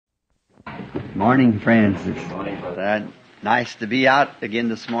Morning, friends. It's nice to be out again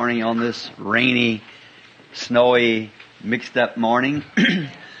this morning on this rainy, snowy, mixed-up morning.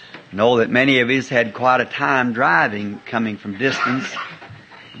 Know that many of us had quite a time driving, coming from distance.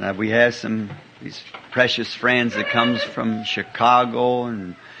 We have these precious friends that comes from Chicago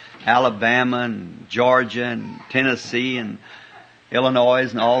and Alabama and Georgia and Tennessee and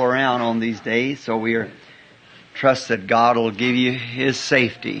Illinois and all around on these days. So we trust that God will give you His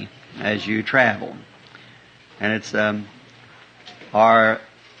safety as you travel. And it's our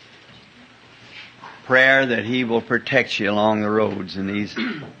prayer that He will protect you along the roads in these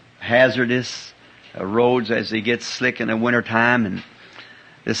hazardous roads as they get slick in the wintertime. And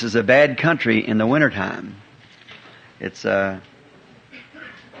this is a bad country in the wintertime. It's the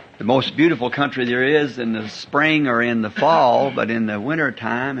most beautiful country there is in the spring or in the fall, but in the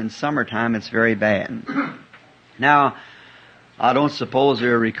wintertime and summertime it's very bad. Now, I don't suppose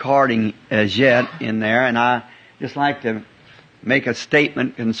they're recording as yet in there, and I just like to make a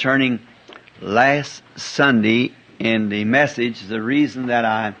statement concerning last Sunday in the message. The reason that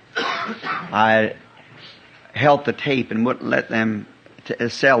I held the tape and wouldn't let them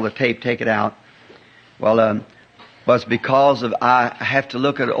sell the tape, take it out, was because of I have to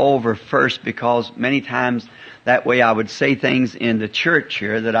look it over first, because many times that way I would say things in the church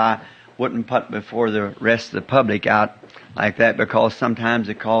here that I wouldn't put before the rest of the public out like that, because sometimes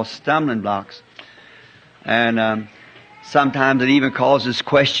it causes stumbling blocks. And sometimes it even causes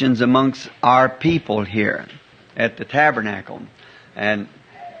questions amongst our people here at the tabernacle. And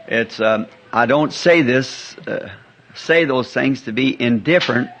it's I don't say say those things to be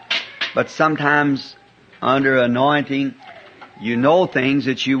indifferent, but sometimes under anointing you know things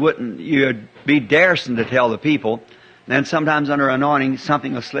that you'd be daresome to tell the people. And then sometimes under anointing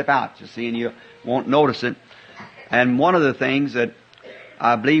something will slip out, you see, and you won't notice it. And one of the things that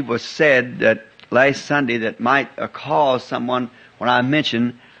I believe was said that last Sunday that might cause someone, when I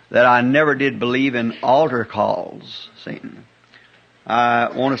mentioned that I never did believe in altar calls, see, I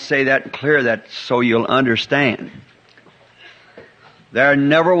want to say that and clear that so you'll understand. There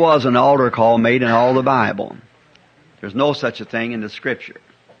never was an altar call made in all the Bible. There's no such a thing in the Scripture.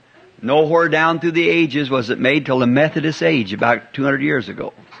 Nowhere down through the ages was it made till the Methodist age, about 200 years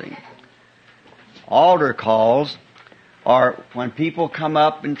ago. See? Altar calls are when people come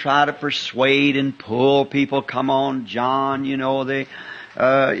up and try to persuade and pull people. Come on, John, you know,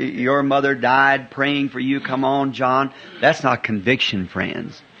 your mother died praying for you. Come on, John. That's not conviction,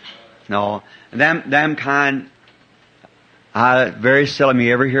 friends. No. Them kind, I very seldom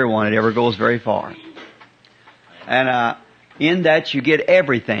you ever hear one. It ever goes very far. And in that you get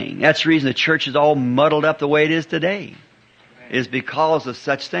everything. That's the reason the church is all muddled up the way it is today, is because of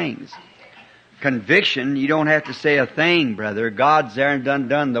such things. Conviction, you don't have to say a thing, brother. God's there and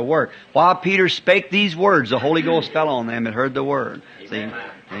done the work. While Peter spake these words, the Holy Ghost fell on them and heard the word. See?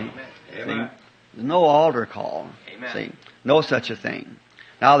 There's no altar call. See? No such a thing.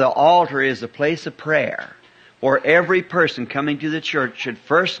 Now the altar is a place of prayer, where every person coming to the church should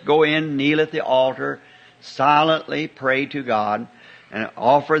first go in, kneel at the altar, silently pray to God, and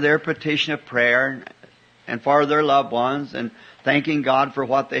offer their petition of prayer and for their loved ones, and thanking God for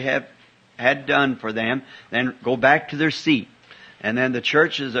what they had done for them, then go back to their seat. And then the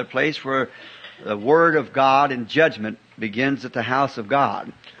church is a place where the Word of God and judgment begins at the house of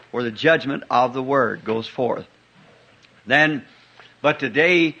God, where the judgment of the Word goes forth. But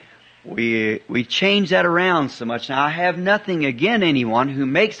today we change that around so much. Now I have nothing against anyone who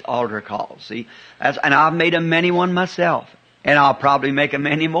makes altar calls, see, and I've made a many one myself. And I'll probably make a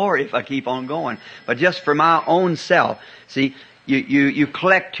many more if I keep on going. But just for my own self, see, you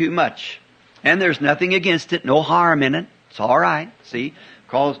collect too much. And there's nothing against it, no harm in it. It's all right, see.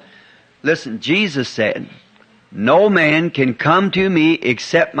 Because, listen, Jesus said, no man can come to me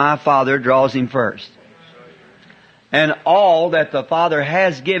except my Father draws him first. And all that the Father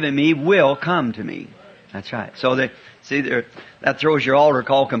has given me will come to me. That's right. So that throws your altar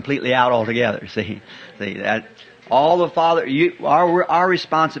call completely out altogether. See that all the Father, our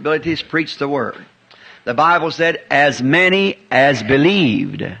responsibility is to preach the Word. The Bible said, as many as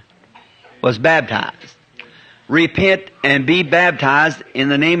believed was baptized. Repent and be baptized in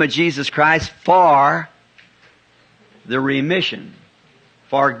the name of Jesus Christ for the remission,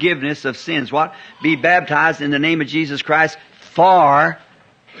 forgiveness of sins. What? Be baptized in the name of Jesus Christ for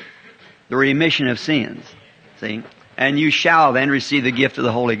the remission of sins. See? And you shall then receive the gift of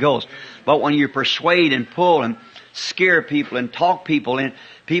the Holy Ghost. But when you persuade and pull and scare people and talk people in,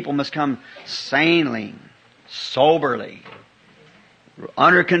 people must come sanely, soberly,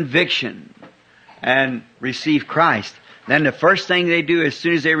 under conviction, and receive Christ. then the first thing they do as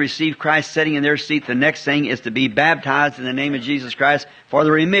soon as they receive Christ sitting in their seat, the next thing is to be baptized in the name of Jesus Christ for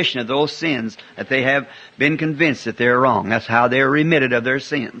the remission of those sins that they have been convinced that they're wrong. That's how they're remitted of their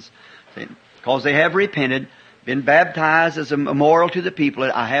sins. Because they have repented, been baptized as a memorial to the people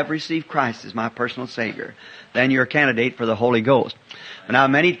that I have received Christ as my personal Savior. Then you're a candidate for the Holy Ghost. But now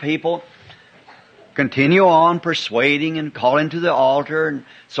many people continue on persuading and calling to the altar and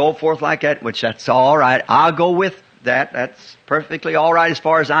so forth like that, which that's all right. I'll go with that. That's perfectly all right as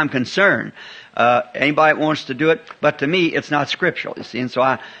far as I'm concerned. Anybody that wants to do it, but to me, it's not scriptural, you see. And so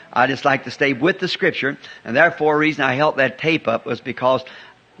I just like to stay with the Scripture. And therefore, the reason I held that tape up was because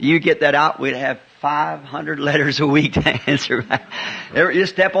you get that out, we'd have 500 letters a week to answer. You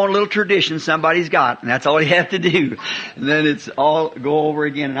step on a little tradition somebody's got, and that's all you have to do. And then it's all go over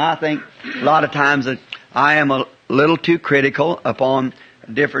again. And I think a lot of times that I am a little too critical upon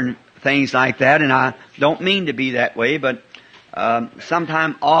different things like that, and I don't mean to be that way, but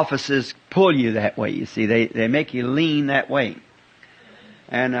sometimes offices pull you that way, you see. They make you lean that way.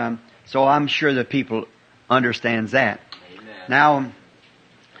 And so I'm sure that people understands that. Amen. Now,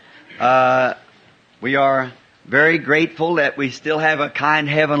 we are very grateful that we still have a kind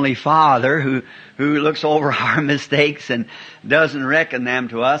Heavenly Father who looks over our mistakes and doesn't reckon them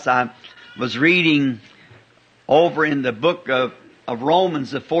to us. I was reading over in the book of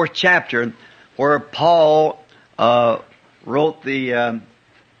Romans, the 4th chapter, where Paul wrote the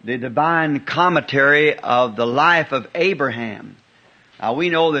divine commentary of the life of Abraham. Now we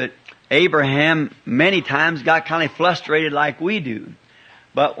know that Abraham many times got kind of frustrated like we do.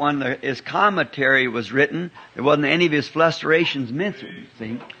 But when his commentary was written, there wasn't any of his frustrations mentioned,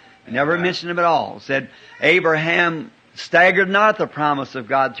 see. He never mentioned them at all. It said, Abraham staggered not at the promise of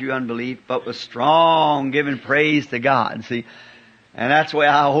God through unbelief, but was strong, giving praise to God, see. And that's the way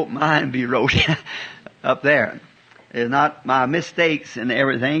I hope mine be wrote up there. It's not my mistakes and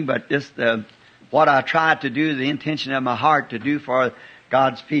everything, but just what I try to do, the intention of my heart to do for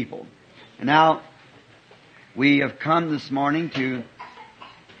God's people. And now, we have come this morning to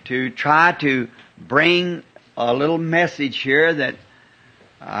try to bring a little message here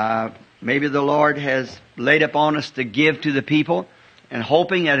that maybe the Lord has laid upon us to give to the people, and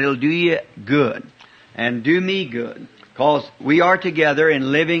hoping that it'll do you good and do me good, because we are together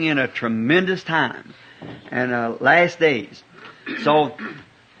and living in a tremendous time and last days. So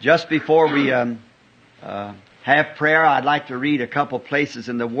just before we have prayer, I'd like to read a couple places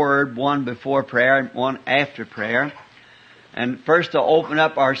in the Word, one before prayer and one after prayer. And first, to open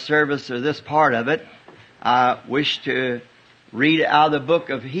up our service, or this part of it, I wish to read out of the book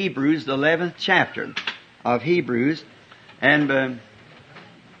of Hebrews, the 11th chapter of Hebrews, and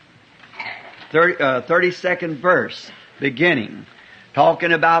 32nd verse, beginning,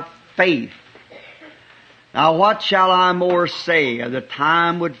 talking about faith. Now what shall I more say? The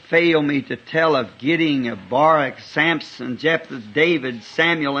time would fail me to tell of Gideon, of Barak, Samson, Jephthah, David,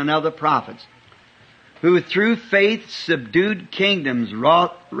 Samuel, and other prophets, who through faith subdued kingdoms,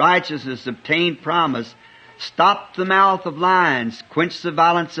 wrought righteousness, obtained promise, stopped the mouth of lions, quenched the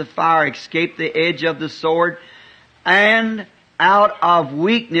violence of fire, escaped the edge of the sword, and out of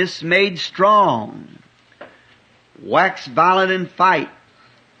weakness made strong, waxed violent in fight,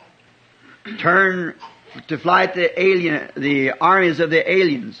 turned to flight the armies of the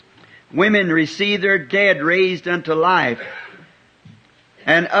aliens. Women received their dead raised unto life,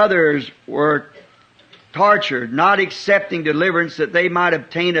 and others were tortured, not accepting deliverance that they might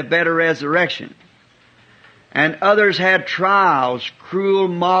obtain a better resurrection. And others had trials, cruel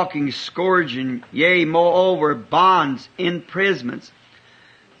mocking, scourging, yea, moreover, bonds, imprisonments.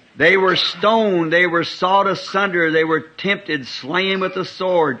 They were stoned, they were sawed asunder, they were tempted, slain with the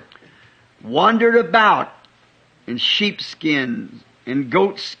sword, wandered about in sheepskins, in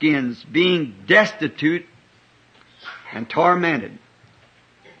goatskins, being destitute and tormented.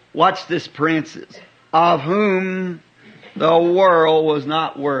 Watch this, princes, of whom the world was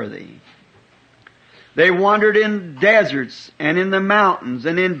not worthy. They wandered in deserts and in the mountains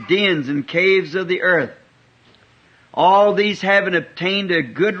and in dens and caves of the earth. All these having obtained a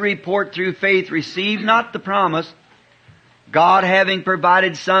good report through faith received not the promise, God having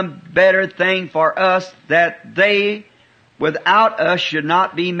provided some better thing for us, that they without us should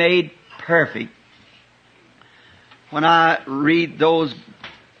not be made perfect. When I read those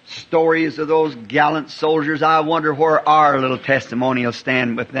stories of those gallant soldiers, I wonder where our little testimony will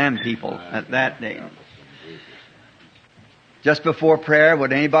stand with them people at that day. Just before prayer,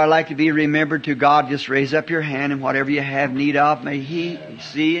 would anybody like to be remembered to God? Just raise up your hand, and whatever you have need of, may He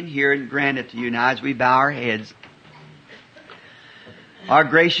see and hear and grant it to you now as we bow our heads. Our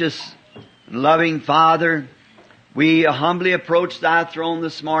gracious, loving Father, We humbly approach Thy throne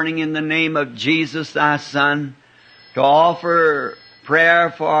this morning in the name of Jesus, Thy Son, to offer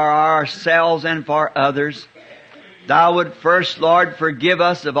prayer for ourselves and for others. Thou would first, Lord, forgive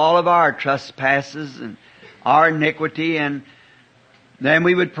us of all of our trespasses and our iniquity, and then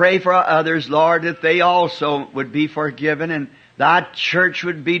we would pray for others, Lord, that they also would be forgiven and Thy church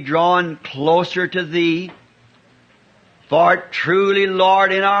would be drawn closer to Thee. For truly,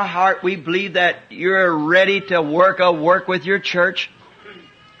 Lord, in our heart we believe that You're ready to work a work with Your church,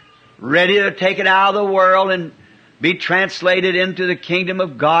 ready to take it out of the world and be translated into the kingdom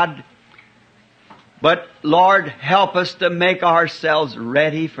of God. But Lord, help us to make ourselves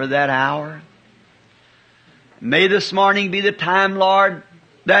ready for that hour. May this morning be the time, Lord,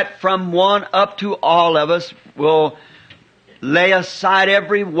 that from one up to all of us will lay aside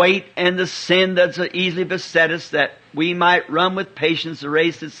every weight and the sin that's so easily beset us, that we might run with patience the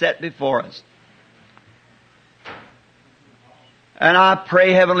race that's set before us. And I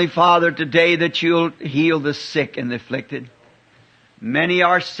pray, Heavenly Father, today that You'll heal the sick and the afflicted. Many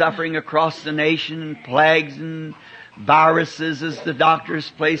are suffering across the nation, plagues and viruses as the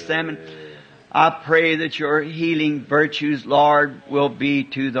doctors place them. And I pray that Your healing virtues, Lord, will be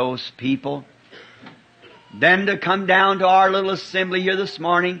to those people. Then to come down to our little assembly here this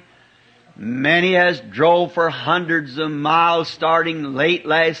morning, many has drove for hundreds of miles starting late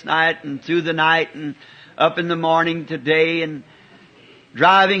last night and through the night and up in the morning today, and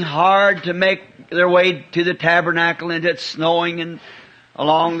driving hard to make their way to the tabernacle, and it's snowing and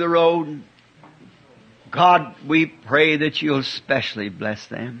along the road. God, we pray that You'll especially bless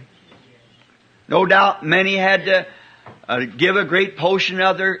them. No doubt many had to give a great portion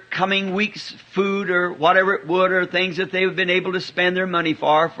of their coming week's food or whatever it would, or things that they've been able to spend their money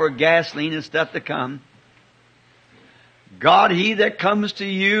for gasoline and stuff to come. God, he that comes to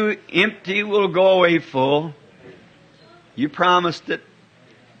You empty will go away full. You promised it.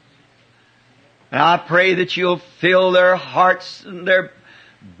 And I pray that You'll fill their hearts and their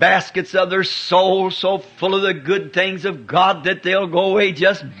baskets of their souls so full of the good things of God that they'll go away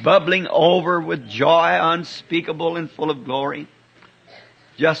just bubbling over with joy unspeakable and full of glory.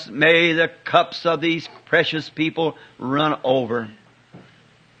 Just may the cups of these precious people run over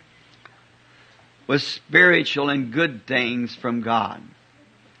with spiritual and good things from God.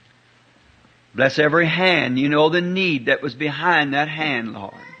 Bless every hand. You know the need that was behind that hand,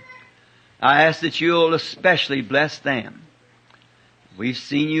 Lord. I ask that You'll especially bless them. We've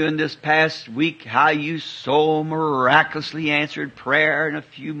seen You in this past week, how You so miraculously answered prayer in a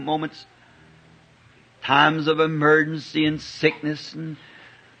few moments. Times of emergency and sickness and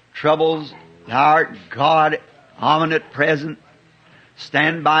troubles. Thou art God, omnipresent, present.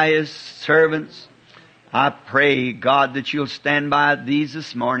 Stand by His servants. I pray, God, that You'll stand by these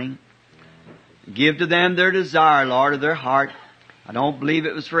this morning. Give to them their desire, Lord, of their heart. I don't believe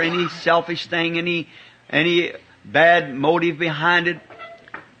it was for any selfish thing, any bad motive behind it.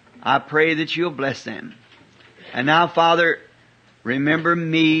 I pray that You'll bless them. And now, Father, remember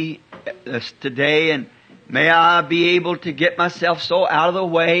me today, and may I be able to get myself so out of the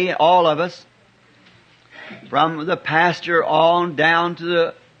way, all of us, from the pastor on down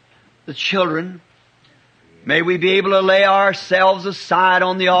to the children. May we be able to lay ourselves aside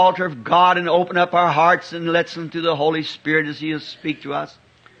on the altar of God and open up our hearts and listen to the Holy Spirit as He'll speak to us.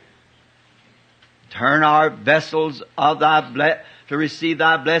 Turn our vessels of to receive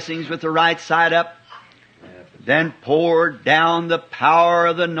Thy blessings with the right side up. Then pour down the power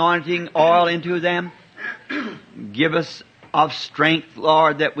of the anointing oil into them. Give us of strength,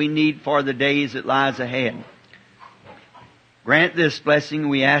 Lord, that we need for the days that lies ahead. Grant this blessing,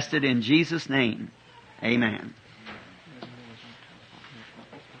 we ask it in Jesus' name. Amen.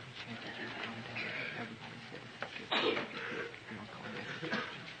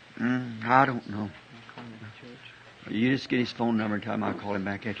 I don't know. You just get his phone number and tell him I'll call him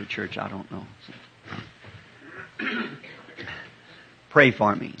back after church. I don't know. Pray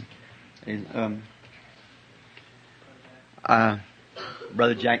for me.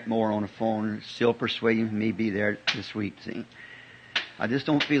 Brother Jack Moore on the phone, still persuading me to be there this week, see. I just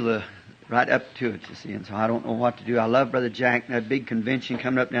don't feel right up to it, you see, and so I don't know what to do. I love Brother Jack, that big convention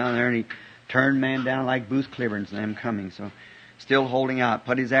coming up down there, and he turned man down like Booth Cliburns and them coming, so still holding out,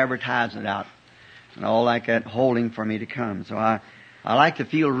 put his advertisement out, and all like that, holding for me to come. So I like to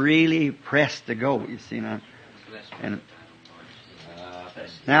feel really pressed to go, you see. And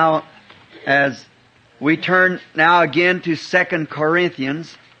now, as we turn now again to 2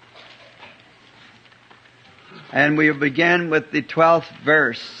 Corinthians, and we'll begin with the 12th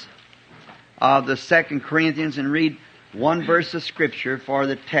verse of the 2 Corinthians and read one verse of Scripture for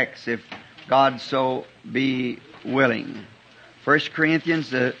the text, if God so be willing. 2 Corinthians,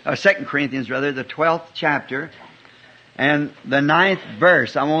 the 12th chapter, and the 9th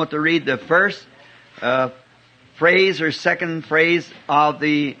verse. I want to read the first phrase or second phrase of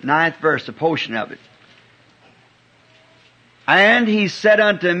the 9th verse, a portion of it. And he said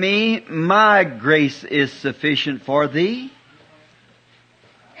unto me, My grace is sufficient for thee,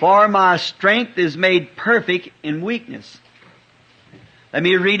 for my strength is made perfect in weakness. Let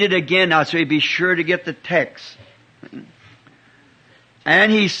me read it again now so you be sure to get the text.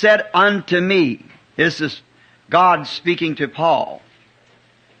 And he said unto me, this is God speaking to Paul,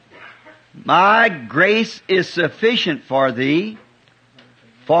 My grace is sufficient for thee,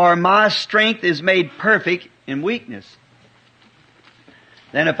 for my strength is made perfect in weakness.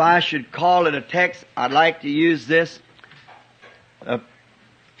 Then if I should call it a text, I'd like to use this.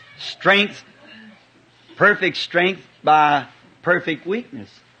 Strength, perfect strength by perfect weakness.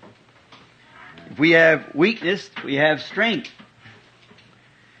 If we have weakness, we have strength.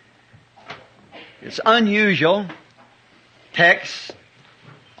 It's unusual text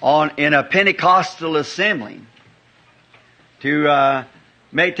in a Pentecostal assembly to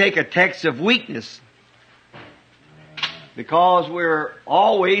take a text of weakness, because we're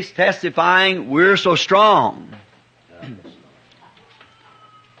always testifying we're so strong.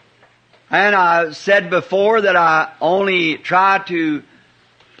 And I said before that I only try to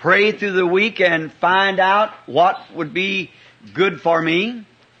pray through the week and find out what would be good for me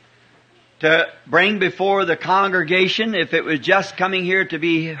to bring before the congregation. If it was just coming here to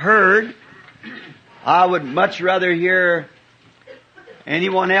be heard, I would much rather hear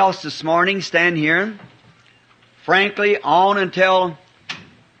anyone else this morning stand here. Frankly, on until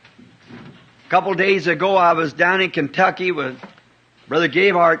a couple days ago, I was down in Kentucky with Brother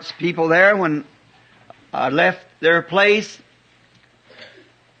Gabehart's people there when I left their place.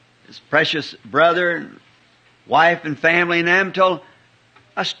 His precious brother, wife and family and them, till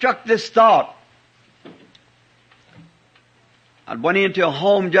I struck this thought. I went into a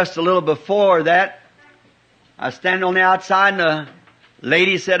home just a little before that. I was standing on the outside and the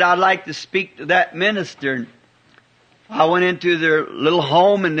lady said, I'd like to speak to that minister. I went into their little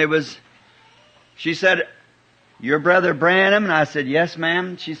home and she said, Your brother Branham? And I said, Yes,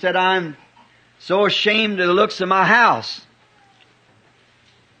 ma'am. She said, I'm so ashamed of the looks of my house.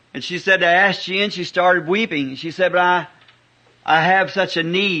 And she said, I asked you in. She started weeping. She said, but I have such a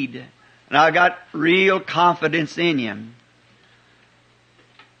need, and I got real confidence in you.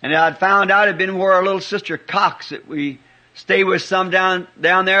 And I'd found out it'd been where our little sister Cox that we stay with some down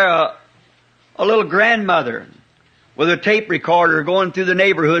there, a little grandmother with a tape recorder going through the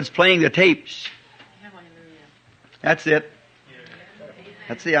neighborhoods playing the tapes. That's it.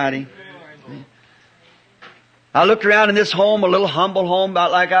 That's the idea. I looked around in this home, a little humble home,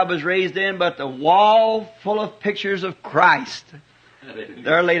 about like I was raised in, but the wall full of pictures of Christ.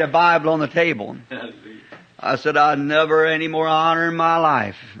 There laid a Bible on the table. I said, I'd never any more honor in my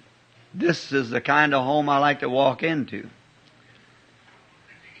life. This is the kind of home I like to walk into.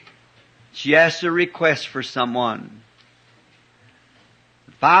 She asked a request for someone.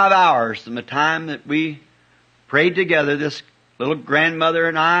 5 hours from the time that we prayed together, this little grandmother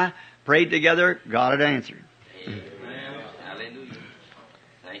and I prayed together, God had answered. Amen. Hallelujah.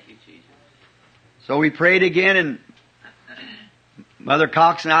 Thank you, Jesus. So we prayed again, and Mother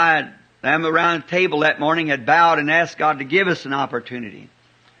Cox and I, them around the table that morning, had bowed and asked God to give us an opportunity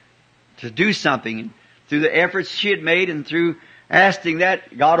to do something. And through the efforts she had made and through asking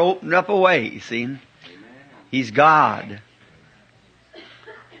that, God opened up a way, you see. Amen. He's God.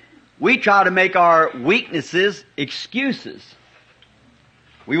 We try to make our weaknesses excuses.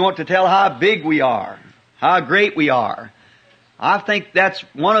 We want to tell how big we are, how great we are. I think that's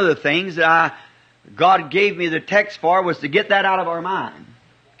one of the things that God gave me the text for, was to get that out of our mind.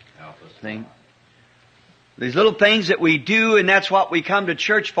 See? These little things that we do, and that's what we come to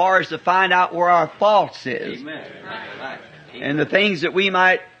church for, is to find out where our faults is. Amen. And the things that we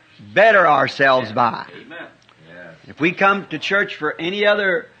might better ourselves by. Amen. If we come to church for any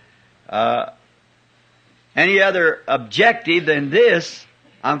other objective than this,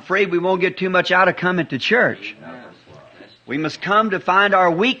 I'm afraid we won't get too much out of coming to church. We must come to find our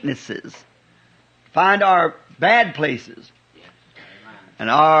weaknesses, find our bad places, and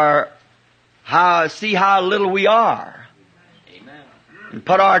see how little we are, and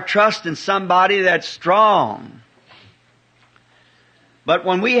put our trust in somebody that's strong. But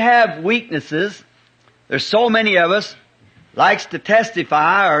when we have weaknesses, there's so many of us likes to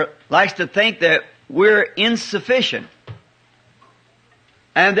testify or likes to think that we're insufficient.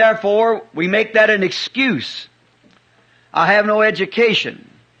 And therefore, we make that an excuse. I have no education.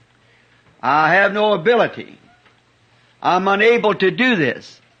 I have no ability. I'm unable to do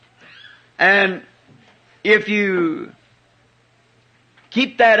this. And if you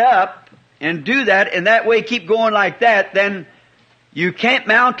keep that up and do that, and that way keep going like that, then you can't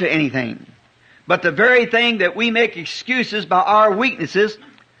mount to anything. But the very thing that we make excuses by our weaknesses,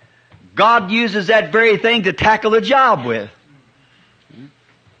 God uses that very thing to tackle the job with.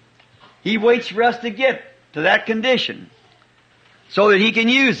 He waits for us to get to that condition so that He can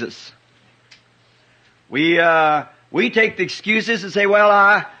use us. We take the excuses and say, well,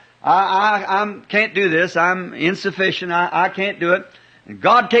 I can't do this. I'm insufficient. I can't do it. And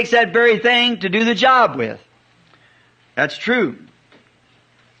God takes that very thing to do the job with. That's true.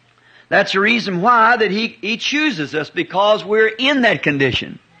 That's the reason why that He chooses us, because we're in that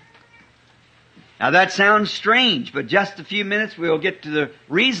condition. Now that sounds strange, but just a few minutes we'll get to the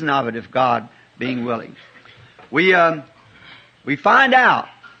reason of it, if God being willing. We find out,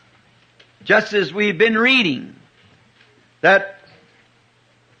 just as we've been reading, that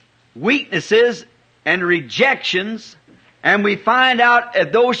weaknesses and rejections, and we find out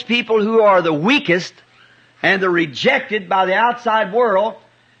that those people who are the weakest and the rejected by the outside world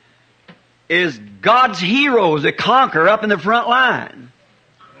is God's heroes that conquer up in the front line.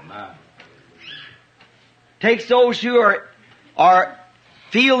 Takes those who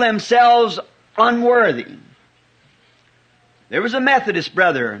feel themselves unworthy. There was a Methodist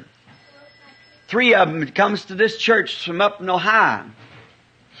brother, 3 of them comes to this church from up in Ohio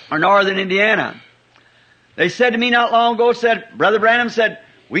or northern Indiana. They said to me not long ago, Brother Branham said,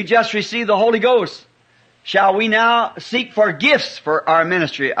 we just received the Holy Ghost. Shall we now seek for gifts for our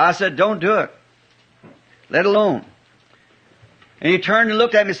ministry? I said, don't do it. Let alone. And he turned and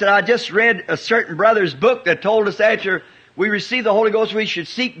looked at me and said, I just read a certain brother's book that told us after we receive the Holy Ghost, we should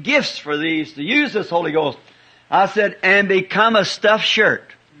seek gifts for these, to use this Holy Ghost. I said, and become a stuffed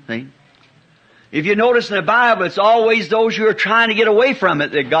shirt. See? If you notice in the Bible, it's always those who are trying to get away from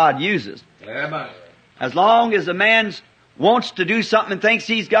it that God uses. Amen. As long as a man wants to do something and thinks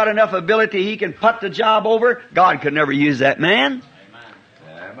he's got enough ability he can put the job over, God could never use that man.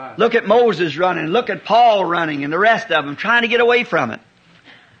 Amen. Look at Moses running, look at Paul running, and the rest of them trying to get away from it.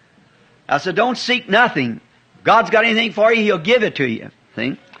 I said, don't seek nothing. God's got anything for you, He'll give it to you.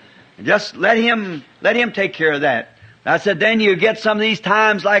 See? Just let Him take care of that. I said, then you get some of these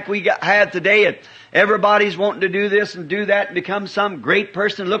times like we had today, everybody's wanting to do this and do that and become some great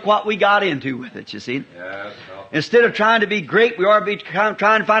person. Look what we got into with it, you see. Yes. Instead of trying to be great, we ought to be trying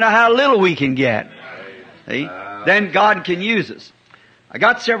to find out how little we can get. See? Then God can use us. I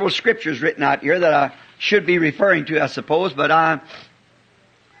got several scriptures written out here that I should be referring to, I suppose, but I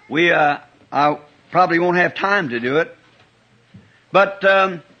probably won't have time to do it. But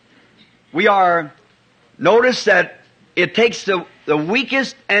notice that it takes the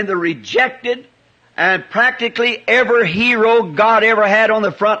weakest and the rejected, and practically every hero God ever had on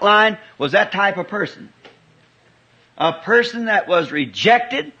the front line was that type of person. A person that was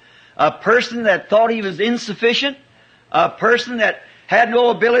rejected, a person that thought he was insufficient, a person that had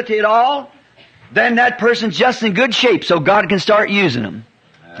no ability at all, then that person's just in good shape so God can start using them.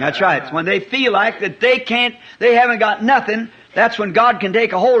 That's right. It's when they feel like that they haven't got nothing, that's when God can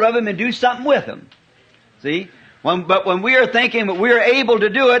take a hold of them and do something with them. See? But when we are thinking that we are able to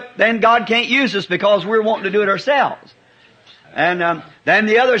do it, then God can't use us because we're wanting to do it ourselves. And then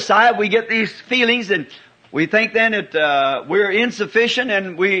the other side, we get these feelings and we think then that we're insufficient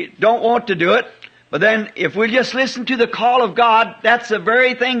and we don't want to do it. But then if we just listen to the call of God, that's the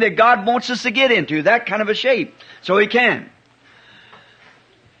very thing that God wants us to get into, that kind of a shape, so He can.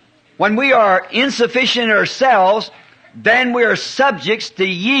 When we are insufficient ourselves, then we are subjects to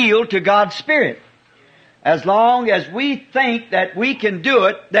yield to God's Spirit. As long as we think that we can do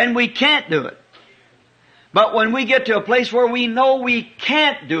it, then we can't do it. But when we get to a place where we know we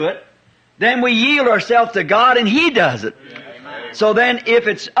can't do it, then we yield ourselves to God and He does it. So then if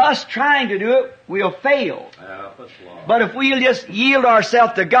it's us trying to do it, we'll fail. But if we just yield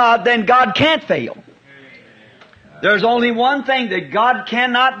ourselves to God, then God can't fail. There's only one thing that God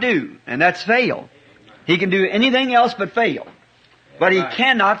cannot do, and that's fail. He can do anything else but fail. But He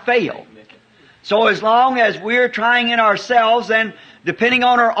cannot fail. So as long as we're trying in ourselves and depending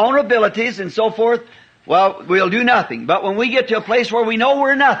on our own abilities and so forth, well, we'll do nothing. But when we get to a place where we know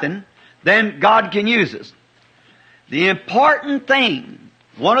we're nothing, then God can use us. The important thing,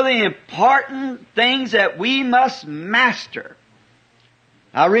 one of the important things that we must master.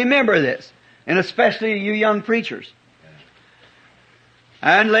 Now remember this, and especially you young preachers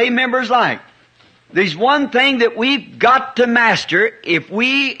and lay members alike. There's one thing that we've got to master if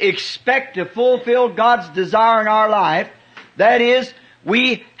we expect to fulfill God's desire in our life. That is,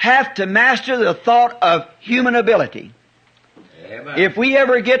 we have to master the thought of human ability. If we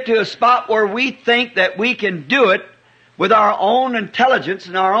ever get to a spot where we think that we can do it with our own intelligence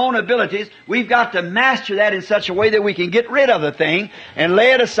and our own abilities, we've got to master that in such a way that we can get rid of the thing and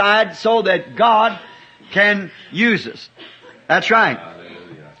lay it aside so that God can use us. That's right.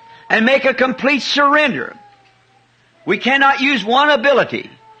 And make a complete surrender. We cannot use one ability.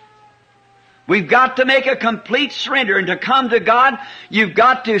 We've got to make a complete surrender. And to come to God, you've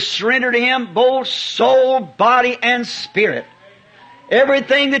got to surrender to Him both soul, body, and spirit.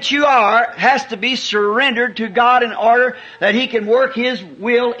 Everything that you are has to be surrendered to God in order that He can work His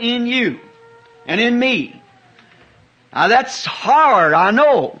will in you and in me. Now that's hard, I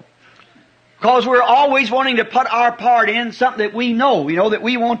know. Because we're always wanting to put our part in something that we know that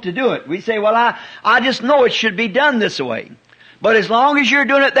we want to do it. We say, well, I just know it should be done this way. But as long as you're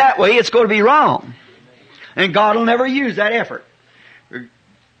doing it that way, it's going to be wrong. And God will never use that effort.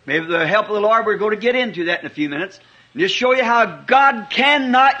 Maybe with the help of the Lord, we're going to get into that in a few minutes. And just show you how God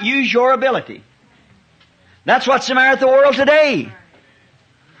cannot use your ability. That's what's the matter with the world today.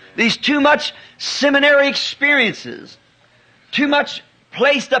 These too much seminary experiences, too much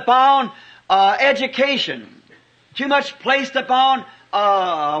placed upon education, too much placed upon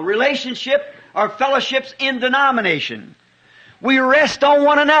relationship or fellowships in denomination. We rest on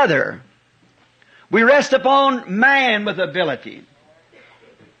one another. We rest upon man with ability.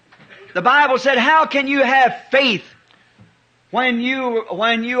 The Bible said, how can you have faith when you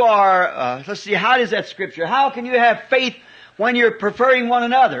are, let's see, how is that scripture? How can you have faith when you're preferring one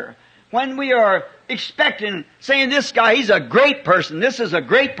another? When we are expecting, saying this guy, he's a great person, this is a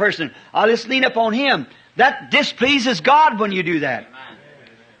great person, I'll just lean upon him. That displeases God when you do that.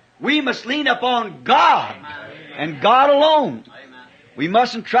 We must lean upon God and God alone. We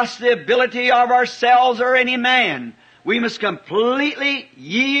mustn't trust the ability of ourselves or any man. We must completely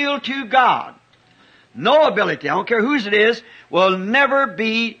yield to God. No ability, I don't care whose it is, will never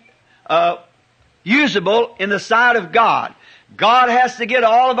be usable in the sight of God. God has to get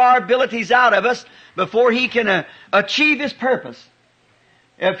all of our abilities out of us before He can achieve His purpose.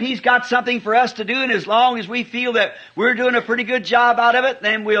 If He's got something for us to do, and as long as we feel that we're doing a pretty good job out of it,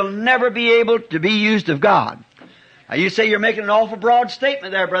 then we'll never be able to be used of God. Now you say you're making an awful broad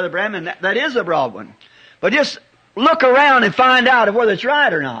statement there, Brother Branham, and that is a broad one. But just look around and find out whether it's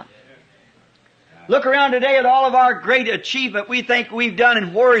right or not. Look around today at all of our great achievement we think we've done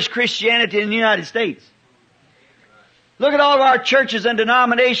and where is Christianity in the United States. Look at all of our churches and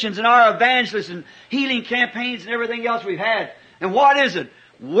denominations and our evangelists and healing campaigns and everything else we've had. And what is it?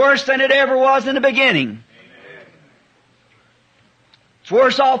 Worse than it ever was in the beginning. It's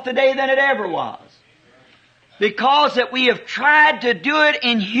worse off today than it ever was. Because that we have tried to do it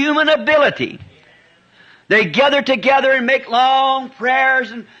in human ability. They gather together and make long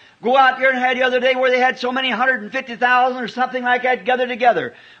prayers and go out there and had the other day where they had so many 150,000 or something like that gathered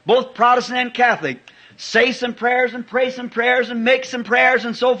together. Both Protestant and Catholic. Say some prayers and pray some prayers and make some prayers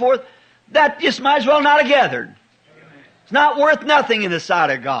and so forth. That just might as well not have gathered. It's not worth nothing in the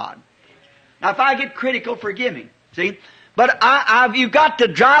sight of God. Now if I get critical, forgive me. See? But you've got to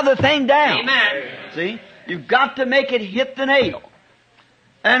drive the thing down. Amen. See? You've got to make it hit the nail.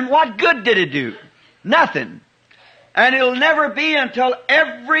 And what good did it do? Nothing. And it'll never be until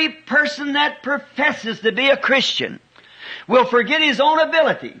every person that professes to be a Christian will forget his own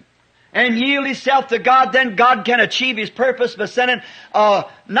ability and yield himself to God. Then God can achieve His purpose by sending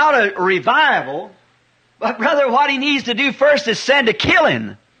not a revival, but rather what He needs to do first is send a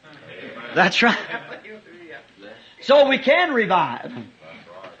killing. That's right. So we can revive.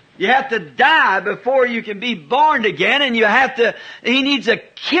 You have to die before you can be born again, and He needs a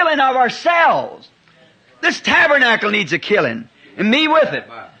killing of ourselves. This tabernacle needs a killing, and me with it.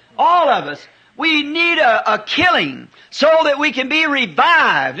 All of us. We need a killing so that we can be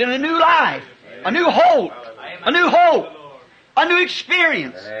revived in a new life, a new hope, a new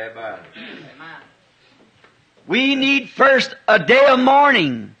experience. We need first a day of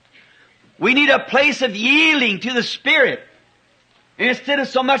mourning. We need a place of yielding to the Spirit. Instead of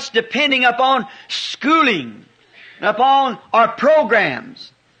so much depending upon schooling, upon our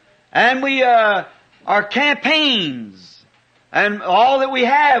programs, and our campaigns, and all that we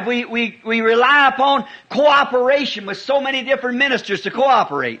have, we rely upon cooperation with so many different ministers to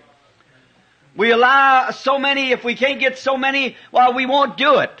cooperate. We allow so many, if we can't get so many, well, we won't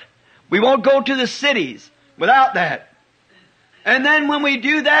do it. We won't go to the cities without that. And then when we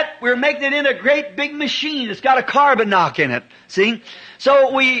do that, we're making it in a great big machine. It's got a carbon knock in it. See?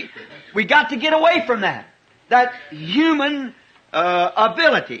 So we got to get away from that human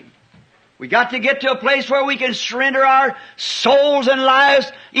ability. We got to get to a place where we can surrender our souls and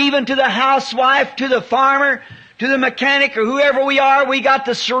lives even to the housewife, to the farmer, to the mechanic or whoever we are, we got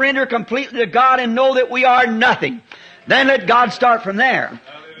to surrender completely to God and know that we are nothing. Then let God start from there.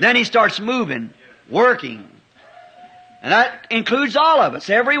 Then He starts moving, working. And that includes all of us,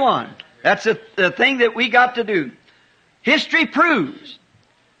 everyone. That's the thing that we got to do. History proves,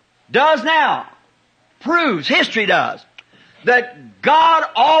 does now, proves, history does, that God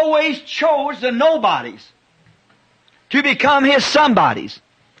always chose the nobodies to become His somebodies.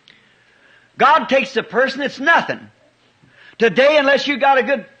 God takes the person that's nothing. Today, unless you got a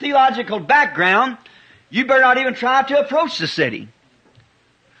good theological background, you better not even try to approach the city.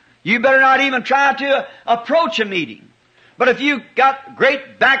 You better not even try to approach a meeting. But if you got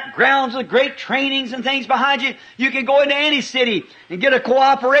great backgrounds and great trainings and things behind you, you can go into any city and get a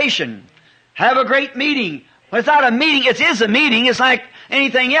cooperation. Have a great meeting. Without a meeting, it is a meeting. It's like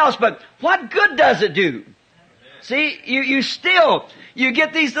anything else. But what good does it do? See, you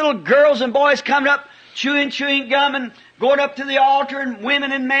get these little girls and boys coming up, chewing gum and going up to the altar, and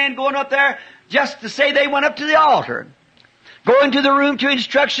women and men going up there just to say they went up to the altar. Go into the room to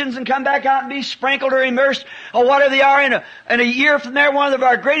instructions and come back out and be sprinkled or immersed or whatever they are. In a year from there, one of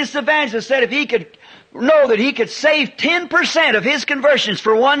our greatest evangelists said if he could know that he could save 10% of his conversions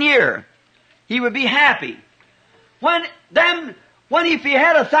for 1 year, he would be happy. When if he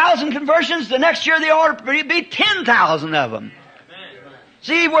had 1,000 conversions, the next year there ought to be 10,000 of them.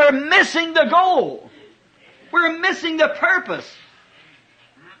 See, we're missing the goal. We're missing the purpose.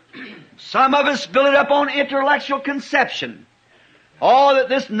 Some of us build it up on intellectual conception. Oh, that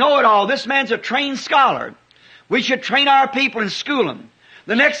this know-it-all, this man's a trained scholar. We should train our people and school them.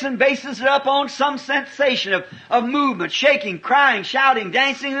 The next one bases it up on some sensation of movement, shaking, crying, shouting,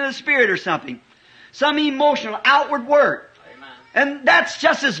 dancing in the Spirit or something. Some emotional, outward work. Amen. And that's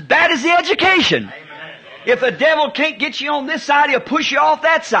just as bad as the education. Amen. If the devil can't get you on this side, he'll push you off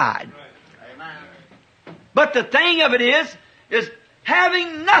that side. Amen. But the thing of it is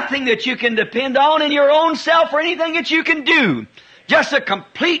having nothing that you can depend on in your own self or anything that you can do. Just a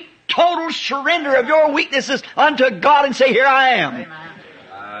complete, total surrender of your weaknesses unto God and say, here I am.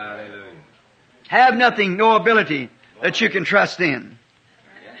 Amen. Have nothing, no ability that you can trust in.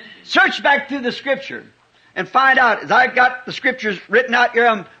 Search back through the Scripture and find out, as I've got the Scriptures written out here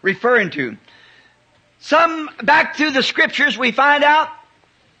I'm referring to. Back through the Scriptures we find out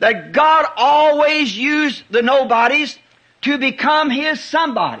that God always used the nobodies to become His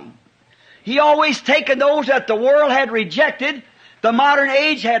somebody. He always taken those that the world had rejected, the modern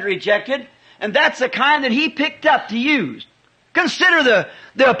age had rejected, and that's the kind that He picked up to use. Consider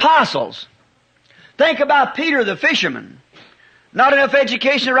the apostles. Think about Peter the fisherman. Not enough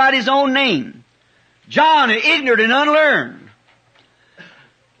education to write his own name. John, ignorant and unlearned.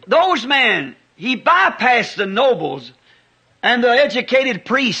 Those men, he bypassed the nobles and the educated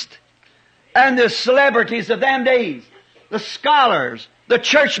priests and the celebrities of them days, the scholars, the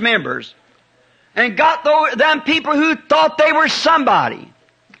church members, and got them people who thought they were somebody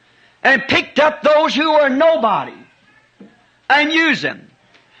and picked up those who were nobody and used them.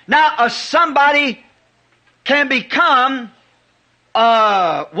 Now, a somebody can become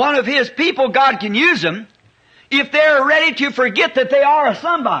one of His people. God can use them if they're ready to forget that they are a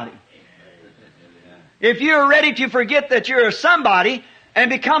somebody. If you're ready to forget that you're a somebody and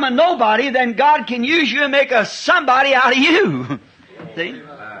become a nobody, then God can use you and make a somebody out of you. See?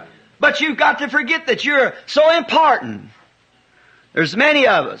 But you've got to forget that you're so important. There's many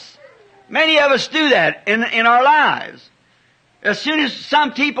of us. Many of us do that in our lives. As soon as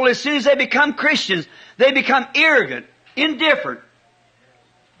they become Christians, they become arrogant, indifferent.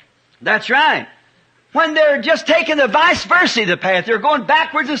 That's right. When they're just taking the vice versa of the path, they're going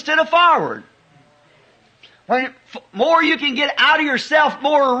backwards instead of forward. When more you can get out of yourself,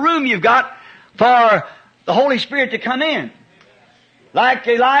 more room you've got for the Holy Spirit to come in. Like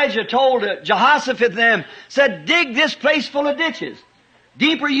Elijah told Jehoshaphat and them, said, dig this place full of ditches.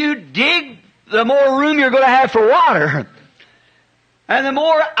 Deeper you dig, the more room you're going to have for water. And the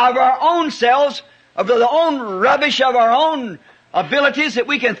more of our own selves, of the own rubbish of our own abilities that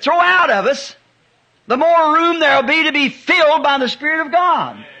we can throw out of us, the more room there will be to be filled by the Spirit of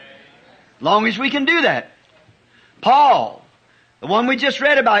God. As long as we can do that. Paul, the one we just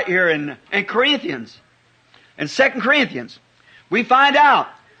read about here in Corinthians, in 2 Corinthians, we find out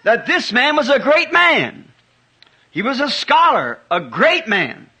that this man was a great man. He was a scholar, a great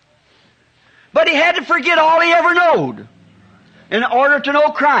man. But he had to forget all he ever knowed in order to know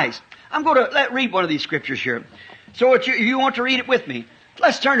Christ. I'm going to read one of these scriptures here. So if you want to read it with me,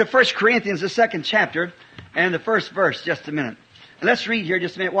 let's turn to 1 Corinthians, the 2nd chapter, and the 1st verse, just a minute. And let's read here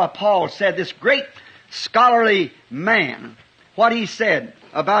just a minute what Paul said, this great scholarly man, what he said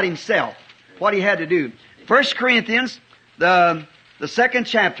about himself, what he had to do. 1 Corinthians, the second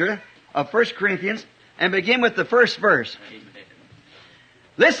chapter of 1 Corinthians, and begin with the first verse.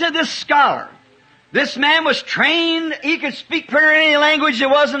 Listen to this scholar. This man was trained, he could speak pretty much any language there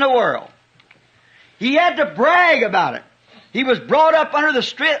was in the world. He had to brag about it. He was brought up under the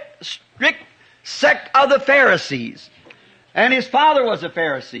strict sect of the Pharisees. And his father was a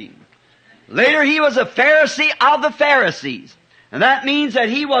Pharisee. Later he was a Pharisee of the Pharisees. And that means that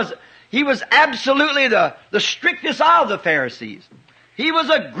he was absolutely the strictest of the Pharisees. He was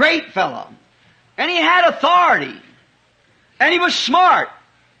a great fellow. And he had authority. And he was smart.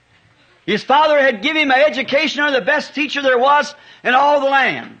 His father had given him an education under the best teacher there was in all the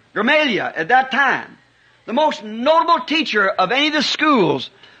land, Gamaliel, at that time. The most notable teacher of any of the schools.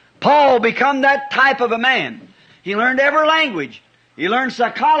 Paul became that type of a man. He learned every language. He learned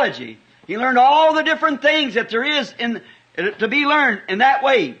psychology. He learned all the different things that there is to be learned in that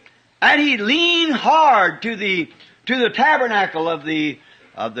way. And he leaned hard to the tabernacle of the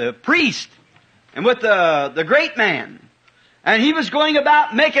priest and with the great man. And he was going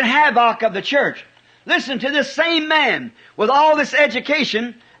about making havoc of the church. Listen to this same man with all this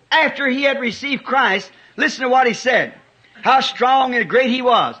education after he had received Christ. Listen to what he said. How strong and great he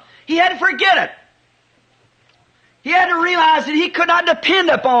was. He had to forget it. He had to realize that he could not depend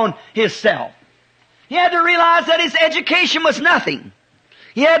upon himself. He had to realize that his education was nothing.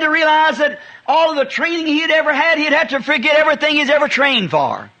 He had to realize that all of the training he had ever had, he'd have to forget everything he's ever trained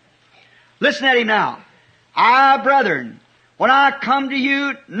for. Listen at him now. I, brethren, when I come to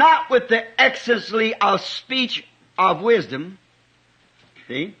you, not with the excellency of speech of wisdom,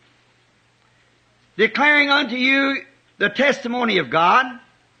 see, declaring unto you the testimony of God,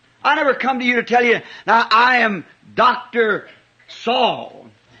 I never come to you to tell you, now I am Dr. Saul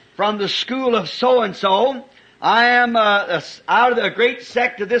from the school of so-and-so. I am out of the great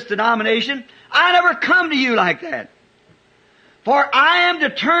sect of this denomination. I never come to you like that. For I am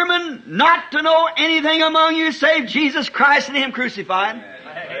determined not to know anything among you save Jesus Christ and Him crucified.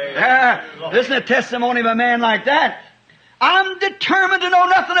 This is a testimony of a man like that. I'm determined to know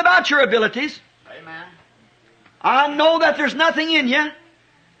nothing about your abilities. Amen. I know that there's nothing in you.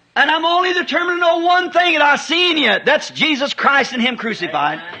 And I'm only determined to know one thing that I see in you. That's Jesus Christ and Him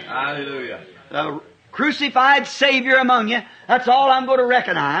crucified. Hallelujah. The crucified Savior among you. That's all I'm going to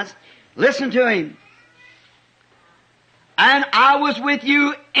recognize. Listen to Him. And I was with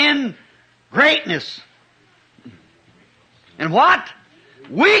you in greatness. And what?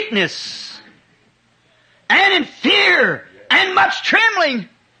 Weakness. And in fear. And much trembling.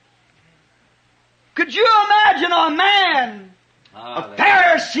 Could you imagine a man, a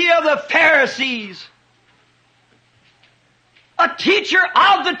Pharisee of the Pharisees, a teacher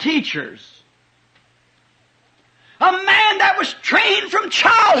of the teachers, a man that was trained from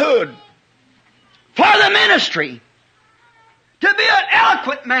childhood for the ministry, to be an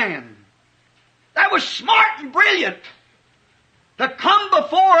eloquent man that was smart and brilliant, to come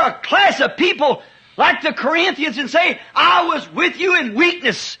before a class of people like the Corinthians and say, I was with you in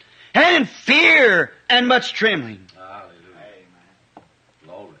weakness and in fear and much trembling.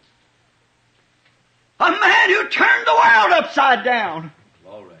 Glory. A man who turned the world upside down.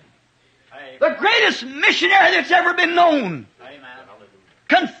 Glory. The greatest missionary that's ever been known.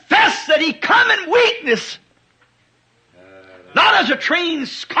 Confessed that he come in weakness. Not as a trained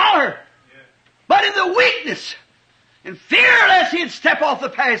scholar, but in the weakness. And fear lest he'd step off the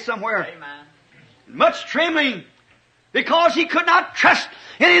path somewhere. Amen. Much trembling because he could not trust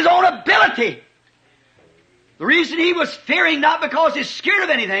in his own ability. The reason he was fearing, not because he's scared of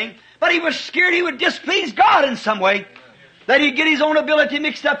anything, but he was scared he would displease God in some way, that he'd get his own ability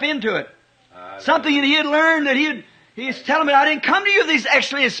mixed up into it. Something that he had learned that he's telling me, I didn't come to you with this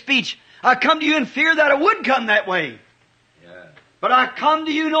excellent speech. I come to you in fear that I would come that way. But I come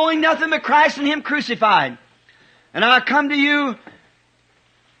to you knowing nothing but Christ and Him crucified. And I come to you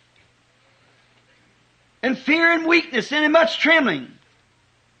in fear and weakness and in much trembling.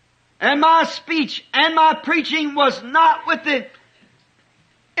 And my speech and my preaching was not with the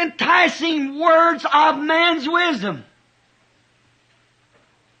enticing words of man's wisdom,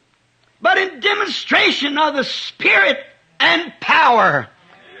 but in demonstration of the Spirit and power.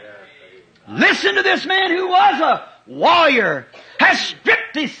 Listen to this man who was a warrior, has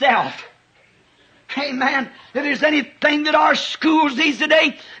stripped himself. Amen. If there's anything that our schools need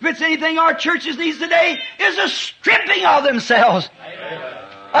today, if it's anything our churches need today, is a stripping of themselves. Amen.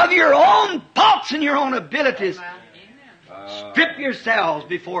 Of your own thoughts and your own abilities. Strip yourselves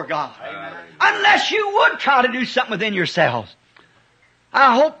before God. Amen. Unless you would try to do something within yourselves.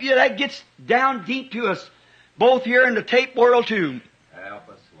 I hope that gets down deep to us, both here in the tape world too. Help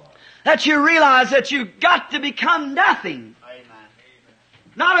us, Lord. that you realize that you've got to become nothing.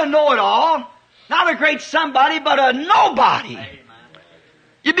 Not a know-it-all, not a great somebody, but a nobody.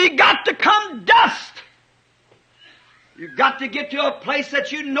 You've got to come dust. You've got to get to a place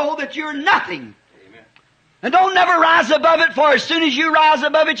that you know that you're nothing. And don't never rise above it, for as soon as you rise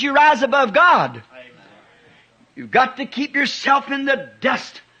above it, you rise above God. You've got to keep yourself in the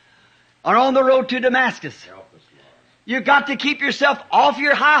dust or on the road to Damascus. You've got to keep yourself off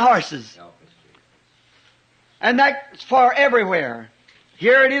your high horses. And that's for everywhere.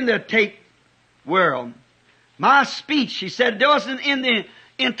 Hear it in the tape world. My speech, he said, wasn't in the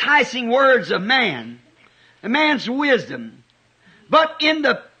enticing words of man, a man's wisdom, but in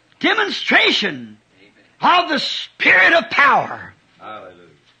the demonstration of the Spirit of power. Hallelujah.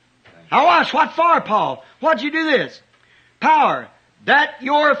 Now watch, what for, Paul? Why'd you do this? Power, that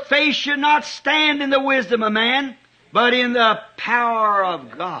your faith should not stand in the wisdom of man, but in the power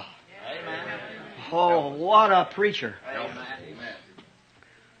of God. Amen. Oh, what a preacher. Amen.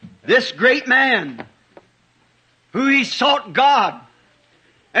 This great man, who he sought God,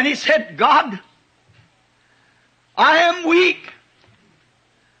 and he said, God, I am weak,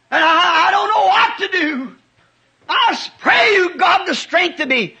 and I don't know what to do. I pray you, God, the strength to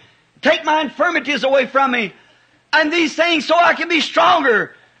me. Take my infirmities away from me, and these things so I can be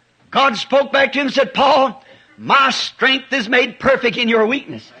stronger. God spoke back to him and said, Paul, my strength is made perfect in your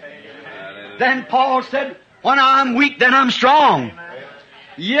weakness. Then Paul said, when I'm weak, then I'm strong.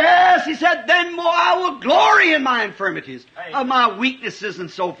 Yes, he said, then more I will glory in my infirmities, of my weaknesses and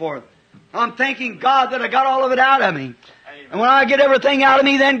so forth. I'm thanking God that I got all of it out of me. And when I get everything out of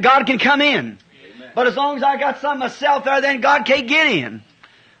me, then God can come in. But as long as I got some myself there, then God can't get in.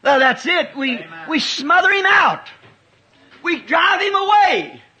 Well, that's it. We smother him out. We drive him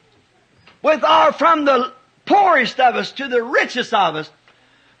away. From the poorest of us to the richest of us,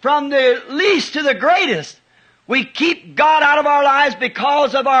 from the least to the greatest, we keep God out of our lives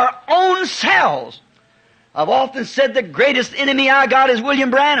because of our own selves. I've often said the greatest enemy I got is William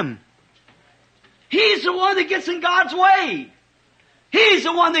Branham. He's the one that gets in God's way. He's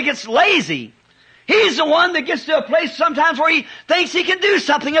the one that gets lazy. He's the one that gets to a place sometimes where he thinks he can do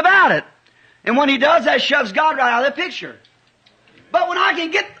something about it. And when he does, that shoves God right out of the picture. But when I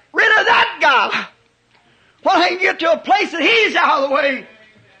can get rid of that guy, when I can get to a place that he's out of the way,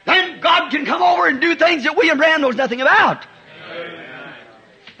 then God can come over and do things that William Branham knows nothing about.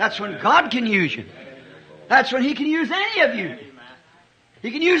 That's when God can use you. That's when he can use any of you. He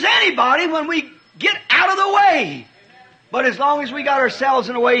can use anybody when we get out of the way. But as long as we got ourselves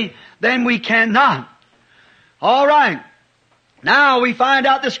in the way, then we cannot. All right. Now we find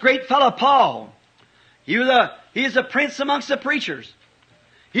out this great fellow Paul. He's a prince amongst the preachers.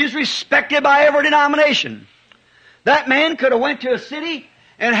 He's respected by every denomination. That man could have went to a city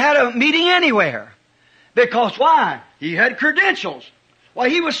and had a meeting anywhere. Because why? He had credentials. Why,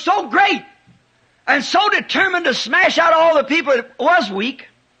 he was so great and so determined to smash out all the people that was weak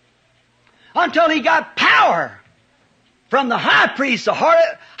until he got power from the high priest, the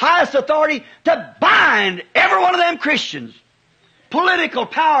highest authority, to bind every one of them Christians. Political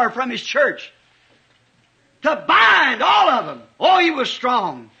power from his church. To bind all of them. Oh, he was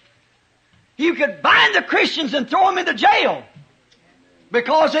strong. He could bind the Christians and throw them into jail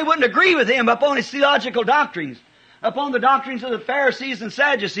because they wouldn't agree with him upon his theological doctrines, upon the doctrines of the Pharisees and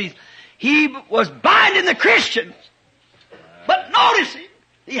Sadducees. He was binding the Christians. But notice,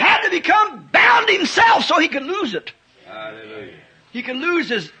 he had to become bound himself so he could lose it. Hallelujah. He could lose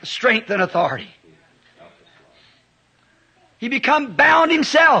his strength and authority. He become bound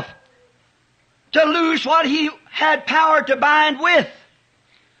himself to lose what he had power to bind with.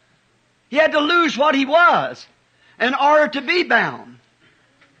 He had to lose what he was in order to be bound.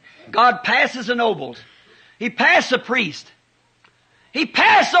 God passes the nobles. He passed the priest. He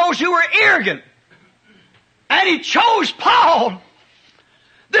passed those who were arrogant. And he chose Paul,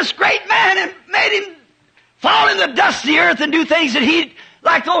 this great man, and made him fall in the dust of the earth and do things that he,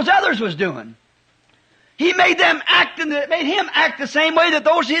 like those others was doing. He made them made him act the same way that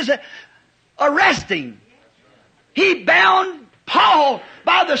those his arresting. He bound Paul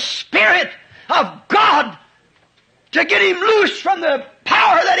by the Spirit of God to get him loose from the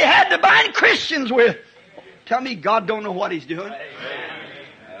power that he had to bind Christians with. Tell me God don't know what he's doing.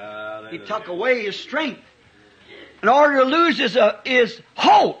 He took away his strength in order to lose his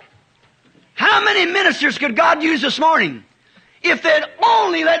hope. How many ministers could God use this morning if they'd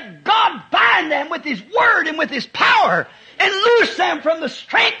only let God bind them with His Word and with His power and loose them from the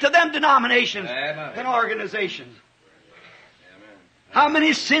strength of them denominations and organizations? How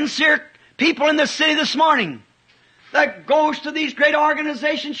many sincere people in the city this morning that goes to these great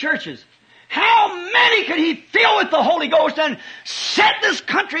organization churches. How many could he fill with the Holy Ghost and set this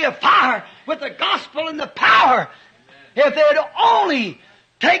country afire with the gospel and the power if they'd only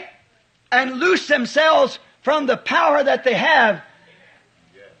take and loose themselves from the power that they have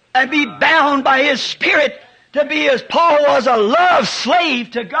and be bound by His Spirit to be, as Paul was, a love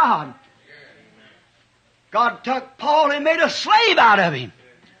slave to God. God took Paul and made a slave out of him,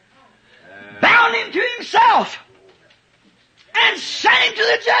 bound him to Himself, and sent him to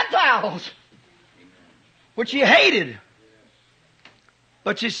the Gentiles, which He hated.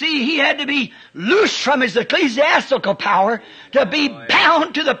 But you see, he had to be loosed from his ecclesiastical power to be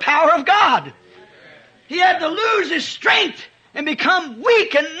bound to the power of God. He had to lose his strength and become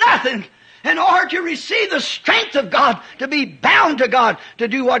weak and nothing in order to receive the strength of God, to be bound to God, to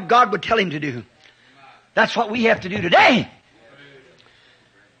do what God would tell him to do. That's what we have to do today.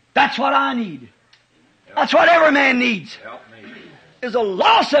 That's what I need. That's what every man needs, is a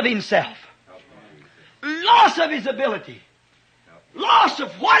loss of himself, loss of his ability, loss of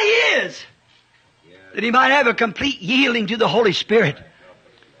what he is, that he might have a complete yielding to the Holy Spirit.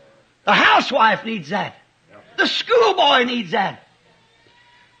 The housewife needs that. The schoolboy needs that.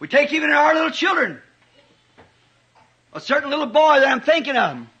 We take even our little children. A certain little boy that I'm thinking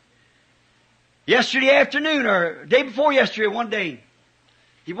of, yesterday afternoon, or day before yesterday, one day,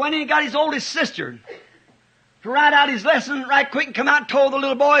 he went in and got his oldest sister to write out his lesson right quick and come out and told the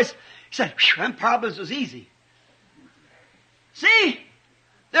little boys. He said, them problems was easy. See,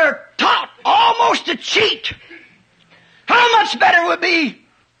 they're taught almost to cheat. How much better it would be?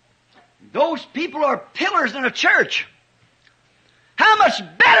 Those people are pillars in a church. How much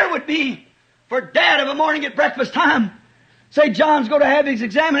better it would be for Dad of a morning at breakfast time. Say, John's going to have his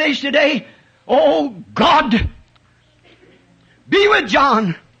examination today. Oh, God, be with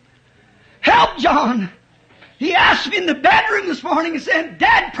John. Help John. He asked me in the bedroom this morning and said,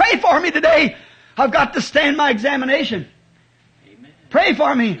 Dad, pray for me today. I've got to stand my examination. Amen. Pray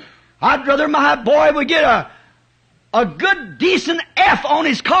for me. I'd rather my boy would get a good, decent F on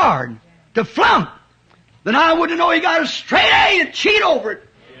his card to flunk than I wouldn't know he got a straight A and cheat over it.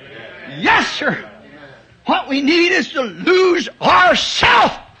 Amen. Yes, sir. What we need is to lose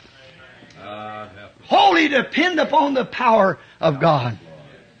ourselves. Wholly depend upon the power of God.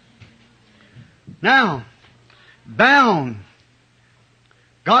 Now, bound.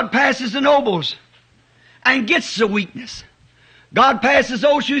 God passes the nobles and gets the weakness. God passes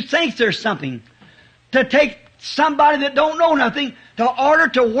those who think there's something to take somebody that don't know nothing to order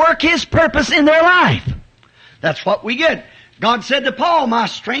to work His purpose in their life. That's what we get. God said to Paul, my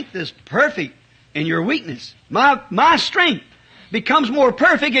strength is perfect in your weakness. My strength becomes more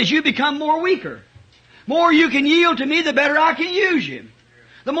perfect as you become more weaker. More you can yield to me, the better I can use you.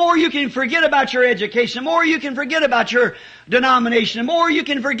 The more you can forget about your education, the more you can forget about your denomination, the more you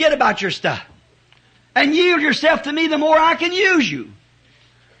can forget about your stuff. And yield yourself to me, the more I can use you.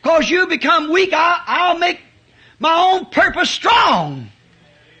 Because you become weak, I'll make my own purpose strong.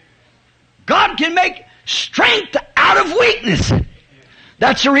 God can make strength out of weakness.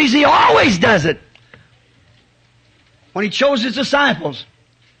 That's the reason He always does it. When He chose His disciples,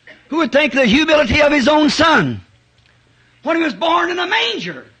 who would think the humility of His own Son when He was born in a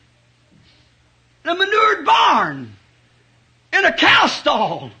manger, in a manured barn, in a cow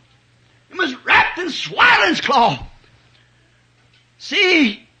stall, and was wrapped in swaddling's cloth.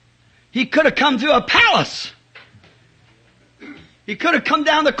 See, He could have come through a palace. He could have come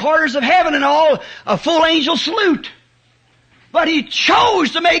down the corridors of heaven and all a full angel salute. But He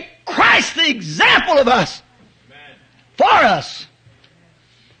chose to make Christ the example of us, for us.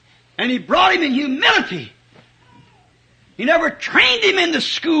 And He brought Him in humility. He never trained Him in the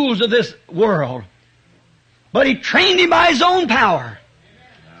schools of this world, but He trained Him by His own power.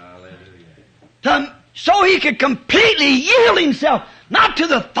 So He could completely yield Himself, not to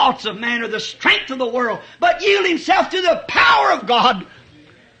the thoughts of man or the strength of the world, but yield Himself to the power of God.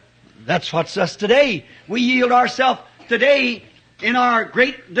 That's what's us today. We yield ourselves today in our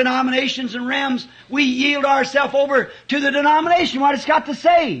great denominations and realms. We yield ourselves over to the denomination, what it's got to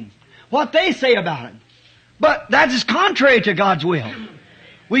say, what they say about it. But that is contrary to God's will.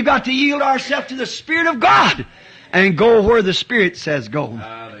 We've got to yield ourselves to the Spirit of God and go where the Spirit says go.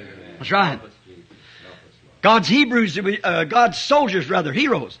 That's right. God's soldiers,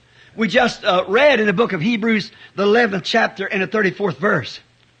 heroes. We just read in the book of Hebrews, the 11th chapter and the 34th verse.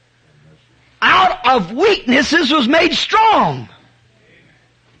 Out of weaknesses was made strong.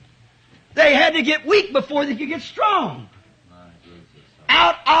 They had to get weak before they could get strong.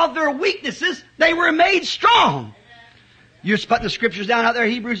 Out of their weaknesses, they were made strong. You're just putting the scriptures down out there,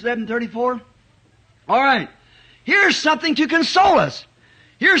 Hebrews 11:34? All right. Here's something to console us.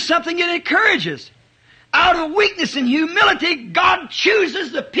 Here's something that encourages. Out of weakness and humility, God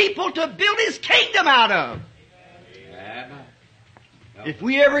chooses the people to build His kingdom out of. If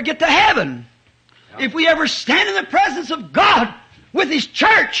we ever get to heaven, if we ever stand in the presence of God with His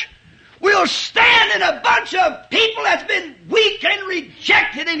church, we'll stand in a bunch of people that's been weak and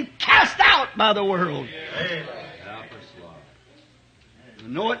rejected and cast out by the world.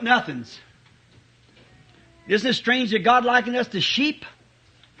 Know it nothings. Isn't it strange that God likened us to sheep?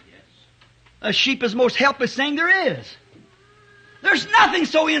 A sheep is the most helpless thing there is. There's nothing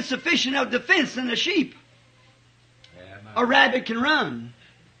so insufficient of defense than a sheep. A rabbit can run.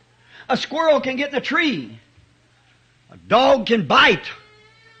 A squirrel can get in a tree. A dog can bite.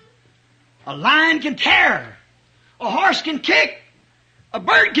 A lion can tear. A horse can kick. A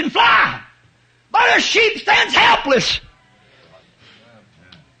bird can fly. But a sheep stands helpless.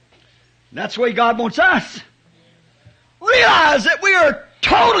 That's the way God wants us. Realize that we are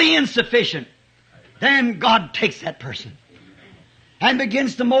totally insufficient. Then God takes that person and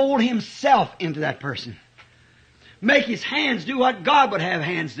begins to mold Himself into that person. Make His hands do what God would have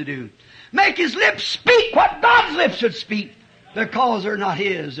hands to do. Make His lips speak what God's lips should speak, because they're not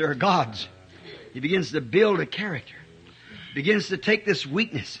His, they're God's. He begins to build a character. Begins to take this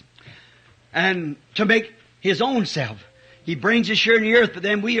weakness and to make His own self. He brings us here in the earth, but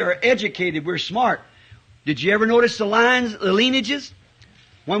then we are educated, we're smart. Did you ever notice the lines, the lineages?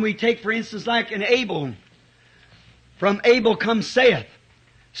 When we take, for instance, like an Abel. From Abel comes Seth.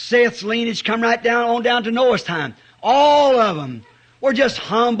 Seth's lineage come right down to Noah's time. All of them were just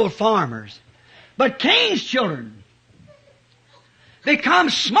humble farmers. But Cain's children become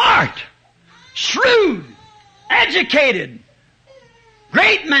smart, shrewd, educated,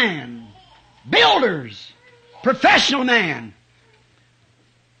 great man, builders, professional man.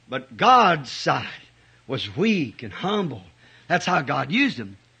 But God's side was weak and humble. That's how God used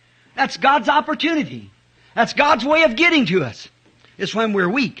them. That's God's opportunity. That's God's way of getting to us. It's when we're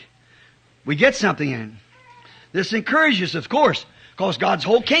weak. We get something in. This encourages us, of course, because God's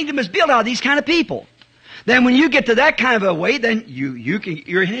whole kingdom is built out of these kind of people. Then when you get to that kind of a way, then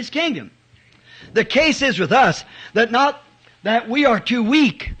you're in His kingdom. The case is with us that not that we are too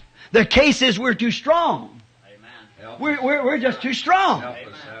weak. The case is we're too strong. We're just too strong.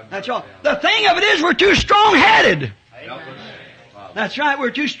 That's all. The thing of it is we're too strong-headed. That's right,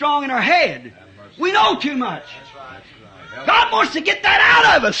 we're too strong in our head. We know too much. God wants to get that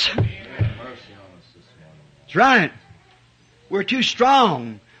out of us. That's right. We're too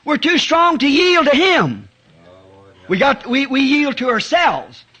strong. We're too strong to yield to Him. We yield to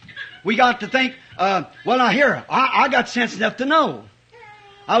ourselves. We got to think, well, now here, I got sense enough to know.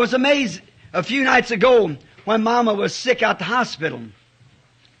 I was amazed a few nights ago when Mama was sick out the hospital.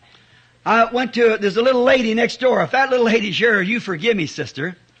 I went to, there's a little lady next door, a fat little lady, sure, you forgive me,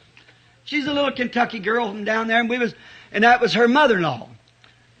 sister. She's a little Kentucky girl from down there, and that was her mother-in-law.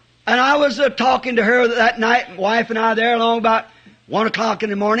 And I was talking to her that night, wife and I there, along about 1 o'clock in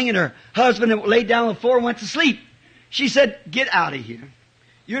the morning, and her husband laid down on the floor and went to sleep. She said, "Get out of here.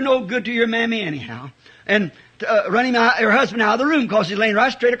 You're no good to your mammy anyhow." And run him out, her husband out of the room, because he's laying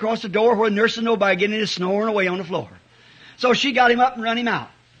right straight across the door where the nurse and nobody getting his snoring away on the floor. So she got him up and run him out.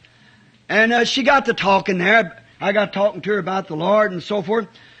 And she got to talking there. I got talking to her about the Lord and so forth.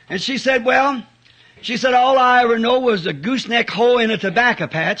 And she said, all I ever know was a gooseneck hole in a tobacco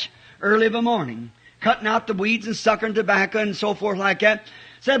patch early of a morning, cutting out the weeds and suckering tobacco and so forth like that.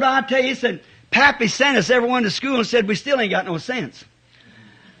 Said, but I tell you, said, Pappy sent us everyone to school and said, we still ain't got no sense.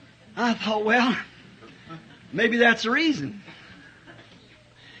 I thought, well, maybe that's the reason.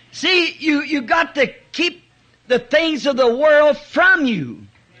 See, you got to keep the things of the world from you.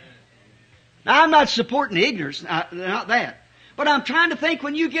 Now, I'm not supporting ignorance, not that. But I'm trying to think,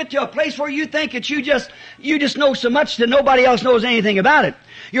 when you get to a place where you think that you just know so much that nobody else knows anything about it.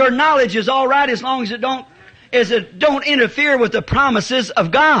 Your knowledge is all right as long as it don't interfere with the promises of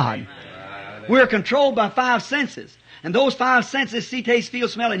God. We're controlled by 5 senses. And those 5 senses, see, taste, feel,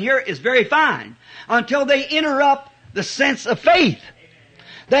 smell, and hear, is very fine until they interrupt the sense of faith.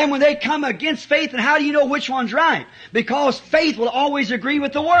 Then when they come against faith, and how do you know which one's right? Because faith will always agree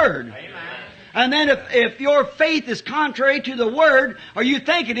with the Word. Amen. And then if your faith is contrary to the Word, or you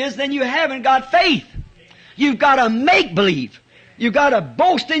think it is, then you haven't got faith. You've got a make-believe. You've got to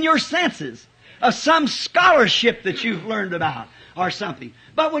boast in your senses of some scholarship that you've learned about or something.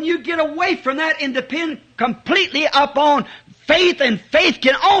 But when you get away from that and depend completely upon faith, and faith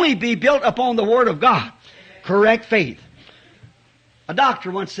can only be built upon the Word of God. Correct faith. A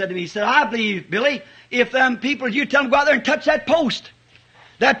doctor once said to me, he said, I believe, Billy, if them people, you tell them to go out there and touch that post,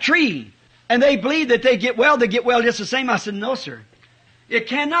 that tree, And they believe that they get well just the same. I said, no, sir. It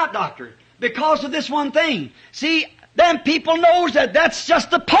cannot, doctor, because of this one thing. See, them people knows that that's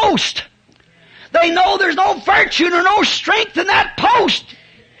just a post. They know there's no virtue nor no strength in that post.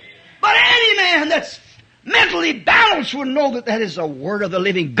 But any man that's mentally balanced would know that that is the Word of the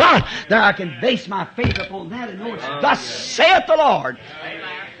living God. That I can base my faith upon that and know it's thus saith the Lord.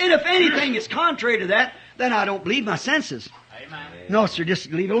 And if anything is contrary to that, then I don't believe my senses. No, sir,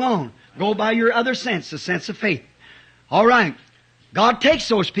 just leave it alone. Go by your other sense, the sense of faith. All right. God takes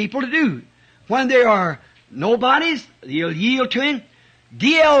those people to do. When they are nobodies, you'll yield to Him.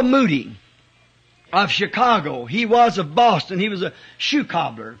 D.L. Moody of Chicago. He was of Boston. He was a shoe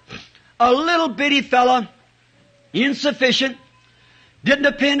cobbler. A little bitty fella, insufficient, didn't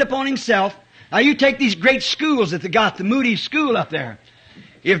depend upon himself. Now you take these great schools that they got, the Moody School up there.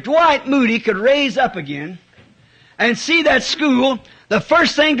 If Dwight Moody could raise up again and see that school, the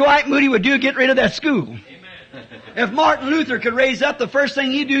first thing Dwight Moody would do is get rid of that school. Amen. If Martin Luther could raise up, the first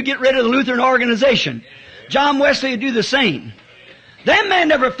thing he'd do is get rid of the Lutheran organization. John Wesley would do the same. Them men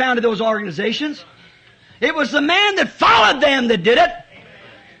never founded those organizations. It was the man that followed them that did it.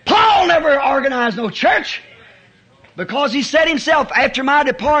 Paul never organized no church because he said himself, after my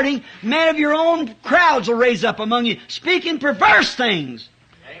departing, men of your own crowds will raise up among you, speaking perverse things.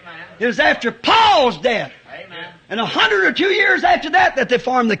 Amen. It was after Paul's death. Amen. And 100 or 2 years after that they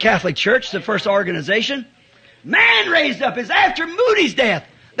formed the Catholic Church, the first organization. Man raised up. It's after Moody's death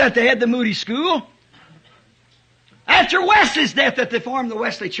that they had the Moody School. After Wesley's death that they formed the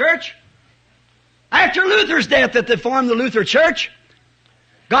Wesley Church. After Luther's death that they formed the Luther Church.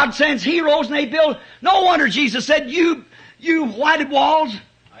 God sends heroes and they build. No wonder Jesus said, you whited walls.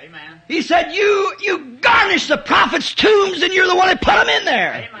 Amen. He said, you garnish the prophets' tombs and you're the one that put them in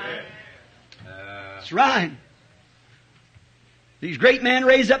there. Amen. That's right. These great men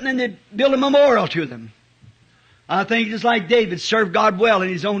raised up and then they build a memorial to them. I think just like David served God well in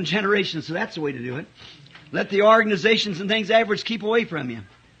his own generation, so that's the way to do it. Let the organizations and things afterwards keep away from you.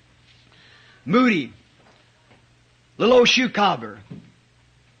 Moody, little old shoe cobbler.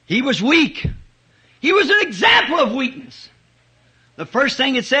 He was weak. He was an example of weakness. The first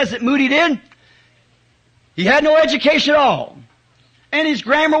thing it says that Moody did, he had no education at all. And his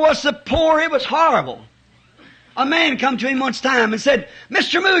grammar was so poor, it was horrible. A man come to him once time and said,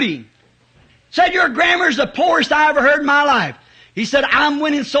 Mr. Moody, said your grammar's the poorest I ever heard in my life. He said, I'm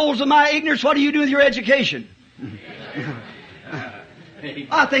winning souls with my ignorance. What do you do with your education?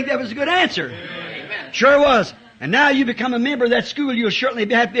 I think that was a good answer. Amen. Sure was. And now you become a member of that school, you'll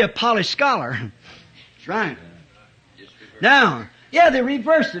certainly have to be a polished scholar. That's right. Now, yeah, they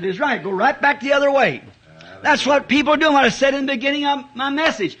reversed it. It's right. Go right back the other way. That's what people do. What I said in the beginning of my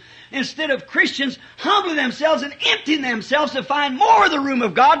message. Instead of Christians humbling themselves and emptying themselves to find more of the room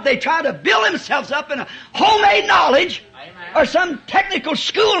of God, they try to build themselves up in a homemade knowledge or some technical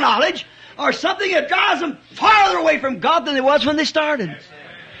school knowledge or something that drives them farther away from God than they was when they started.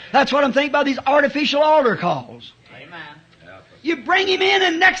 That's what I'm thinking about these artificial altar calls. Amen. You bring him in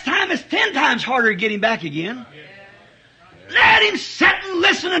and next time it's 10 times harder to get him back again. Let him sit and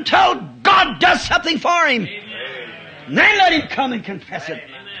listen until God does something for him. And then let him come and confess it.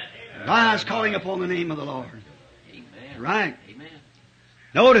 Rise calling upon the name of the Lord. Amen. Right. Amen.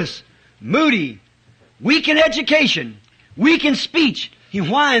 Notice, Moody, weak in education, weak in speech. He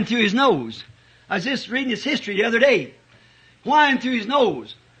whined through his nose. I was just reading his history the other day. Whined through his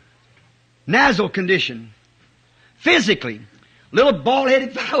nose. Nasal condition. Physically, little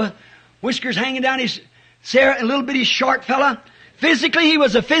bald-headed fellow, whiskers hanging down his hair, a little bitty short fella. Physically, he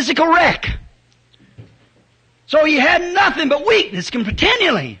was a physical wreck. So he had nothing but weakness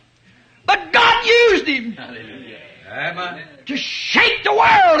continually. But God used him to shake the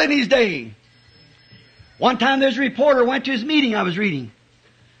world in his day. One time there's a reporter went to his meeting I was reading.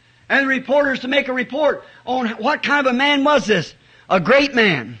 And the reporter is to make a report on what kind of a man was this. A great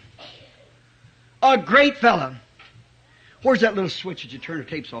man. A great fella. Where's that little switch that you turn the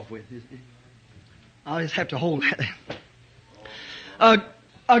tapes off with? I'll just have to hold that.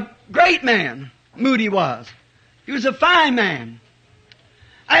 A great man, Moody was. He was a fine man.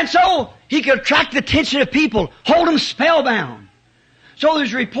 And so he could attract the attention of people, hold them spellbound. So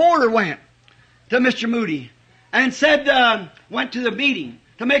this reporter went to Mr. Moody and said, went to the meeting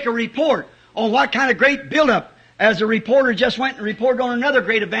to make a report on what kind of great buildup. As a reporter just went and reported on another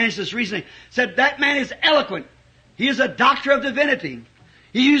great evangelist recently, said that man is eloquent. He is a doctor of divinity.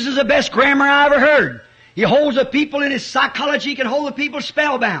 He uses the best grammar I ever heard. He holds the people in his psychology, he can hold the people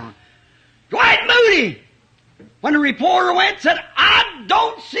spellbound. Dwight Moody, when the reporter went, said, I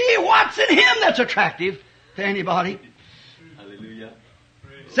don't see what's in him that's attractive to anybody. Hallelujah.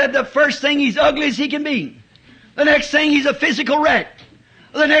 Said the first thing he's ugly as he can be. The next thing he's a physical wreck.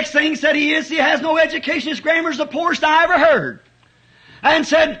 The next thing said he has no education. His grammar's the poorest I ever heard. And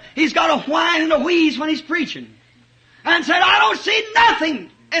said he's got a whine and a wheeze when he's preaching. And said, I don't see nothing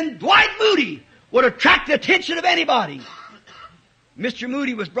in Dwight Moody would attract the attention of anybody. Mr.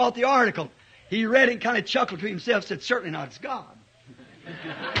 Moody was brought the article. He read it and kind of chuckled to himself, said, certainly not, it's God.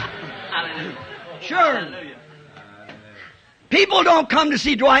 Sure. People don't come to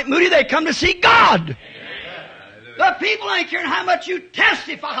see Dwight Moody, they come to see God. The people ain't caring how much you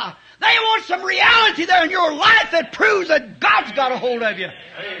testify. They want some reality there in your life that proves that God's got a hold of you.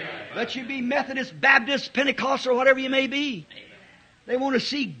 Let you be Methodist, Baptist, Pentecostal, or whatever you may be. They want to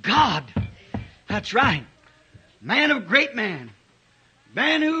see God. That's right. Man of great man.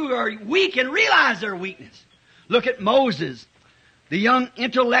 Men who are weak and realize their weakness. Look at Moses, the young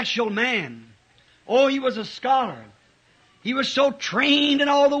intellectual man. Oh, he was a scholar. He was so trained in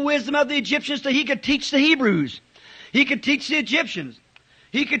all the wisdom of the Egyptians that he could teach the Hebrews. He could teach the Egyptians.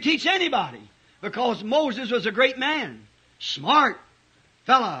 He could teach anybody because Moses was a great man. Smart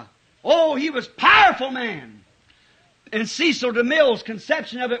fella. Oh, he was a powerful man. And Cecil DeMille's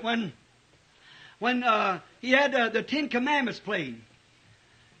conception of it when he had the Ten Commandments played.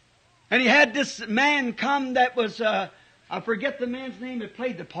 And he had this man come that was, I forget the man's name that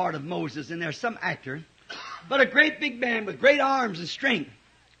played the part of Moses in there, some actor. But a great big man with great arms and strength.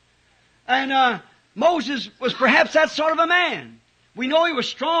 And Moses was perhaps that sort of a man. We know he was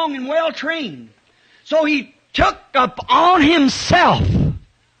strong and well trained. So he took upon himself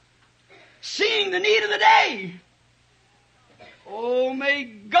seeing the need of the day. Oh, may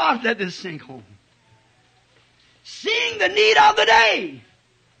God let this sink home. Seeing the need of the day.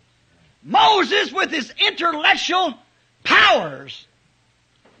 Moses, with his intellectual powers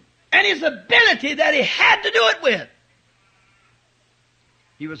and his ability that he had to do it with.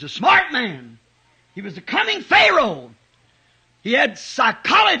 He was a smart man. He was a coming Pharaoh. He had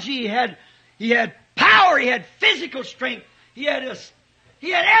psychology. He had power. He had physical strength. He had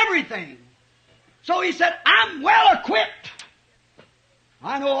everything. So he said, I'm well equipped.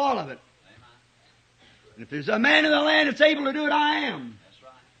 I know all of it. And if there's a man in the land that's able to do it, I am. That's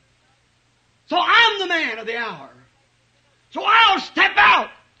right. So I'm the man of the hour. So I'll step out.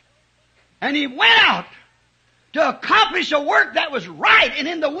 And he went out to accomplish a work that was right and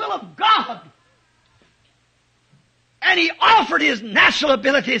in the will of God. And he offered his natural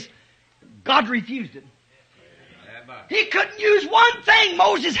abilities. God refused it. He couldn't use one thing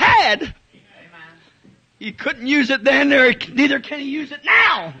Moses had. He couldn't use it then, neither can he use it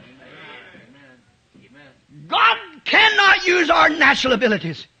now. God cannot use our natural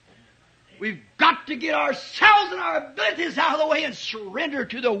abilities. We've got to get ourselves and our abilities out of the way and surrender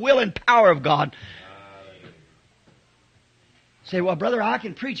to the will and power of God. Say, well, brother, I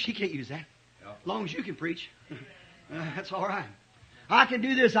can preach. He can't use that. As long as you can preach. That's all right. I can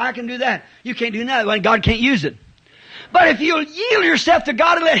do this, I can do that. You can't do that when God can't use it. But if you'll yield yourself to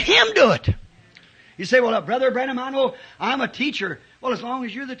God and let Him do it. You say, well, Brother Branham, I know I'm a teacher. Well, as long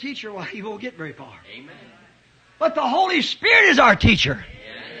as you're the teacher, well, you won't get very far. Amen. But the Holy Spirit is our teacher.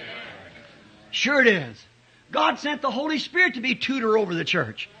 Sure it is. God sent the Holy Spirit to be tutor over the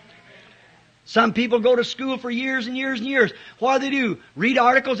church. Some people go to school for years and years and years. What do they do? Read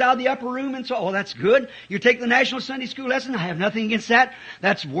articles out of the upper room and so, oh, that's good. You take the National Sunday School lesson. I have nothing against that.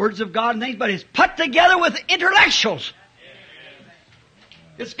 That's words of God and things, but it's put together with intellectuals.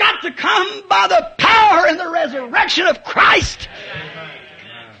 It's got to come by the power and the resurrection of Christ.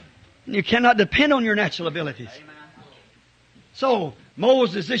 You cannot depend on your natural abilities. So,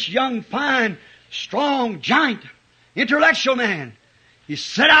 Moses, this young, fine, strong, giant, intellectual man, he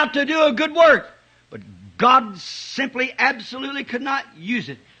set out to do a good work, but God simply, absolutely could not use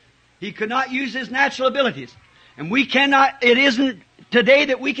it. He could not use his natural abilities. And we cannot, it isn't today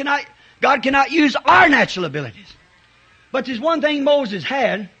that we cannot, God cannot use our natural abilities. But there's one thing Moses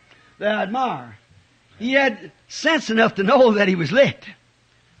had that I admire. He had sense enough to know that he was licked.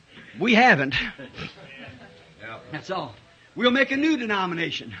 We haven't. That's all. We'll make a new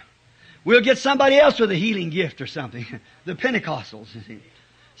denomination. We'll get somebody else with a healing gift or something. The Pentecostals.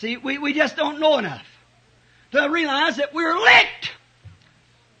 See, we just don't know enough to realize that we're licked.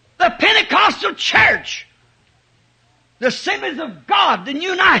 The Pentecostal church. The Assemblies of God, the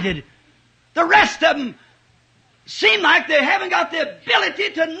United. The rest of them seem like they haven't got the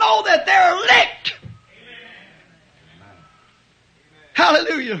ability to know that they're licked. Amen.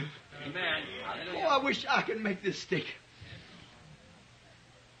 Hallelujah. Amen. Oh, I wish I could make this stick.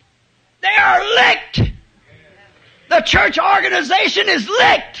 They are licked. The church organization is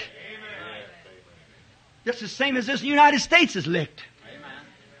licked. Just the same as this United States is licked.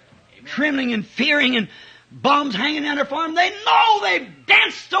 trembling and fearing and bombs hanging down their farm. They know they've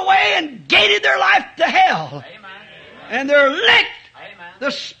danced away and gated their life to hell. And they're licked.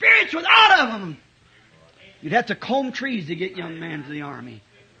 The Spirit's without of them. You'd have to comb trees to get young men to the army.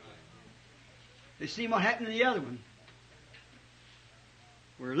 They see what happened to the other one.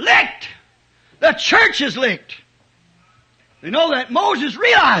 We're licked. The church is licked. They know that. Moses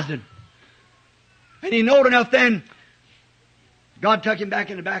realized it. And he knowed enough then. God took him back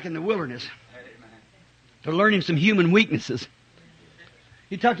in the wilderness to learn him some human weaknesses.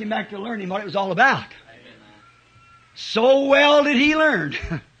 He took him back to learn him what it was all about. So well did he learn.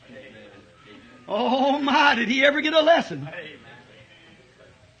 Oh my, did he ever get a lesson?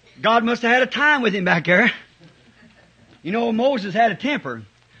 God must have had a time with him back there. You know, Moses had a temper.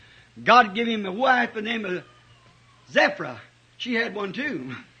 God gave him a wife by the name of Zipporah. She had one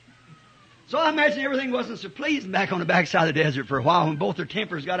too. So I imagine everything wasn't so pleasing back on the backside of the desert for a while when both their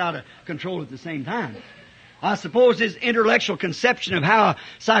tempers got out of control at the same time. I suppose his intellectual conception of how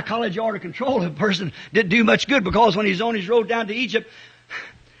psychology ought to control a person didn't do much good, because when he was on his road down to Egypt,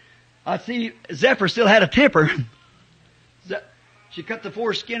 I see Zephyr still had a temper. She cut the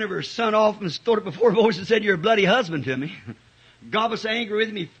foreskin of her son off and stood it before Moses and said, "You're a bloody husband to me." God was so angry with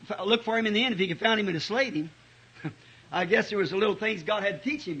him, he looked for him in the end if he could find him and slay him. I guess there was a little things God had to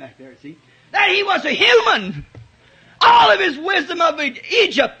teach him back there, see. That he was a human. All of his wisdom of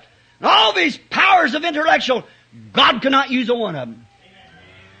Egypt, and all of his powers of intellectual, God could not use a one of them.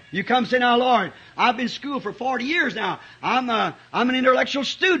 You come say, "Now, Lord, I've been in school for 40 years now. I'm an intellectual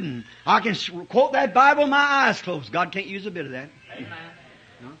student. I can quote that Bible with my eyes closed." God can't use a bit of that. Amen.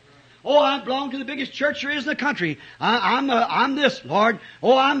 No? "Oh, I belong to the biggest church there is in the country. I'm this, Lord.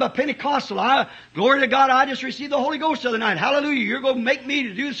 Oh, I'm a Pentecostal. Glory to God, I just received the Holy Ghost the other night. Hallelujah. You're going to make me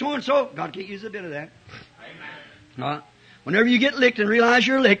to do so and so." God can't use a bit of that. Amen. No? Whenever you get licked and realize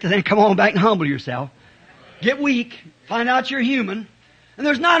you're licked, then come on back and humble yourself. Get weak. Find out you're human. And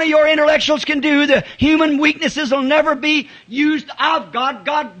there's none of your intellectuals can do. The human weaknesses will never be used of God.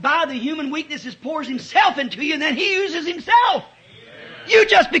 God, by the human weaknesses, pours Himself into you, and then He uses Himself. You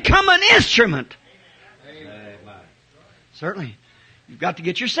just become an instrument. Amen. Certainly. You've got to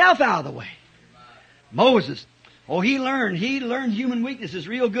get yourself out of the way. Moses, he learned human weaknesses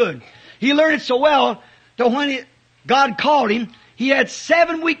real good. He learned it so well that when God called him, he had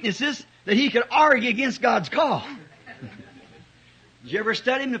 7 weaknesses that he could argue against God's call. Did you ever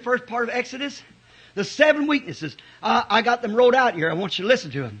study in the first part of Exodus? The 7 weaknesses. I got them wrote out here. I want you to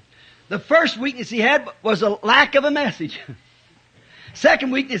listen to them. The first weakness he had was a lack of a message.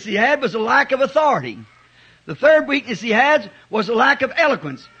 Second weakness he had was a lack of authority. The third weakness he had was a lack of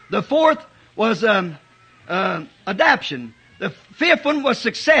eloquence. The fourth was adaption. The fifth one was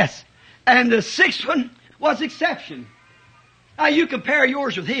success. And the sixth one was exception. Now you compare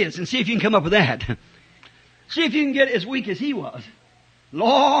yours with his and see if you can come up with that. See if you can get as weak as he was.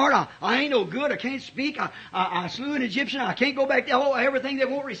 "Lord, I ain't no good. I can't speak. I slew an Egyptian. I can't go back there. Everything, they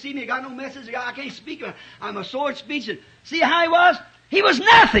won't receive me. I got no message. I can't speak. I'm a sword speech." See how he was? He was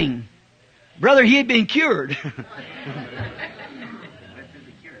nothing. Brother, he had been cured.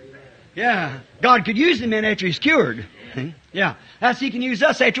 Yeah. God could use him then after he's cured. Yeah. That's He can use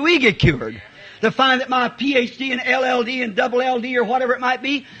us after we get cured. To find that my PhD and LLD and double LD or whatever it might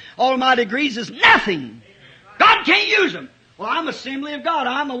be, all of my degrees is nothing. God can't use them. "Well, I'm Assembly of God.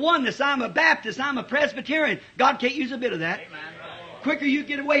 I'm a Oneness. I'm a Baptist. I'm a Presbyterian." God can't use a bit of that. Amen. Quicker you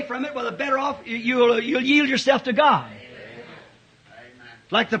get away from it, well, the better off you'll yield yourself to God. Amen.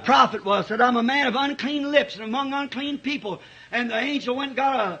 Like the prophet was, said, "I'm a man of unclean lips and among unclean people." And the angel went and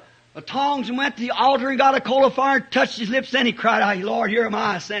got a tongs and went to the altar and got a coal of fire and touched his lips. Then he cried out, "Lord, here am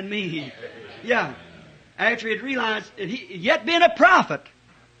I, send me." Yeah. After he had realized that he, yet being a prophet,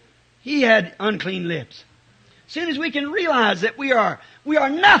 he had unclean lips. As soon as we can realize that we are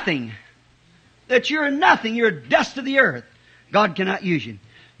nothing, that you're nothing, you're dust of the earth, God cannot use you.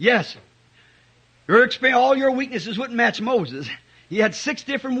 Yes, your experience, all your weaknesses wouldn't match Moses. He had 6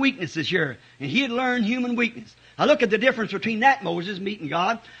 different weaknesses here, and he had learned human weakness. Now look at the difference between that Moses meeting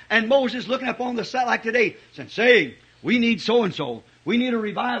God and Moses looking up on the side like today, saying, "Say, we need so and so. We need a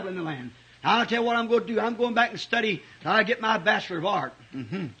revival in the land. Now, I'll tell you what I'm going to do. I'm going back and study till I get my Bachelor of Art.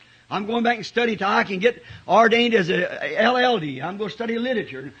 I'm going back and study till I can get ordained as a LLD. I'm going to study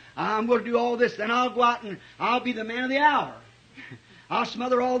literature. I'm going to do all this. Then I'll go out and I'll be the man of the hour. I'll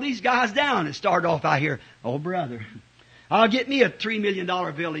smother all these guys down and start off out here. Oh, brother, I'll get me a $3 million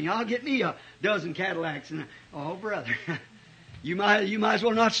building. I'll get me a dozen Cadillacs. And oh, brother, you might as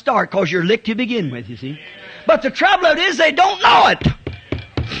well not start because you're licked to begin with, you see. But the trouble is they don't know it.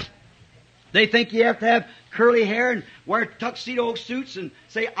 They think you have to have curly hair and wear tuxedo suits and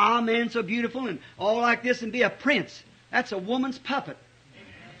say, "Amen, so beautiful," and all like this and be a prince. That's a woman's puppet.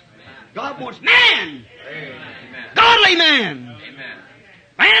 God wants man! Godly man!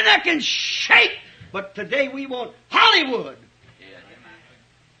 Man that can shape! But today we want Hollywood.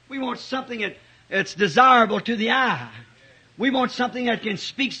 We want something that's desirable to the eye. We want something that can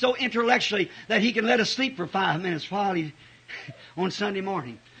speak so intellectually that he can let us sleep for 5 minutes while he on Sunday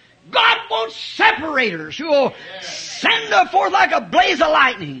morning. God wants separators who will send forth like a blaze of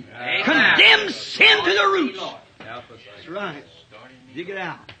lightning. Amen. Condemn sin to the roots. That's right. Dig it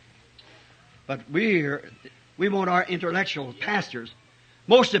out. But we want our intellectual pastors.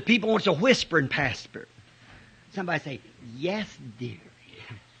 Most of the people want a whispering pastor. Somebody say, "Yes, dear."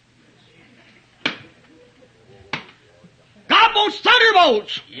 God wants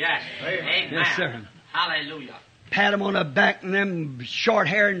thunderbolts. Yes. Amen. Yes, sir. Hallelujah. Pat them on the back and them short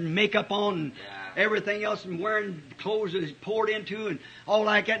hair and makeup on and everything else and wearing clothes that is poured into and all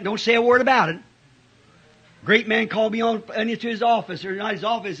like that. And don't say a word about it. Great man called me on into his office, or not his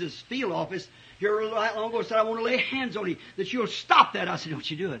office, his field office, here a little long ago, said, "I want to lay hands on you, that you'll stop that." I said,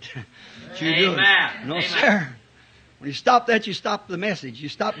 "Don't you do it." Don't you do it. No, Amen. sir. When you stop that, you stop the message. You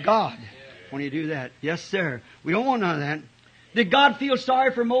stop God when you do that. Yes, sir. We don't want none of that. Did God feel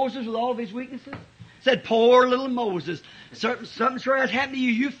sorry for Moses with all of his weaknesses? Said, "Poor little Moses. Something sure has happened to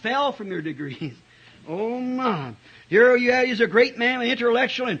you. You fell from your degrees." Oh, my. Here you are, you're a great man,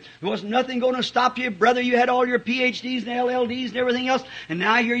 intellectual, and there wasn't nothing going to stop you. Brother, you had all your PhDs and LLDs and everything else, and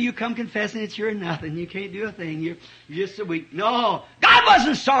now here you come confessing that you're nothing. You can't do a thing. You're just so weak. No, God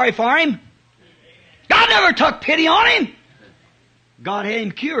wasn't sorry for him. God never took pity on him. God had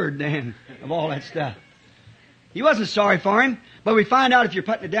him cured then of all that stuff. He wasn't sorry for him. But we find out, if you're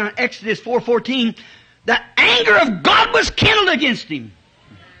putting it down, Exodus 4:14, the anger of God was kindled against him.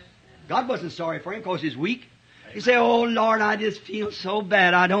 God wasn't sorry for him because he's weak. You say, "Oh, Lord, I just feel so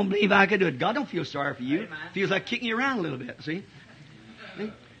bad. I don't believe I could do it." God don't feel sorry for you. Feels like kicking you around a little bit, see?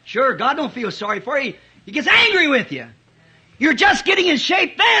 Sure, God don't feel sorry for you. He gets angry with you. You're just getting in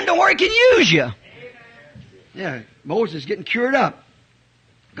shape then. Don't worry, He can use you. Yeah, Moses is getting cured up.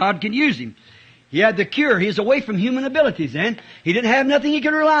 God can use him. He had the cure. He was away from human abilities then. He didn't have nothing he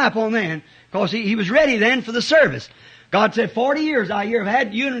could rely upon then, because he was ready then for the service. God said, 40 years out here I've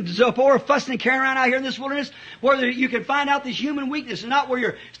had you and Zipporah fussing and carrying around out here in this wilderness, where you can find out this human weakness, and not where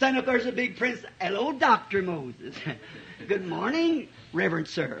you're standing up there as a big prince. "Hello, Dr. Moses." "Good morning, Reverend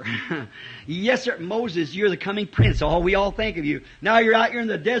Sir." "Yes, sir. Moses, you're the coming prince. All we all think of you. Now you're out here in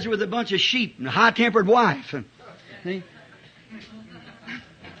the desert with a bunch of sheep and a high-tempered wife." See?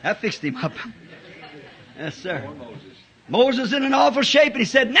 That fixed him up. Yes, sir. Moses in an awful shape, and he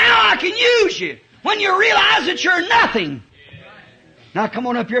said, "Now I can use you when you realize that you're nothing. Now come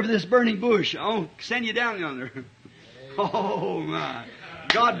on up here for this burning bush. I'll send you down yonder." Oh, my.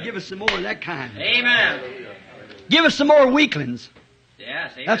 God, give us some more of that kind. Amen. Give us some more weaklings.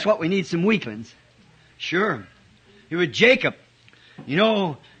 Yes, amen. That's what we need, some weaklings. Sure. Here with Jacob. You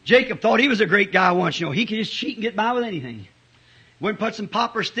know, Jacob thought he was a great guy once. You know, he could just cheat and get by with anything. Went and put some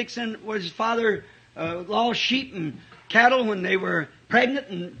poplar sticks in with his father lost sheep and cattle when they were pregnant,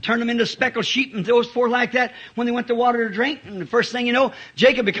 and turned them into speckled sheep and those forth like that when they went to water to drink. And the first thing you know,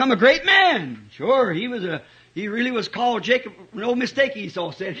 Jacob become a great man. Sure, he really was called Jacob. No mistake,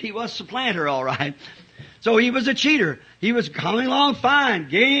 Esau said. He was supplanter, all right. So he was a cheater. He was coming along fine,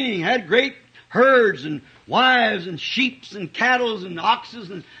 gaining, had great herds and wives and sheep and cattle and oxes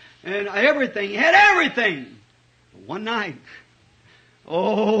and everything. He had everything. But one night,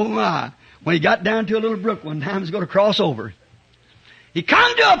 oh my, when he got down to a little brook one time, he was going to cross over. He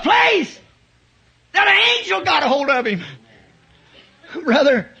come to a place that an angel got a hold of him.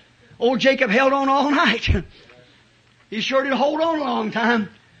 Brother, old Jacob held on all night. He sure did hold on a long time.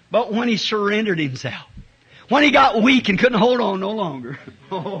 But when he surrendered himself, when he got weak and couldn't hold on no longer.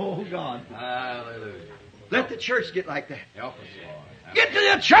 Oh, God. Hallelujah. Let the church get like that. Help us, Lord. Get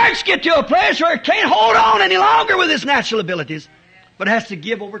to the church, get to a place where it can't hold on any longer with its natural abilities, but has to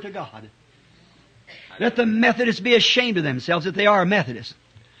give over to God. Let the Methodists be ashamed of themselves that they are a Methodist.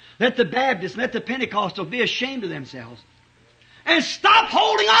 Let the Baptists, let the Pentecostals be ashamed of themselves. And stop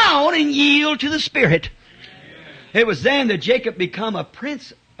holding on and yield to the Spirit. It was then that Jacob became a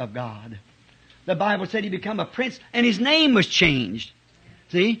prince of God. The Bible said he became a prince, and his name was changed.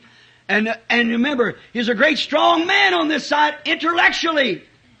 See? And remember, he's a great strong man on this side, intellectually,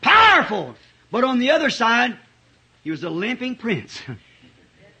 powerful. But on the other side, he was a limping prince.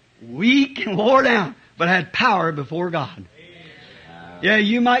 Weak and wore down, but had power before God. Yeah,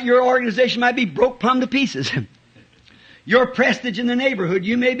 your organization might be broke plumb to pieces. your prestige in the neighborhood.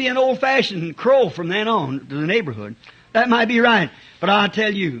 You may be an old-fashioned crow from then on to the neighborhood. That might be right. But I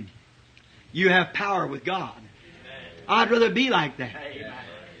tell you, you have power with God. I'd rather be like that.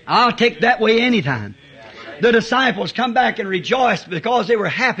 I'll take that way anytime. The disciples come back and rejoiced because they were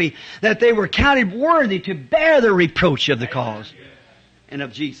happy that they were counted worthy to bear the reproach of the cause and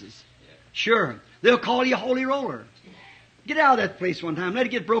of Jesus. Sure, they'll call you a holy roller. Get out of that place one time. Let it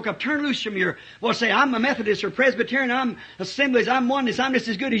get broke up. Turn loose from your, well, say, I'm a Methodist or Presbyterian, I'm Assemblies, I'm oneness, I'm just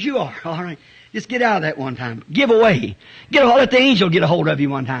as good as you are. All right. Just get out of that one time. Give away. Let the angel get a hold of you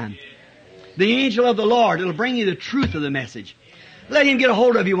one time. The angel of the Lord, it'll bring you the truth of the message. Let him get a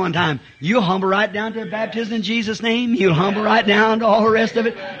hold of you one time. You'll humble right down to baptism in Jesus' name. You'll humble right down to all the rest of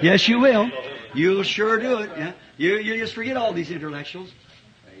it. Yes, you will. You'll sure do it. Yeah. You just forget all these intellectuals.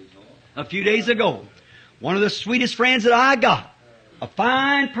 A few days ago, one of the sweetest friends that I got, a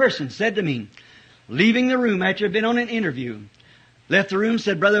fine person, said to me, leaving the room after I'd been on an interview, left the room,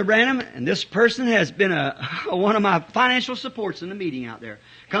 said, Brother Branham, and this person has been one of my financial supports in the meeting out there.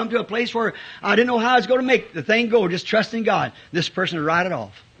 Come to a place where I didn't know how I was going to make the thing go, just trusting God. This person would write it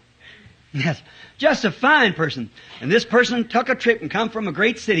off. Yes, just a fine person. And this person took a trip and come from a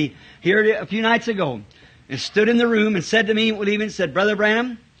great city here a few nights ago and stood in the room and said to me, leaving, said, Brother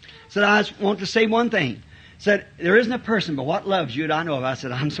Branham, said, I just want to say one thing. Said, there isn't a person but what loves you that I know of. I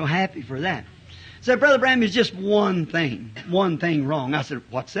said, I'm so happy for that. Said, Brother Branham, is just one thing wrong. I said,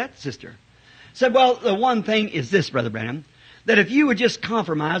 what's that, sister? Said, well, the one thing is this, Brother Branham, that if you would just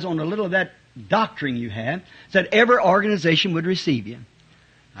compromise on a little of that doctrine you have, said every organization would receive you.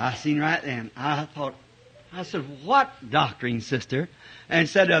 I seen right then. I said, what doctrine, sister? And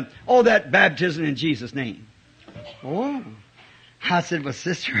said, that baptism in Jesus' name. Oh. I said, well,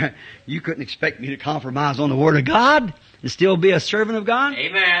 sister, you couldn't expect me to compromise on the Word of God and still be a servant of God?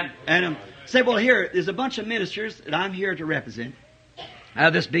 Amen. And said, well, here, there's a bunch of ministers that I'm here to represent out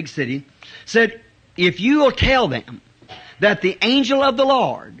of this big city. Said, if you will tell them that the angel of the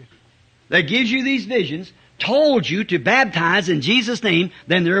Lord that gives you these visions told you to baptize in Jesus' name,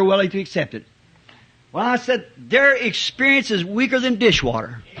 then they're willing to accept it. Well, I said, their experience is weaker than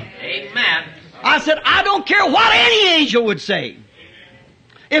dishwater. Amen. I said, I don't care what any angel would say.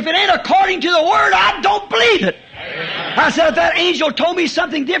 If it ain't according to the Word, I don't believe it. I said, if that angel told me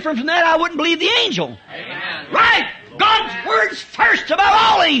something different from that, I wouldn't believe the angel. Amen. Right? God's Word's first above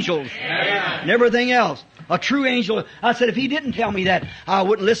all angels. Amen. And everything else. A true angel. I said, if he didn't tell me that, I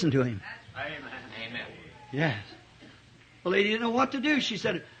wouldn't listen to him. Amen. Yes. The lady didn't know what to do. She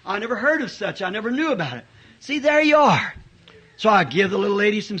said, I never heard of such. I never knew about it. See, there you are. So I give the little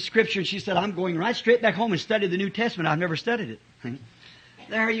lady some scripture, and she said, I'm going right straight back home and study the New Testament. I've never studied it.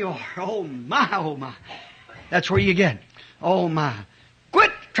 There you are. Oh, my, oh, my. That's where you get. Oh, my.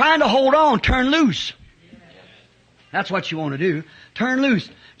 Quit trying to hold on. Turn loose. That's what you want to do. Turn loose.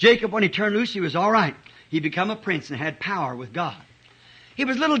 Jacob, when he turned loose, he was all right. He became a prince and had power with God. He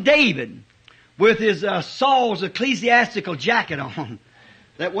was little David with his Saul's ecclesiastical jacket on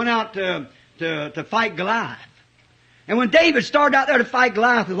that went out to fight Goliath. And when David started out there to fight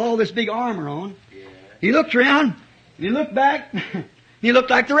Goliath with all this big armor on, he looked around, and he looked back, and he looked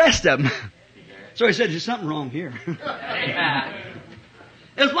like the rest of them. So he said, there's something wrong here.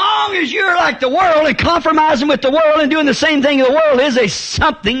 As long as you're like the world and compromising with the world and doing the same thing the world is, there's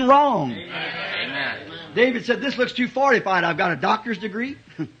something wrong. Amen. David said, this looks too fortified. I've got a doctor's degree.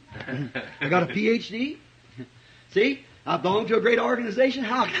 I've got a PhD. See? I belong to a great organization.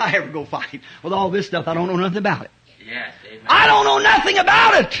 How can I ever go fight with all this stuff? I don't know nothing about it. Yes, amen. I don't know nothing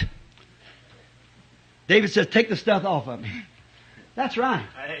about it. David says, take the stuff off of me. That's right.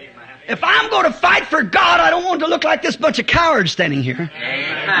 If I'm going to fight for God, I don't want to look like this bunch of cowards standing here.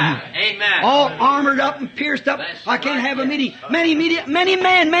 Amen. Amen. All armored up and pierced up. I can't have a meeting. Many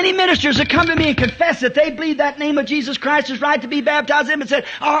ministers that come to me and confess that they believe that name of Jesus Christ is right to be baptized in, and said,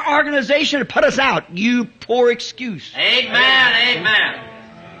 our organization would put us out. You poor excuse. Amen. Amen.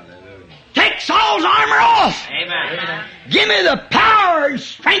 Take Saul's armor off. Amen. Give me the power and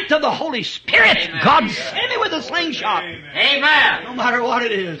strength of the Holy Spirit. Amen. God, send me with a slingshot. Amen. No matter what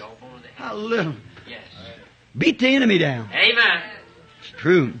it is. Hallelujah. Yes. Beat the enemy down. Amen. It's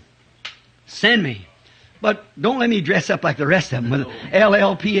true. Send me. But don't let me dress up like the rest of them with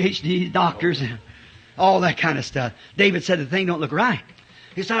LL, PhD, doctors, and all that kind of stuff. David said the thing don't look right.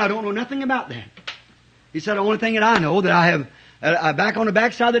 He said, I don't know nothing about that. He said, the only thing that I know that I have, back on the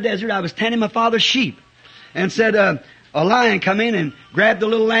backside of the desert, I was tending my father's sheep. And said, a lion come in and grabbed the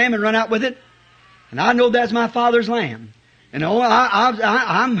little lamb and run out with it. And I know that's my father's lamb. And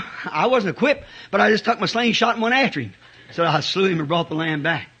I wasn't equipped, but I just took my slingshot and went after him. So I slew him and brought the lamb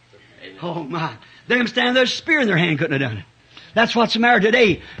back. Oh my. Them standing there with a spear in their hand couldn't have done it. That's what's the matter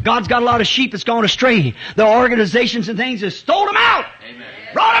today. God's got a lot of sheep that's gone astray. The organizations and things have stole them out. Amen.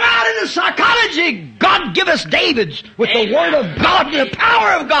 Brought them out into psychology. God give us Davids with the Amen. Word of God and the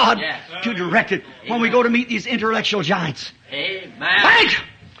power of God Yes. to direct it when we go to meet these intellectual giants. Amen. Right?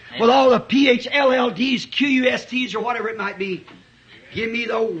 With all the PHLLDs, QUSTs, or whatever it might be. Give me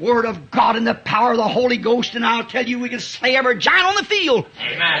the Word of God and the power of the Holy Ghost, and I'll tell you we can slay every giant on the field.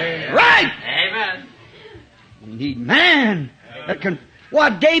 Amen. Right? Amen. We need man that can...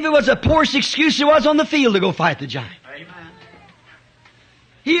 What David was the poorest excuse there was on the field to go fight the giant. Amen.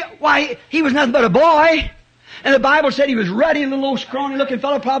 He was nothing but a boy. And the Bible said he was ruddy, a little old scrawny looking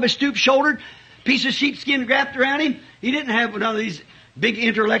fellow, probably stoop-shouldered, piece of sheepskin wrapped around him. He didn't have none of these big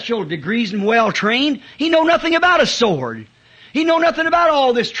intellectual degrees and well-trained. He knew nothing about a sword. He knew nothing about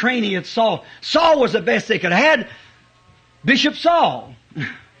all this training at Saul. Saul was the best they could have had. Bishop Saul.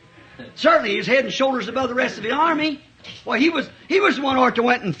 Certainly his head and shoulders above the rest of the army. Well, he was the one who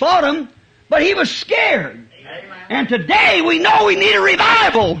went and fought him, but he was scared. And today we know we need a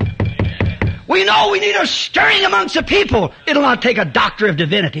revival. We know we need a stirring amongst the people. It'll not take a doctor of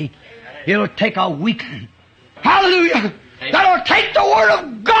divinity. It'll take a weakling. Hallelujah. That'll take the Word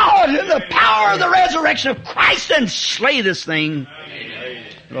of God and the power of the resurrection of Christ and slay this thing.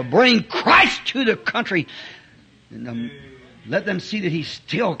 It'll bring Christ to the country. And let them see that He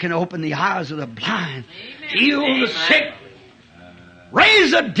still can open the eyes of the blind, heal the sick,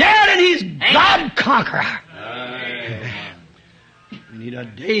 raise the dead, and He's God conqueror. We need a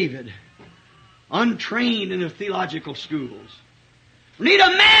David, untrained in the theological schools. We need a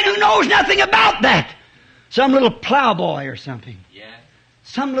man who knows nothing about that. Some little plowboy or something. Yeah.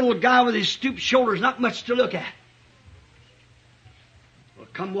 Some little guy with his stooped shoulders, not much to look at. Will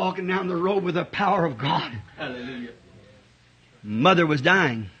come walking down the road with the power of God. Hallelujah. Mother was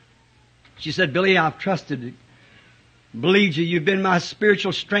dying. She said, Billy, I've trusted, believed you. You've been my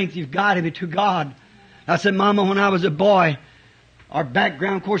spiritual strength. You've guided me to God. I said, Mama, when I was a boy, our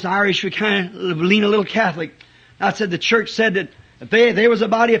background, of course, Irish, we kind of lean a little Catholic. I said, the church said that if they was a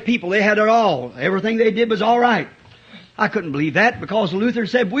body of people, they had it all. Everything they did was all right. I couldn't believe that because Luther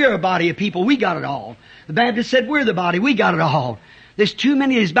said, we're a body of people. We got it all. The Baptist said, we're the body. We got it all. There's too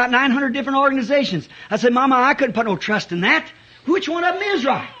many. There's about 900 different organizations. I said, Mama, I couldn't put no trust in that. Which one of them is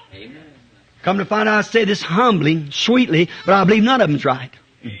right? Amen. Come to find out, I say this humbly, sweetly, but I believe none of them's right.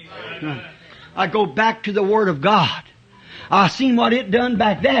 I go back to the Word of God. I seen what it done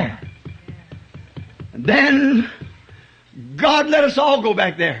back there. And then God let us all go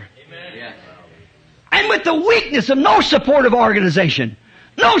back there. Amen. Yes. And with the weakness of no supportive organization,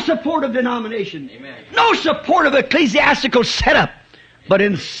 no supportive denomination, Amen. no support of ecclesiastical setup, but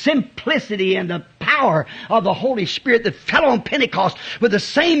in simplicity and the power of the Holy Spirit that fell on Pentecost with the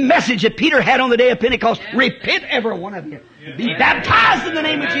same message that Peter had on the day of Pentecost. Repent, every one of you. Be baptized in the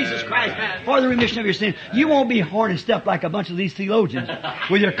name of Jesus Christ for the remission of your sins. You won't be harnessed up like a bunch of these theologians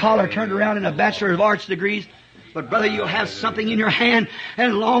with your collar turned around in a Bachelor of Arts degrees. But brother, you'll have something in your hand,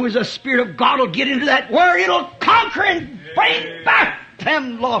 and as long as the Spirit of God will get into that Word, it'll conquer and bring back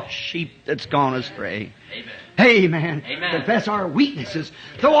them lost sheep that's gone astray. Amen. Amen. Amen. Confess our weaknesses.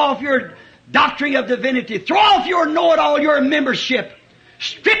 Throw off your doctrine of divinity. Throw off your know-it-all, your membership.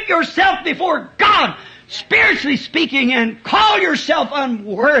 Strip yourself before God, spiritually speaking, and call yourself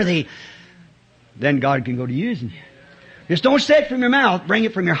unworthy. Then God can go to using you. Just don't say it from your mouth. Bring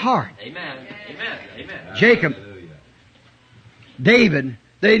it from your heart. Amen. Amen. Amen. Jacob, David,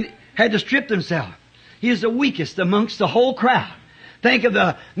 they had to strip themselves. He is the weakest amongst the whole crowd. Think of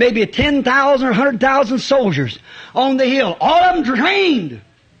the maybe 10,000 or 100,000 soldiers on the hill. All of them trained.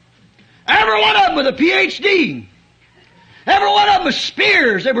 Every one of them with a PhD. Every one of them with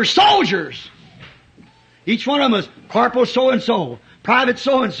spears. They were soldiers. Each one of them was corporal so-and-so, private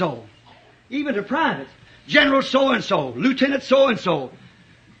so-and-so. Even the privates. General so-and-so, lieutenant so-and-so.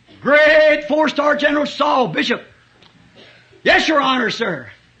 Great four-star General Saul, Bishop. Yes, Your Honor, sir.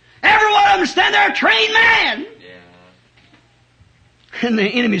 Every one of them stand there, a trained man. And the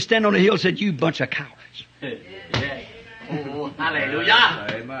enemy stand on the hill and said, you bunch of cowards. Yes. Oh, hallelujah.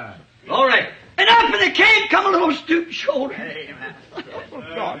 Amen. Glory. And up in the camp come a little stooped shoulder. Oh,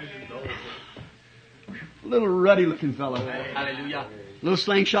 God. A little ruddy looking fellow. Hallelujah. Little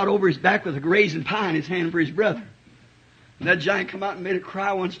slingshot over his back with a raisin pie in his hand for his brother. And that giant come out and made it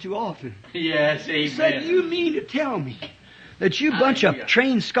cry once too often. Yes, He said, amen. you mean to tell me that you bunch of Hallelujah.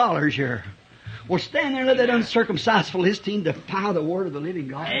 trained scholars here will stand there and let that uncircumcised Philistine defy the word of the living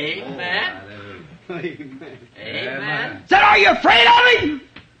God? Amen. Amen. Amen. Said, are you afraid of him?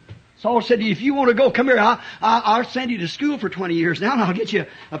 Saul said, if you want to go, come here. I'll send you to school for 20 years now, and I'll get you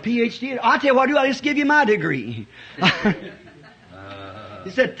a PhD. I'll tell you what I'll do. I'll just give you my degree. He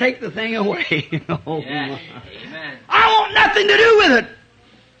said, take the thing away. Oh, Yes. Amen. I want nothing to do with it.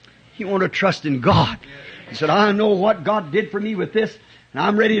 You want to trust in God. He said, I know what God did for me with this, and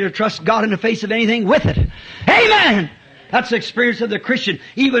I'm ready to trust God in the face of anything with it. Amen! That's the experience of the Christian.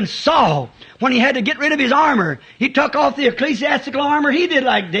 Even Saul, when he had to get rid of his armor, he took off the ecclesiastical armor. He did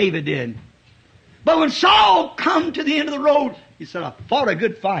like David did. But when Saul come to the end of the road, he said, I fought a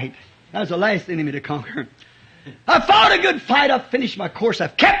good fight. That was the last enemy to conquer. I fought a good fight. I've finished my course.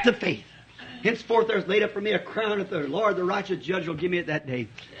 I've kept the faith. Henceforth there's laid up for me a crown that the Lord, the righteous judge, will give me at that day.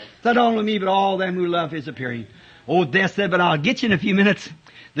 Not only me, but all them who love His appearing. Oh, death said, but I'll get you in a few minutes.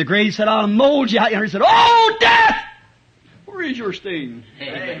 The grave said, I'll mold you out yonder. He said, oh, death! Where is your sting?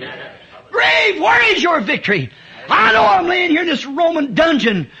 Amen. Grave, where is your victory? I know I'm laying here in this Roman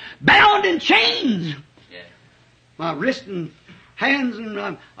dungeon, bound in chains. Yes. My wrists and hands,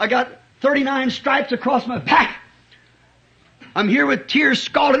 and I got 39 stripes across my back. I'm here with tears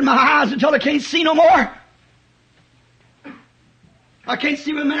scalding in my eyes until I can't see no more. I can't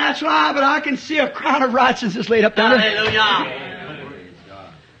see with my natural eye, but I can see a crown of righteousness laid up there. Hallelujah.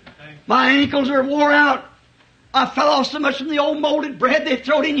 My ankles are wore out. I fell off so much from the old molded bread they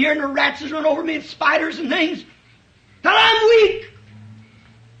throw it in here, and the rats has run over me, and spiders and things. Till I'm weak.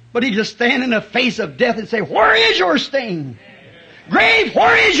 But he just stand in the face of death and say, where is your sting? Grave,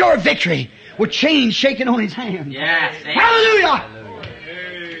 where is your victory? With chains shaking on his hand. Yes. Amen. Hallelujah!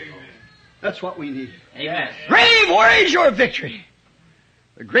 That's what we need. Amen. Grave, where is your victory?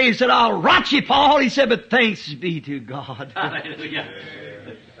 The grave said, I'll rot you, Paul. He said, but thanks be to God. Hallelujah.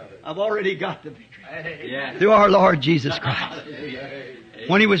 I've already got the victory. Yes. Through our Lord Jesus Christ.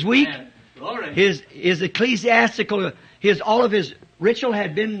 When he was weak, Glory. his ecclesiastical, all of his ritual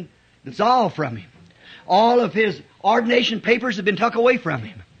had been dissolved from him. All of his ordination papers had been tucked away from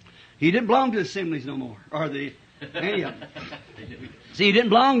him. He didn't belong to the assemblies no more, or any of them. See, he didn't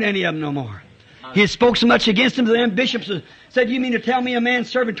belong to any of them no more. He spoke so much against him to them bishops said, you mean to tell me a man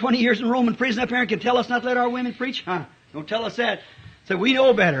serving 20 years in Roman prison up here and can tell us not to let our women preach? Huh? Don't tell us that. Said, we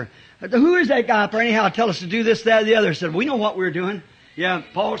know better. Who is that guy up there anyhow? Tell us to do this, that, or the other. Said, we know what we're doing. Yeah,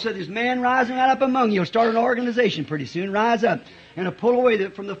 Paul said, this man rising right up among you will start an organization pretty soon. Rise up and pull away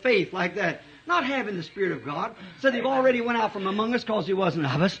from the faith like that. Not having the Spirit of God. Said they've already went out from among us because he wasn't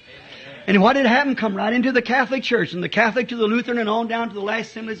of us. And what did happen? Come right into the Catholic Church, and the Catholic to the Lutheran, and on down to the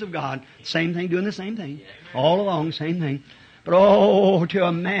last Assemblies of God. Same thing, doing the same thing. All along, same thing. But oh, to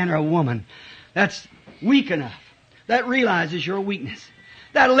a man or a woman that's weak enough, that realizes your weakness,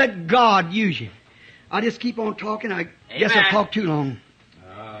 that'll let God use you. I just keep on talking. I guess I've talked too long.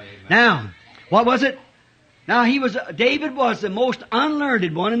 Now, what was it? Now, David was the most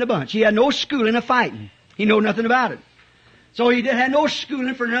unlearned one in the bunch. He had no schooling of fighting. He knew nothing about it. So he had no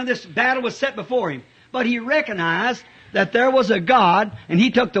schooling, for none of this battle was set before him. But he recognized that there was a God, and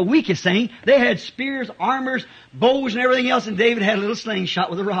he took the weakest thing. They had spears, armors, bows, and everything else, and David had a little slingshot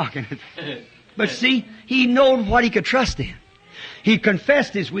with a rock in it. But see, he knew what he could trust in. He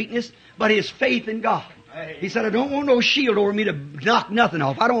confessed his weakness, but his faith in God. He said, I don't want no shield over me to knock nothing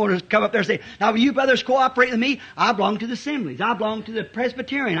off. I don't want to come up there and say, now will you brothers cooperate with me? I belong to the assemblies. I belong to the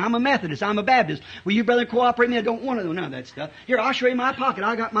Presbyterian. I'm a Methodist. I'm a Baptist. Will you brother cooperate with me? I don't want to do none of that stuff. Here, I'll show you my pocket.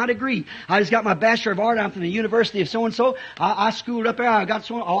 I got my degree. I just got my Bachelor of Art. I'm from the University of so-and-so. I schooled up there. I got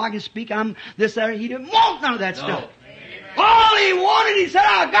so, oh, I can speak. I'm this, that. He didn't want none of that stuff. All he wanted, he said,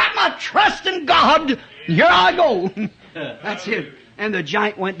 I got my trust in God. Here I go. That's it. And the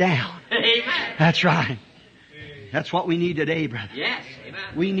giant went down. Amen. That's right. That's what we need today, brother. Yes. Amen.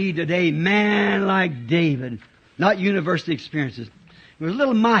 We need today man like David, not university experiences. It was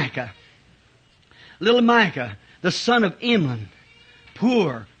little Micah, the son of Imlan,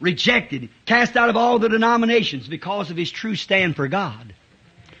 poor, rejected, cast out of all the denominations because of his true stand for God.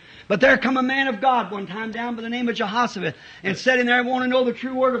 But there come a man of God one time down by the name of Jehoshaphat and said in there, I want to know the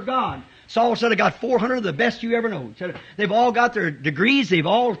true word of God. Saul said, I got 400 of the best you ever know. Said, they've all got their degrees. They've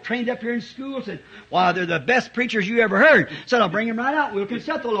all trained up here in school. Said, why, they're the best preachers you ever heard. Said, I'll bring them right out. We'll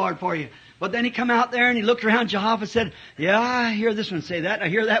consult the Lord for you. But then he come out there and he looked around Jehoshaphat and said, yeah, I hear this one say that. I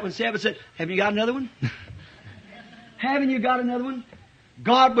hear that one say that. But said, haven't you got another one? Haven't you got another one?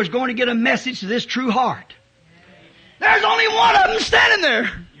 God was going to get a message to this true heart. There's only one of them standing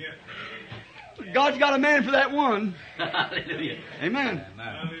there. God's got a man for that one. Hallelujah. Amen.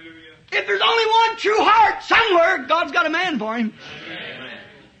 If there's only one true heart somewhere, God's got a man for him.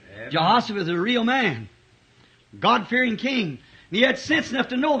 Jehoshaphat was a real man. God-fearing king. And he had sense enough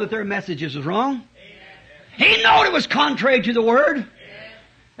to know that their messages was wrong. He knew it was contrary to the Word.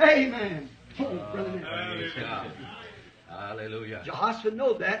 Amen. Oh, Brother Neville. Praise God. Hallelujah. Jehoshaphat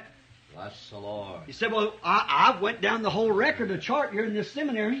know that. Bless the Lord. He said, well, I went down the whole record, the chart here in this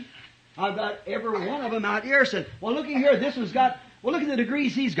seminary. I've got every one of them out here. Said, well, look at here. This one's got, well, look at the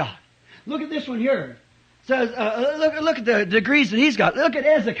degrees he's got. Look at this one here. Says, look at the degrees that he's got. Look at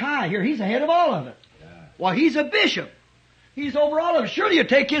Ezekiah here. He's ahead of all of it. Yeah. Well, he's a bishop. He's over all of it. Surely you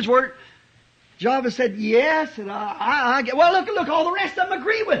take his word. Jehovah said, yes. And I get, well, look, all the rest of them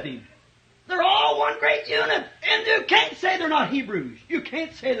agree with him. They're all one great unit. And you can't say they're not Hebrews. You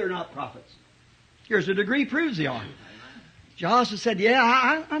can't say they're not prophets. Here's a degree proves they are. Jehoshaphat said,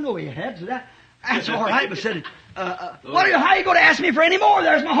 yeah, I know he had. So that's all right. But said, how are you going to ask me for any more?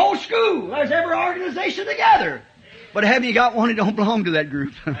 There's my whole school. There's every organization together. But have you got one that don't belong to that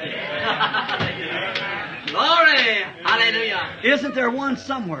group? Glory. Hallelujah. Isn't there one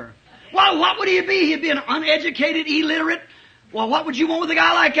somewhere? Well, what would he be? He'd be an uneducated, illiterate. Well, what would you want with a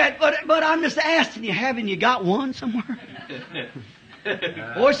guy like that? But I'm just asking you, haven't you got one somewhere?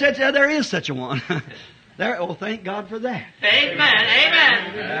 Boy said, yeah, there is such a one. Oh, thank God for that. Amen.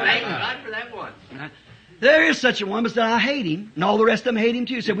 Amen. Thank God for that one. There is such a one, but said, I hate him. And all the rest of them hate him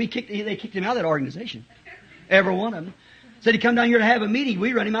too. Said, they kicked him out of that organization. Every one of them. Said, he come down here to have a meeting.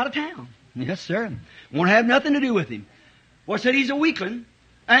 We run him out of town. Yes, sir. Won't have nothing to do with him. Well, said, he's a weakling.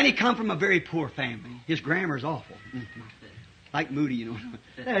 And he come from a very poor family. His grammar's awful. Like Moody, you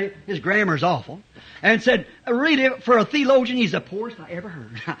know. His grammar's awful. And said, really, for a theologian, he's the poorest I ever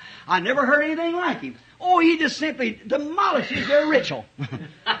heard. I never heard anything like him. Oh, he just simply demolishes their ritual.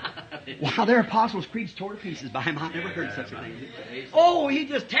 Wow, their Apostles' Creed's tore to pieces by him. I never heard such a thing. Oh, he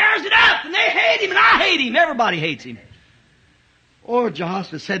just tears it up, and they hate him, and I hate him. Everybody hates him. Oh,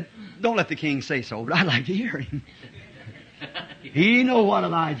 Jehoshaphat said, don't let the king say so, but I'd like to hear him. He know what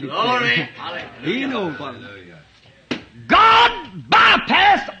Elijah said. He knows what. God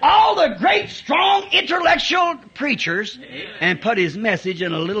bypassed all the great, strong, intellectual preachers and put his message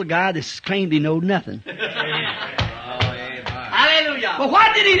in a little guy that claimed he knowed nothing. Hallelujah. But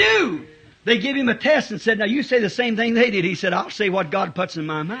what did he do? They give him a test and said, now you say the same thing they did. He said, I'll say what God puts in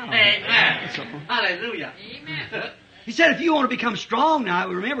my mouth. Amen. Hallelujah. Amen. He said, if you want to become strong now,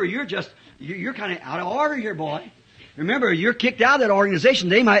 remember, you're kind of out of order here, boy. Remember, you're kicked out of that organization.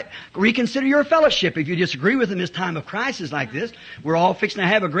 They might reconsider your fellowship if you disagree with them this time of crisis like this. We're all fixing to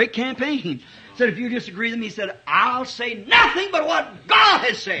have a great campaign. He said, if you disagree with them, he said, I'll say nothing but what God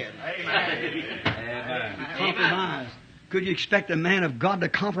has said. Amen. Compromise. Could you expect a man of God to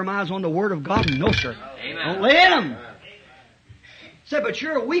compromise on the Word of God? No, sir. Amen. Don't let him. Said, but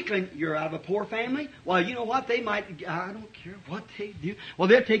you're a weakling. You're out of a poor family. Well, you know what? They might, I don't care what they do. Well,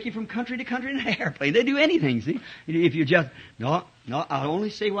 they'll take you from country to country in an airplane. They do anything, see? If you just, no, I'll only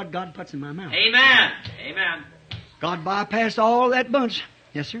say what God puts in my mouth. Amen. Amen. God bypassed all that bunch.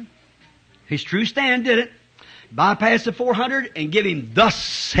 Yes, sir. His true stand did it. Bypassed the 400 and give him, thus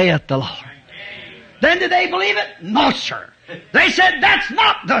saith the Lord. Then did they believe it? No, sir. They said, that's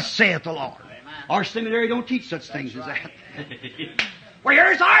not thus saith the Lord. Our seminary don't teach such things as that. Well,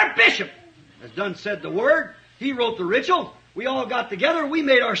 here's our bishop. As done said the word. He wrote the ritual. We all got together. We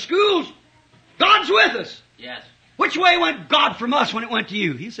made our schools. God's with us. Yes. Which way went God from us when it went to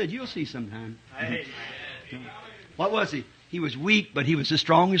you? He said, you'll see sometime. What was he? He was weak, but he was the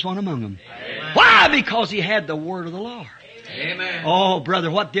strongest one among them. Amen. Why? Because he had the word of the Lord. Amen. Oh,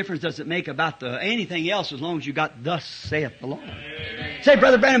 brother, what difference does it make about anything else as long as you got thus saith the Lord? Say,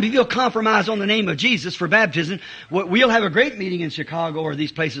 Brother Branham, if you'll compromise on the name of Jesus for baptism, we'll have a great meeting in Chicago or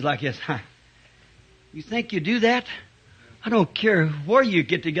these places like this. You think you do that? I don't care where you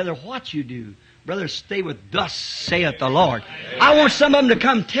get together, what you do. Brother, stay with thus saith the Lord. I want some of them to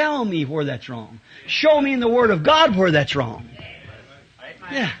come tell me where that's wrong. Show me in the Word of God where that's wrong.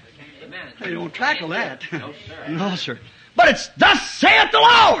 Yeah. They don't tackle that. No, sir. But it's thus saith the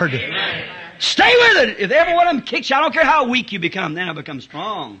Lord. Amen. Stay with it. If every one of them kicks you, I don't care how weak you become, then I become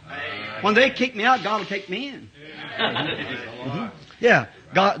strong. Amen. When they kick me out, God will take me in. Mm-hmm. Yeah.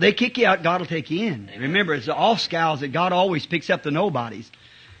 God, they kick you out, God will take you in. Remember, it's the off-scouts that God always picks up the nobodies.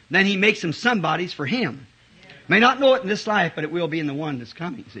 Then He makes them somebodies for Him. May not know it in this life, but it will be in the one that's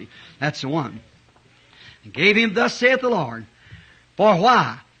coming. See, that's the one. And gave him, thus saith the Lord. For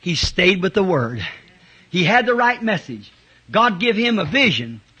why? He stayed with the Word. He had the right message. God gave him a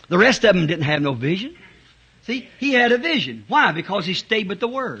vision. The rest of them didn't have no vision. See, he had a vision. Why? Because he stayed with the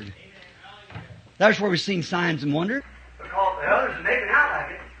Word. That's where we've seen signs and wonders. Because the others are making out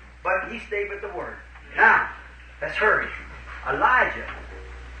like it, but he stayed with the Word. Now, let's hurry. Elijah.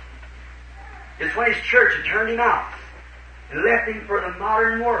 It's when his church had turned him out and left him for the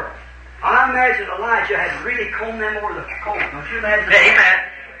modern world. I imagine Elijah had really combed them over the comb. Don't you imagine? Amen.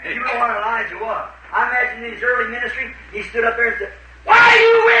 You know what Elijah was. I imagine in his early ministry, he stood up there and said, "Why are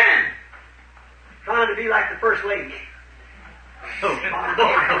you women trying to be like the first lady?" Oh, my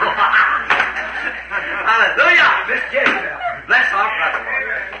Lord. Hallelujah. Miss Jezebel. Bless our brother.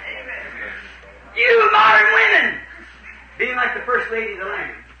 You modern women, being like the first lady of the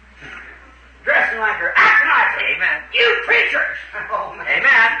land. Dressing like her, acting like her. Amen. You preachers. Oh, man.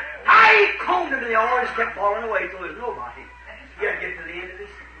 Amen. I combed them and they all just kept falling away until there was nobody. You had to get to the end of this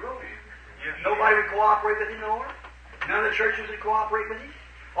road. Nobody would cooperate with him no more. None of the churches would cooperate with him.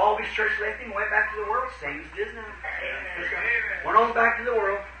 All of his church left him, went back to the world, same as it is now. Went on back to the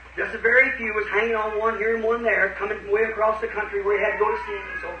world. Just a very few was hanging on one here and one there, coming from way across the country where he had to go to see him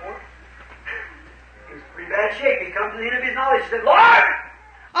and so forth. He was in pretty bad shape. He come to the end of his knowledge and said, "Lord,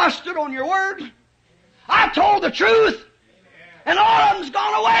 I stood on your word. I told the truth. And all of them's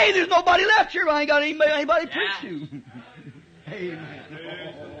gone away. There's nobody left here. I ain't got anybody to preach to." Amen.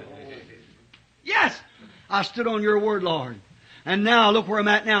 Yes, I stood on your word, Lord. And now, look where I'm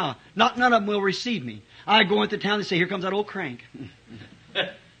at now. None of them will receive me. I go into town and say, "Here comes that old crank."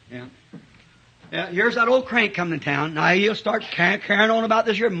 Yeah. Here's that old crank coming to town. Now he'll start carrying on about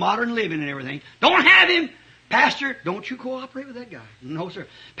this here modern living and everything. Don't have him. "Pastor, don't you cooperate with that guy." "No, sir."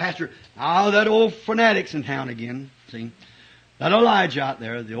 "Pastor, that old fanatic's in town again." See? That Elijah out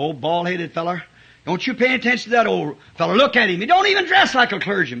there, the old bald-headed feller. Don't you pay attention to that old feller. Look at him. He don't even dress like a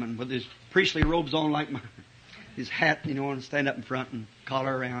clergyman with his priestly robes on like his hat, and stand up in front and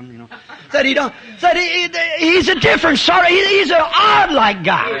collar around, Said he's a different sort of, he's an odd-like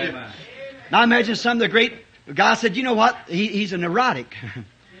guy. Amen. Now imagine some of the great guys said, "You know what? He's a neurotic."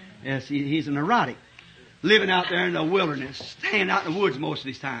 Yes, he's a neurotic. Living out there in the wilderness, staying out in the woods most of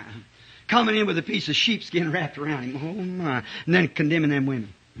his time. Coming in with a piece of sheepskin wrapped around him. Oh my. And then condemning them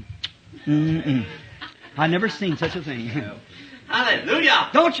women. I never seen such a thing. Hallelujah.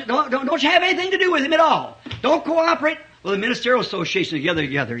 Don't you have anything to do with him at all. Don't cooperate with the ministerial association together,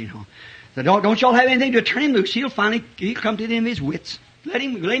 So don't y'all have anything to turn him loose. He'll come to the end of his wits. Let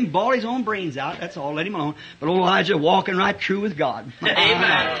him ball his own brains out. That's all. Let him alone. But old Elijah walking right true with God.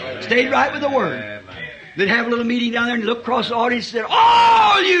 Amen. Stayed right with the Word. Amen. They'd have a little meeting down there and look across the audience and said,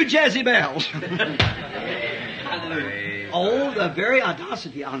 "All you Jezebels." Oh, the very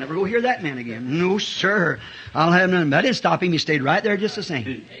audacity. I'll never go hear that man again. No, sir. I'll have none. That didn't stop him. He stayed right there just the same.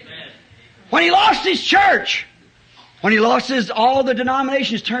 Amen. When he lost his church, when he lost all the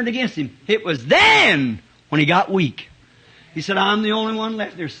denominations turned against him, it was then when he got weak. He said, "I'm the only one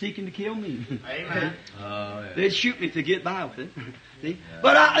left. They're seeking to kill me." Amen. They'd shoot me to get by with it. See?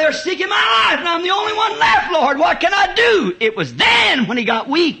 But they're seeking my life, and I'm the only one left, Lord. What can I do? It was then when he got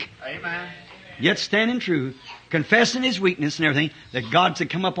weak. Amen. Yet standing true, confessing his weakness and everything, that God said,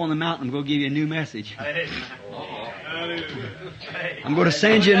 "Come up on the mountain, I'm going to give you a new message." I'm going to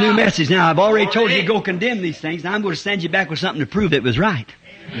send you a new message. Now, I've already told you to go condemn these things. Now I'm going to send you back with something to prove it was right.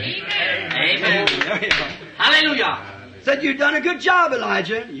 Amen. Hallelujah. Said, "You've done a good job,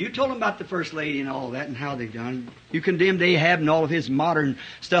 Elijah." You told them about the first lady and all that and how they've done. You condemned Ahab and all of his modern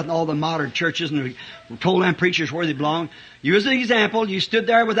stuff and all the modern churches and told them preachers where they belong. You as an example, you stood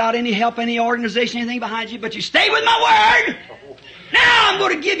there without any help, any organization, anything behind you, but you stayed with my word. Now I'm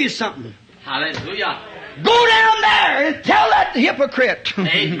going to give you something. Hallelujah. Go down there and tell that hypocrite.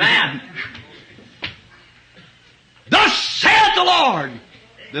 Amen. "Thus saith the Lord,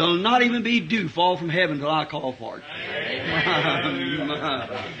 there'll not even be dew fall from heaven till I call for it."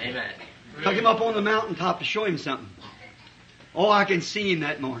 Amen. Took him up on the mountaintop to show him something. Oh, I can see him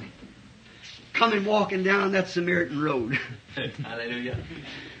that morning. Coming walking down that Samaritan road. Hallelujah.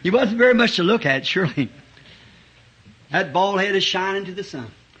 He wasn't very much to look at, surely. That bald head is shining to the sun.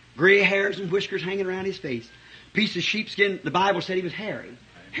 Gray hairs and whiskers hanging around his face. Piece of sheepskin, the Bible said he was hairy.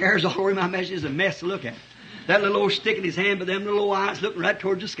 Hairs all over my imagine is a mess to look at. That little old stick in his hand, but them little old eyes looking right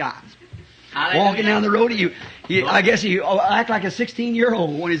towards the skies. Hallelujah. Walking down the road, I guess he act like a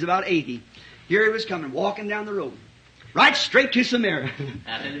 16-year-old when he's about 80. Here he was coming, walking down the road. Right straight to Samaria.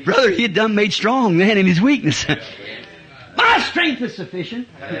 Brother, he had done made strong then in his weakness. My strength is sufficient.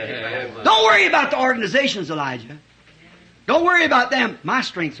 Don't worry about the organizations, Elijah. Don't worry about them. My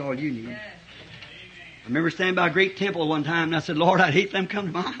strength's all you need. I remember standing by a great temple one time and I said, "Lord, I'd hate them to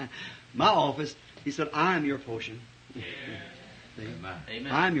come to my office." He said, "I am your portion." Amen.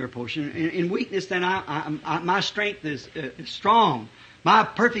 I am your portion. In weakness, then, my strength is strong. My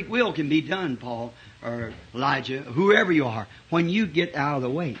perfect will can be done, Paul, or Elijah, whoever you are, when you get out of the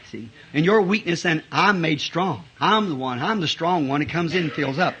way, see. In your weakness, then, I'm made strong. I'm the strong one that comes in and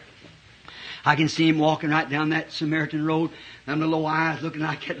fills up. I can see him walking right down that Samaritan road, them little eyes looking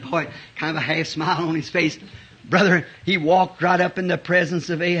like that boy, kind of a half smile on his face. Brother, he walked right up in the presence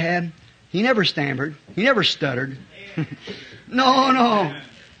of Ahab. He never stammered. He never stuttered. No.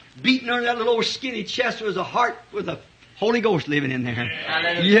 Beating on that little old skinny chest was a heart with a Holy Ghost living in there.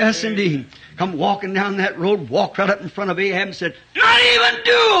 Hallelujah. Yes, indeed. Come walking down that road, walked right up in front of Ahab and said, "Not even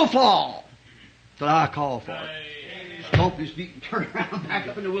dew will fall till I call for it." Stomped his feet and turned around back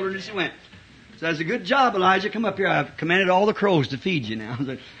up in the wilderness and went. So that's a good job, Elijah. Come up here. I've commanded all the crows to feed you now.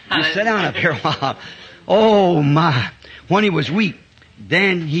 Just sit down up here a while. Oh, my. When he was weak,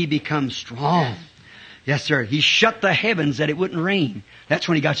 then he becomes strong. Yes, sir. He shut the heavens that it wouldn't rain. That's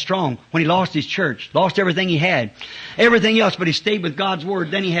when he got strong. When he lost his church, lost everything he had. Everything else, but he stayed with God's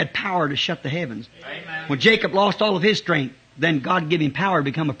Word. Then he had power to shut the heavens. Amen. When Jacob lost all of his strength, then God gave him power to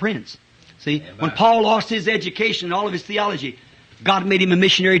become a prince. See? When Paul lost his education and all of his theology, God made him a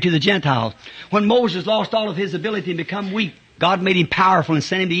missionary to the Gentiles. When Moses lost all of his ability and become weak, God made him powerful and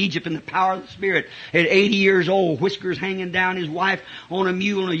sent him to Egypt in the power of the Spirit. At 80 years old, whiskers hanging down, his wife on a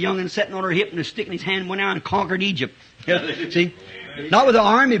mule and a young'un sitting on her hip and a stick in his hand, went out and conquered Egypt. See? Not with the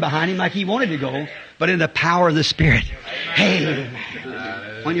army behind him like he wanted to go, but in the power of the Spirit. Hey,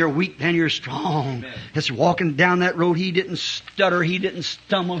 when you're weak, then you're strong. Just walking down that road, he didn't stutter, he didn't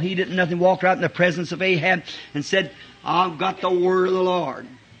stumble, he didn't nothing. Walked right in the presence of Ahab and said, "I've got the word of the Lord."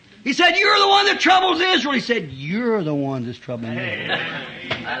 He said, "You're the one that troubles Israel." He said, "You're the one that's troubling me."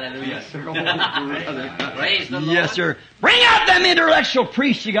 Hallelujah. Yes, Praise the Lord. yes, sir. Bring out them intellectual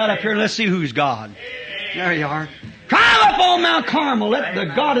priests you got up here and let's see who's God. There you are. Climb up on Mount Carmel. Let the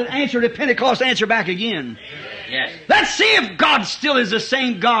God that answered at Pentecost answer back again. Yes. Let's see if God still is the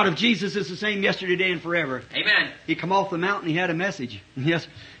same God, if Jesus is the same yesterday, today, and forever. Amen. He come off the mountain, he had a message. Yes,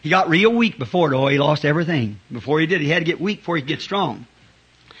 he got real weak before, though. He lost everything. Before he did, he had to get weak before he could get strong.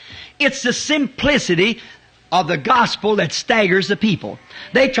 It's the simplicity of the gospel that staggers the people.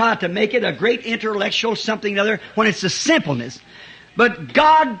 They try to make it a great intellectual something or other when it's the simpleness. But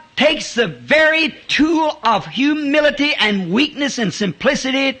God takes the very tool of humility and weakness and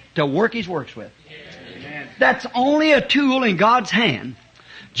simplicity to work His works with. Amen. That's only a tool in God's hand.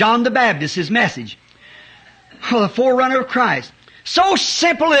 John the Baptist, his message. The forerunner of Christ. So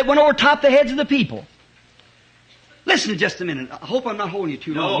simple it went over top the heads of the people. Listen just a minute. I hope I'm not holding you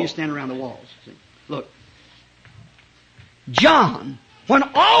too long. No. You stand around the walls. See? Look. John, when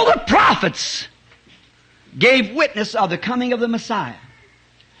all the prophets gave witness of the coming of the Messiah,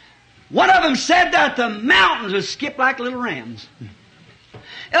 one of them said that the mountains would skip like little rams.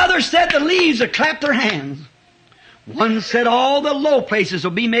 Others said the leaves would clap their hands. One said all the low places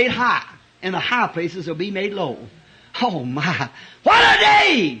will be made high, and the high places will be made low. Oh my! What a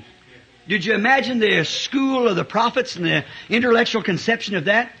day! Did you imagine the school of the prophets and the intellectual conception of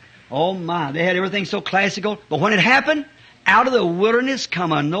that? Oh my! They had everything so classical. But when it happened, out of the wilderness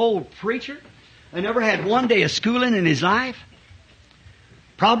come an old preacher. He never had one day of schooling in his life.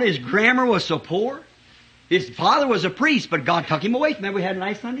 Probably his grammar was so poor. His father was a priest, but God took him away from that. We had a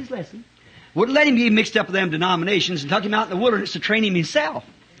nice Sunday's lesson. Wouldn't let him be mixed up with them denominations and took him out in the wilderness to train him himself.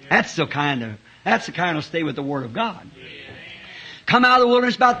 That's the kind of stay with the Word of God. Come out of the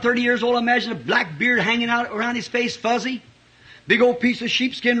wilderness about 30 years old. Imagine a black beard hanging out around his face, fuzzy. Big old piece of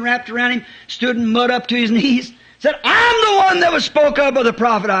sheepskin wrapped around him. Stood in mud up to his knees. Said, "I'm the one that was spoke of by the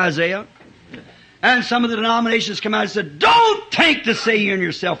prophet Isaiah." And some of the denominations come out and said, "Don't think to say you and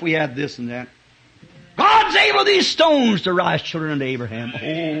yourself we have this and that. God's able these stones to rise children unto Abraham."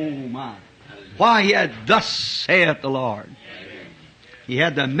 Oh my. Why, he had, "Thus saith the Lord." He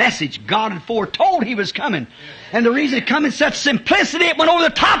had the message God had foretold He was coming. And the reason it come in such simplicity, it went over the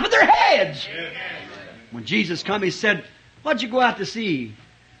top of their heads. When Jesus come, He said, "What'd you go out to see?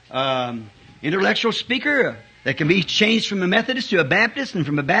 Intellectual speaker that can be changed from a Methodist to a Baptist, and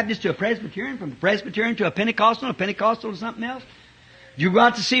from a Baptist to a Presbyterian, from a Presbyterian to a Pentecostal to something else? Did you go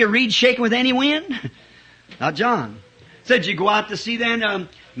out to see a reed shaking with any wind?" Not John. Said, "You go out to see then a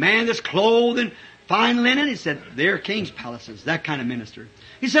man that's clothed in fine linen?" He said, "They're king's palaces," that kind of minister.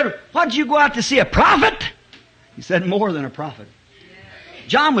 He said, "What, did you go out to see a prophet?" He said, "More than a prophet."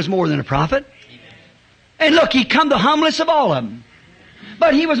 John was more than a prophet. And look, he come the humblest of all of them.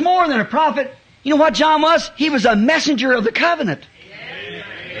 But he was more than a prophet. You know what John was? He was a messenger of the covenant.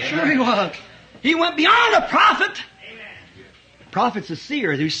 Sure he was. He went beyond a prophet. Prophet's a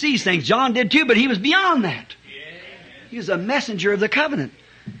seer who sees things. John did too, but he was beyond that. He was a messenger of the covenant.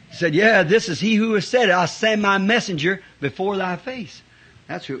 He said, "Yeah, this is he who has said it. I'll send my messenger before thy face."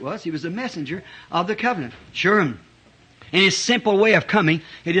 That's who it was. He was a messenger of the covenant. Sure. In his simple way of coming,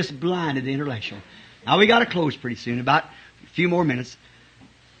 it just blinded the intellectual. Now we got to close pretty soon, about a few more minutes.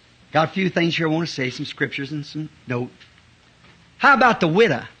 Got a few things here I want to say, some scriptures and some note. How about the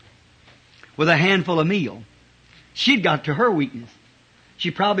widow with a handful of meal? She'd got to her weakness.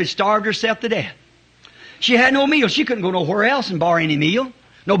 She probably starved herself to death. She had no meal. She couldn't go nowhere else and borrow any meal.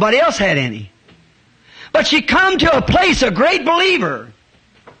 Nobody else had any. But she come to a place, a great believer.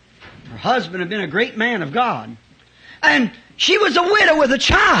 Her husband had been a great man of God. And she was a widow with a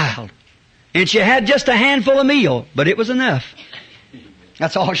child. And she had just a handful of meal, but it was enough.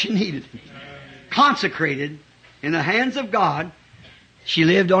 That's all she needed. Consecrated in the hands of God. She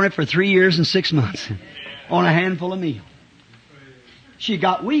lived on it for 3 years and 6 months. On a handful of meal. She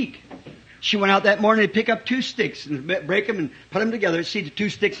got weak. She went out that morning to pick up 2 sticks and break them and put them together. See, the 2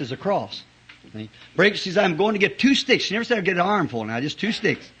 sticks as a cross. Break. She said, I'm going to get 2 sticks. She never said I'd get an armful now, just 2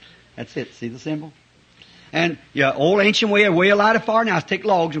 sticks. That's it. See the symbol? And old ancient way a light of fire now is take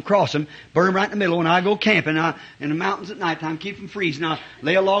logs and cross them, burn them right in the middle. When I go camping in the mountains at nighttime, keep them freezing. I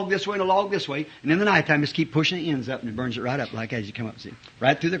lay a log this way and a log this way, and in the nighttime just keep pushing the ends up and it burns it right up like as you come up, see,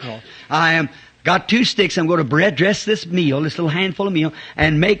 right through the cross. Got 2 sticks. I'm going to dress this meal, this little handful of meal,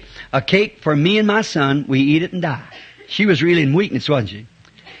 and make a cake for me and my son. We eat it and die. She was really in weakness, wasn't she?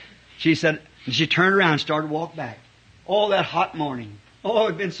 She said, and she turned around and started to walk back. All that hot morning. Oh,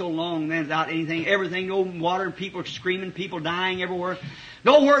 it'd been so long then without anything, everything, no water, people screaming, people dying everywhere.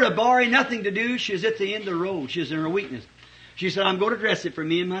 Nowhere to borrow, nothing to do. She was at the end of the road. She was in her weakness. She said, I'm going to dress it for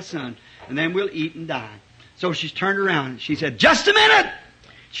me and my son, and then we'll eat and die. So she's turned around. She said, just a minute!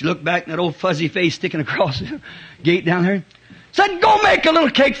 She looked back and that old fuzzy face sticking across the gate down there. Said, go make a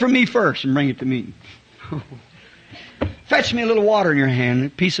little cake for me first and bring it to me. Fetch me a little water in your hand, a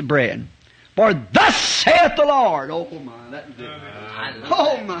piece of bread. For thus saith the Lord. Oh my, that was it.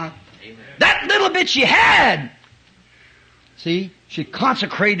 Oh my. That little bit she had. See, she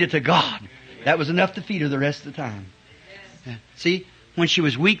consecrated to God. That was enough to feed her the rest of the time. See, when she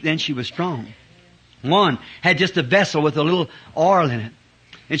was weak, then she was strong. One had just a vessel with a little oil in it.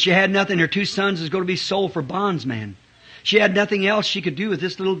 And she had nothing. Her 2 sons was going to be sold for bondsmen. She had nothing else she could do with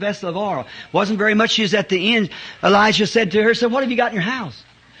this little vessel of oil. Wasn't very much. She was at the end. Elijah said to her, said, what have you got in your house?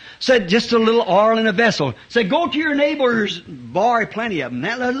 Said, just a little oil in a vessel. Said, go to your neighbors, borrow plenty of them.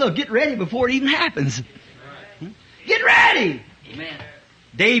 Now, look, get ready before it even happens. Get ready! Amen.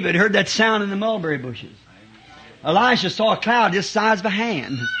 David heard that sound in the mulberry bushes. Elijah saw a cloud this size of a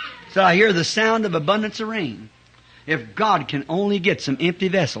hand. Said, I hear the sound of abundance of rain. If God can only get some empty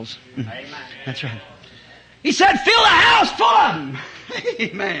vessels. Amen. That's right. He said, fill the house full of them.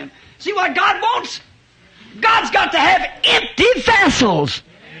 Amen. See what God wants? God's got to have empty vessels.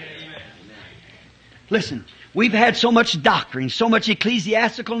 Listen, we've had so much doctrine, so much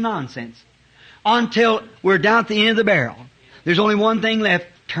ecclesiastical nonsense, until we're down at the end of the barrel. There's only one thing left.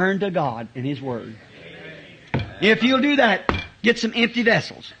 Turn to God and His Word. If you'll do that, get some empty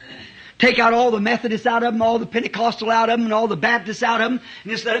vessels. Take out all the Methodists out of them, all the Pentecostal out of them, and all the Baptists out of them,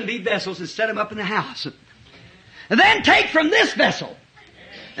 and just let them be vessels and set them up in the house. And then take from this vessel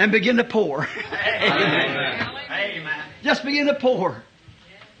and begin to pour. Amen. Just begin to pour.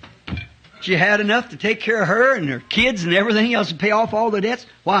 She had enough to take care of her and her kids and everything else and pay off all the debts.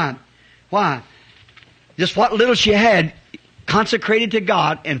 Why? Why? Just what little she had consecrated to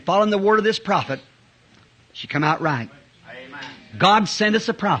God and following the word of this prophet, she come out right. Amen. God sent us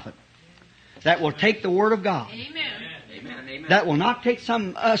a prophet that will take the word of God. Amen. Amen. That will not take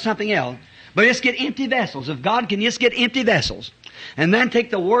something else. But just get empty vessels. If God can just get empty vessels. And then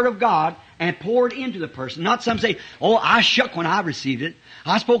take the word of God and pour it into the person. Not some say, oh, I shook when I received it.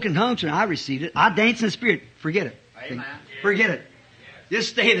 I spoke in tongues when I received it. I danced in the Spirit. Forget it. Amen. Forget it. Just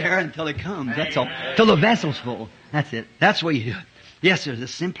stay there until it comes. That's all. Till the vessel's full. That's it. That's what you do it. Yes, sir. The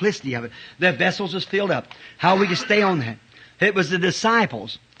simplicity of it. The vessels is filled up. How we can stay on that. It was the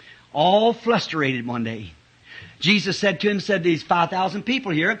disciples, all frustrated one day. Jesus said to him, said these 5,000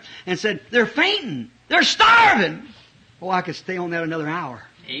 people here, and said, they're fainting. They're starving. Oh, I could stay on that another hour.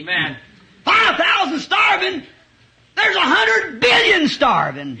 Amen. 5,000 starving. There's 100 billion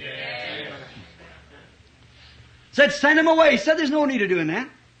starving. Yeah. Said, send them away. Said, there's no need of doing that.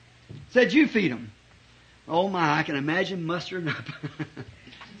 Said, you feed them. Oh my, I can imagine mustering up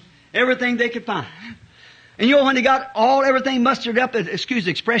everything they could find. And you know, when they got everything mustered up, excuse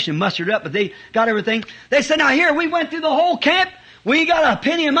the expression, mustered up, but they got everything. They said, now here, we went through the whole camp. We ain't got a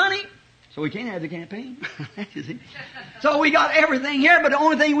penny of money. So we can't have the campaign. So we got everything here, but the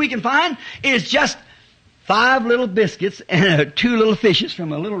only thing we can find is just 5 little biscuits and 2 little fishes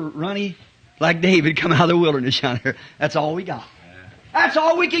from a little runny like David come out of the wilderness down here. That's all we got. That's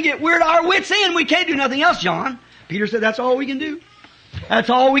all we can get. We're at our wits' end. We can't do nothing else, John. Peter said that's all we can do. That's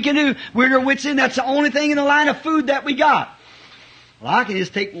all we can do. We're at our wits' end. That's the only thing in the line of food that we got. Well, I can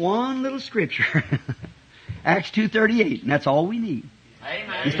just take one little scripture. Acts 2:38, and that's all we need.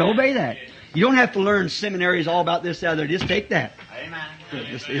 Amen. Just obey that. You don't have to learn seminaries all about this, that, other. Just take that. Amen.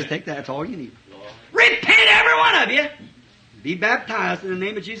 Just take that. That's all you need. Repent, every one of you. Be baptized in the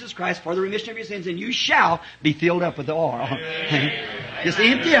name of Jesus Christ for the remission of your sins, and you shall be filled up with the oil. Just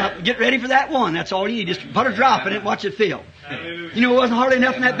empty up. Get ready for that one. That's all you need. Just put a drop in it and watch it fill. You know, it wasn't hardly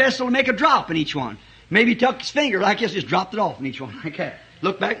enough in that vessel to make a drop in each one. Maybe he took his finger like this, just dropped it off in each one. Okay.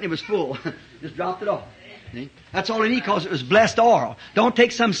 Look back and it was full. Just dropped it off. See? That's all you need because it was blessed oil. Don't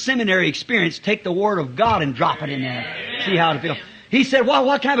take some seminary experience. Take the Word of God and drop it in there. See how it feels. He said, well,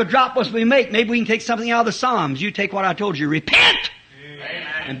 what kind of a drop must we make? Maybe we can take something out of the Psalms. You take what I told you. Repent! Amen.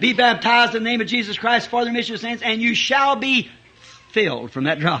 And be baptized in the name of Jesus Christ for the remission of sins, and you shall be filled from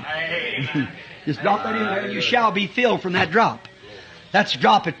that drop. Just drop that in there, and you shall be filled from that drop. That's the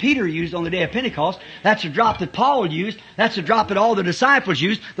drop that Peter used on the day of Pentecost. That's the drop that Paul used. That's the drop that all the disciples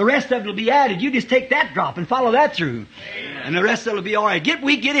used. The rest of it will be added. You just take that drop and follow that through. Amen. And the rest of it will be all right. Get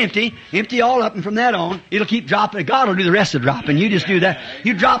weak, get empty. Empty all up, and from that on, it'll keep dropping. God will do the rest of the dropping. You just do that.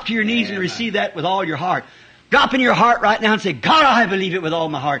 You drop to your knees and receive that with all your heart. Drop in your heart right now and say, God, I believe it with all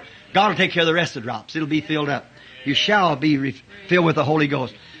my heart. God will take care of the rest of the drops. It'll be filled up. You shall be filled with the Holy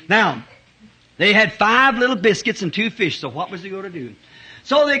Ghost. Now, they had 5 little biscuits and 2 fish, so what was he going to do?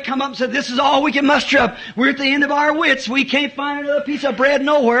 So they come up and said, this is all we can muster up. We're at the end of our wits. We can't find another piece of bread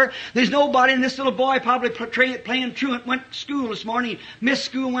nowhere. There's nobody. And this little boy probably playing truant went to school this morning. Missed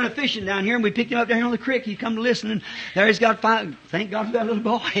school and went a fishing down here. And we picked him up down here on the creek. He come to listen. And there he's got 5. Thank God for that little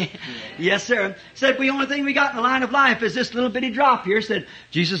boy. Yes, sir. Said, the only thing we got in the line of life is this little bitty drop here. Said,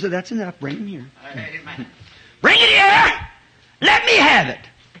 Jesus said, that's enough. Bring him here. Bring it here. Let me have it.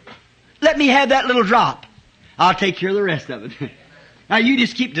 Let me have that little drop. I'll take care of the rest of it. Now you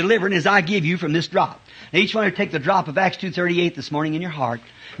just keep delivering as I give you from this drop. Now each one will take the drop of Acts 2:38 this morning in your heart.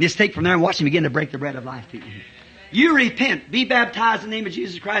 And just take from there and watch him begin to break the bread of life to you. You repent. Be baptized in the name of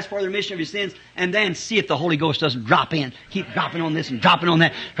Jesus Christ for the remission of your sins. And then see if the Holy Ghost doesn't drop in. Keep dropping on this and dropping on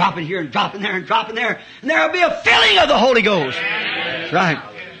that. Dropping here and dropping there and dropping there. And there will be a filling of the Holy Ghost. That's right.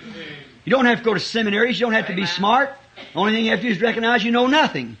 You don't have to go to seminaries. You don't have to be smart. The only thing you have to do is recognize you know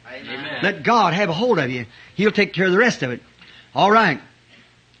nothing. Amen. Let God have a hold of you. He'll take care of the rest of it. All right.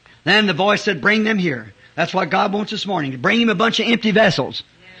 Then the voice said, bring them here. That's what God wants this morning. To bring him a bunch of empty vessels.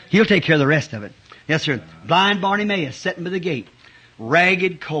 He'll take care of the rest of it. Yes, sir. Blind Bartimaeus sitting by the gate.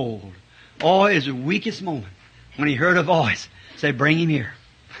 Ragged, cold. Oh, his weakest moment. When he heard a voice say, bring him here.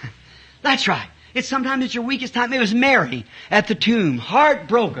 That's right. Sometimes it's your weakest time. It was Mary at the tomb.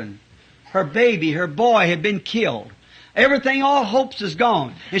 Heartbroken. Her baby, her boy had been killed. Everything, all hopes is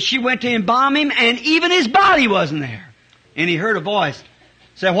gone. And she went to embalm him, and even his body wasn't there. And he heard a voice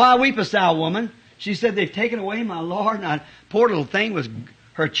say, why weepest thou, woman? She said, they've taken away my Lord. And poor little thing was,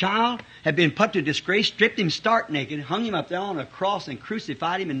 her child had been put to disgrace, stripped him stark naked, hung him up there on a cross and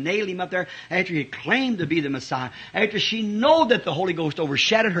crucified him and nailed him up there after he claimed to be the Messiah. After she knew that the Holy Ghost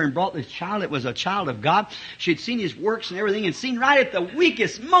overshadowed her and brought this child, it was a child of God. She'd seen his works and everything and seen right at the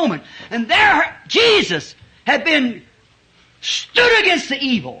weakest moment. And there Jesus had been stood against the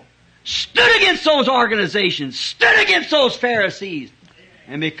evil, stood against those organizations, stood against those Pharisees,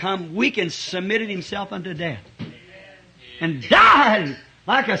 and become weak and submitted himself unto death. And died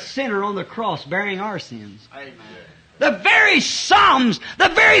like a sinner on the cross bearing our sins. Amen. The very Psalms, the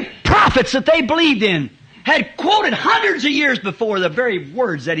very prophets that they believed in had quoted hundreds of years before the very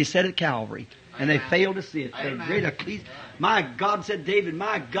words that he said at Calvary. And they failed to see it. They great ecclesi- My God, said David,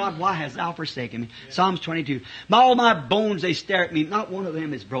 my God, why hast thou forsaken me? Psalms 22. By all my bones they stare at me. Not one of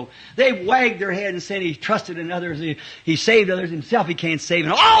them is broke. They wagged their head and said he trusted in others. He saved others. Himself he can't save.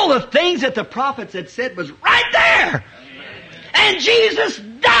 And all the things that the prophets had said was right there. And Jesus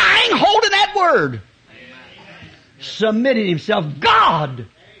dying, holding that word. Submitted himself. God,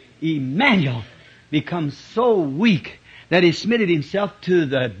 Emmanuel, becomes so weak that he submitted himself to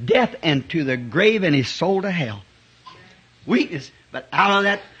the death and to the grave and his soul to hell. Weakness. But out of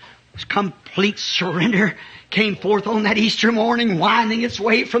that complete surrender came forth on that Easter morning, winding its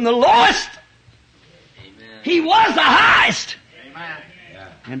way from the lowest. Amen. He was the highest. Amen.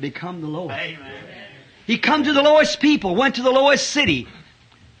 And become the lowest. Amen. He come to the lowest people, went to the lowest city,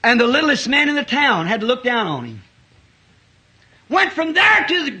 and the littlest man in the town had to look down on him. Went from there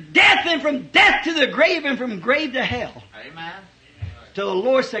to the death, and from death to the grave, and from grave to hell. Amen. To the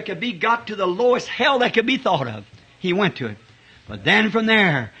lowest that could be got, to the lowest hell that could be thought of. He went to it. But then from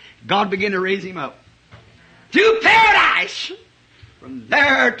there, God began to raise him up. To paradise! From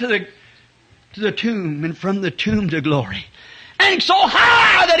there to the tomb, and from the tomb to glory. And so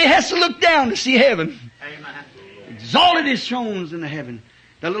high that he has to look down to see heaven. Amen. Exalted his thrones in the heaven.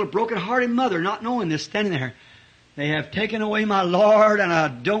 That little broken-hearted mother, not knowing this, standing there. They have taken away my Lord, and I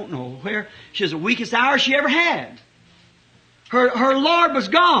don't know where. She was the weakest hour she ever had. Her Lord was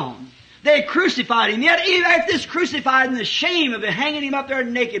gone. They crucified him. Yet even after this crucified and the shame of it, hanging him up there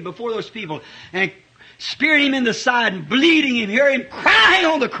naked before those people, and spearing him in the side and bleeding him, hear him crying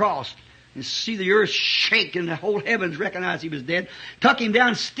on the cross, and see the earth shake and the whole heavens recognize he was dead, took him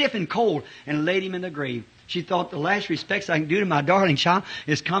down stiff and cold, and laid him in the grave. She thought, the last respects I can do to my darling child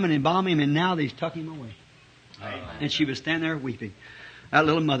is come and embalm him, and now they've tuck him away. Amen. And she was standing there weeping. That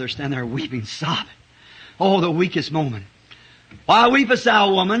little mother standing there weeping, sobbing. Oh, the weakest moment. Why weepest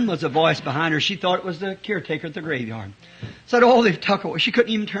thou, woman? Was a voice behind her. She thought it was the caretaker at the graveyard. Said, oh, they've tucked away. She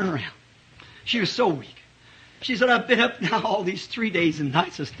couldn't even turn around. She was so weak. She said, I've been up now all these 3 days and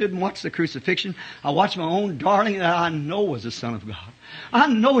nights. I stood and watched the crucifixion. I watched my own darling that I know was the Son of God. I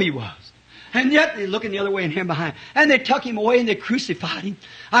know he was. And yet they're looking the other way and him behind. And they tuck him away and they crucified him.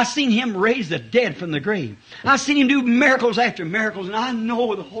 I seen him raise the dead from the grave. I seen him do miracles after miracles. And I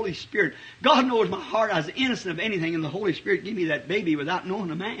know the Holy Spirit. God knows my heart. I was innocent of anything. And the Holy Spirit gave me that baby without knowing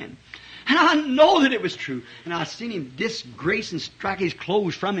a man. And I know that it was true. And I seen him disgrace and strike his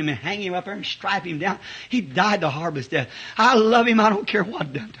clothes from him and hang him up there and stripe him down. He died the horriblest death. I love him. I don't care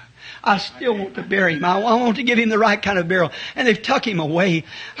what done to him. I still want to bury him. I want to give him the right kind of burial. And they've tucked him away.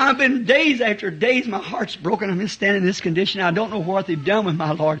 I've been days after days. My heart's broken. I'm just standing in this condition. I don't know what they've done with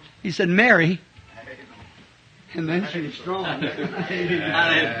my Lord. He said, Mary. And then she was strong.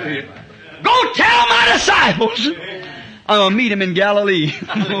 Go tell my disciples. I'm going to meet him in Galilee.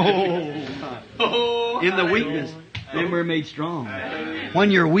 In the weakness, then we're made strong.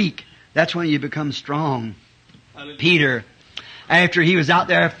 When you're weak, that's when you become strong. Peter, after he was out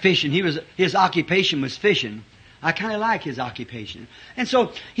there fishing, his occupation was fishing. I kind of like his occupation. And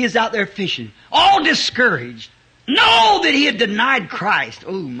so he was out there fishing, all discouraged. Know that he had denied Christ.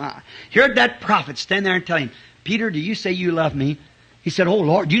 Oh my. Heard that prophet stand there and tell him, Peter, do you say you love me? He said, oh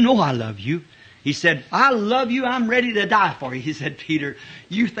Lord, you know I love you. He said, I love you. I'm ready to die for you. He said, Peter,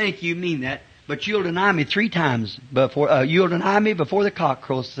 you think you mean that, but you'll deny me 3 times before, you'll deny me before the cock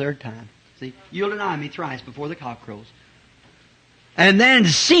crows the 3rd time. See, you'll deny me thrice before the cock crows. And then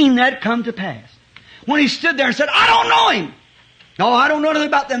seen that come to pass. When he stood there and said, I don't know him. No, I don't know nothing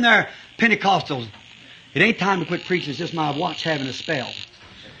about them there Pentecostals. It ain't time to quit preaching. It's just my watch having a spell.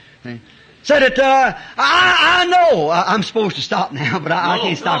 See? Said it, I know I'm supposed to stop now, but I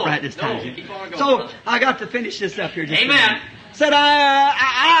can't stop right this time. So I got to finish this up here. Just Amen. Said,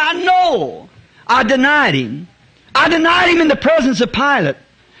 I know. I denied him. I denied him in the presence of Pilate.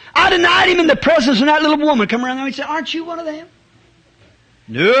 I denied him in the presence of that little woman. Come around there and said, aren't you one of them?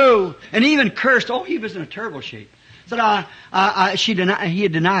 No. And he even cursed. Oh, he was in a terrible shape. Said, he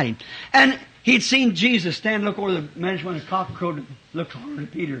had denied him. And he'd seen Jesus stand, look over the man when the cock crowed, look over to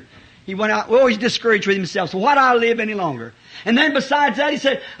Peter. He went out, well, he's discouraged with himself. So why do I live any longer? And then besides that, he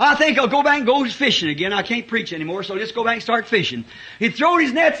said, I think I'll go back and go fishing again. I can't preach anymore, so I'll just go back and start fishing. He threw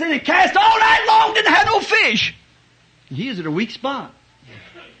his nets in and cast all night long, didn't have no fish. He was at a weak spot.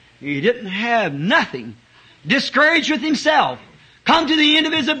 He didn't have nothing. Discouraged with himself. Come to the end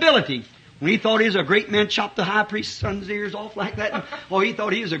of his ability. When he thought he was a great man, chopped the high priest's son's ears off like that. Oh, he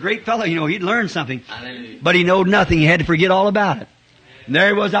thought he was a great fellow. You know, he'd learned something. But he knowed nothing. He had to forget all about it. And there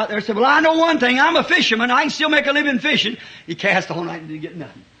he was out there, said, well, I know one thing. I'm a fisherman. I can still make a living fishing. He cast all night and didn't get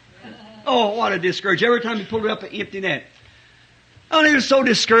nothing. Oh, what a discouragement. Every time he pulled it up, an empty net. Oh, he was so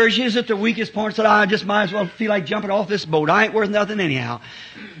discouraged. He was at the weakest point. Said, I just might as well feel like jumping off this boat. I ain't worth nothing anyhow.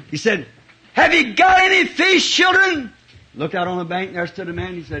 He said, have you got any fish, children? Looked out on the bank. There stood a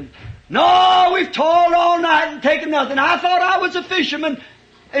man. He said, no, we've toiled all night and taken nothing. I thought I was a fisherman.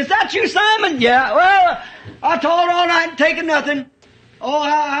 Is that you, Simon? Yeah. Well, I toiled all night and taken nothing.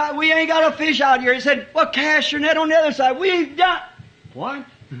 Oh, we ain't got a fish out here. He said, well, cast your net on the other side. We've got... What?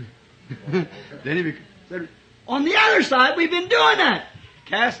 Then he said, on the other side, we've been doing that.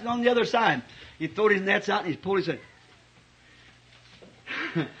 Cast it on the other side. He threw his nets out and he pulled his head.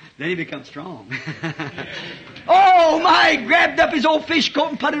 Then he becomes strong. Oh, my! He grabbed up his old fish coat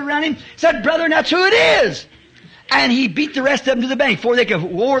and put it around him. Said, brother, that's who it is. And he beat the rest of them to the bank before they could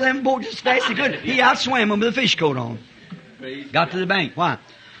roar them boats as fast as he could. He outswam them with a fish coat on. Got to the bank. Why?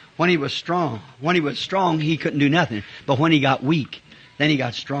 When he was strong. When he was strong, he couldn't do nothing. But when he got weak, then he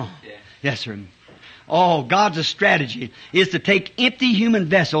got strong. Yeah. Yes, sir. Oh, God's strategy is to take empty human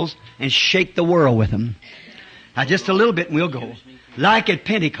vessels and shake the world with them. Now, just a little bit and we'll go. Like at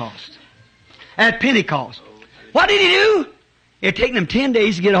Pentecost. At Pentecost. What did he do? It had taken them 10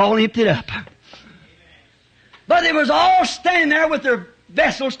 days to get all emptied up. But they was all standing there with their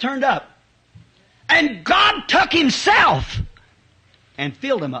vessels turned up. And God took Himself and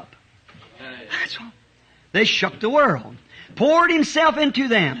filled them up. That's all. They shook the world. Poured Himself into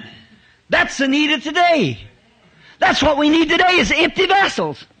them. That's the need of today. That's what we need today is empty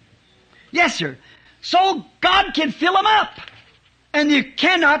vessels. Yes, sir. So God can fill them up. And you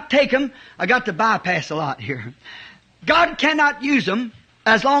cannot take them. I got to bypass a lot here. God cannot use them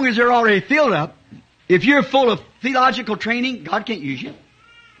as long as they're already filled up. If you're full of theological training, God can't use you.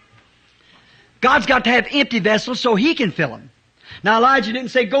 God's got to have empty vessels so He can fill them. Now Elijah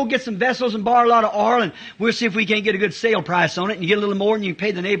didn't say, go get some vessels and borrow a lot of oil and we'll see if we can't get a good sale price on it and you get a little more and you can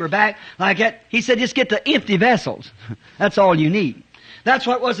pay the neighbor back like that. He said, just get the empty vessels. That's all you need. That's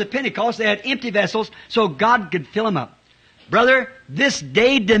what it was at Pentecost. They had empty vessels so God could fill them up. Brother, this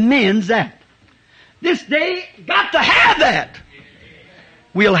day demands that. This day got to have that.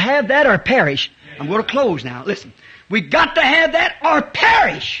 We'll have that or perish. I'm going to close now. Listen. We got to have that or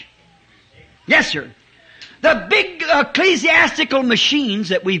perish. Yes, sir. The big ecclesiastical machines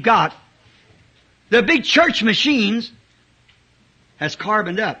that we've got, the big church machines, has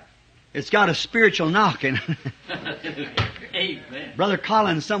carboned up. It's got a spiritual knocking. Amen. Brother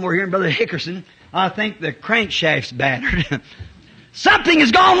Collins somewhere here and Brother Hickerson, I think the crankshaft's battered. Something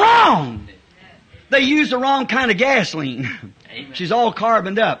has gone wrong. They use the wrong kind of gasoline. Amen. She's all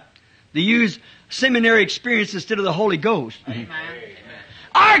carboned up. They use seminary experience instead of the Holy Ghost. Amen.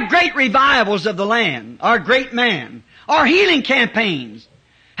 Our great revivals of the land, our great man, our healing campaigns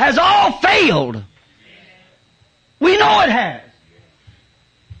has all failed. We know it has.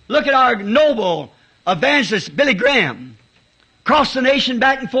 Look at our noble evangelist Billy Graham. Across the nation,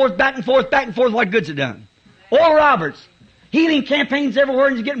 back and forth, back and forth, back and forth. What good's it done? Oral Roberts. Healing campaigns everywhere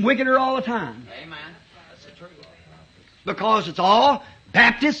and he's getting wickeder all the time. Amen. That's the truth. Because it's all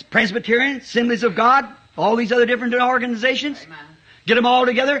Baptist, Presbyterian, Assemblies of God, all these other different organizations. Amen. Get them all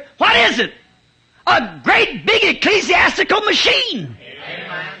together. What is it? A great big ecclesiastical machine.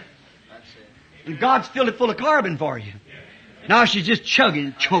 Amen. That's it. And God's filled it full of carbon for you. Now she's just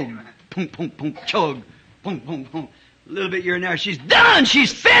chugging, chug, boom, boom, boom, chug, boom, boom, boom. A little bit here and there. She's done.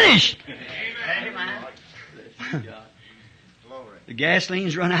 She's finished. Amen. The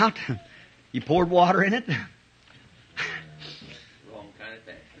gasoline's run out. You poured water in it. Wrong kind of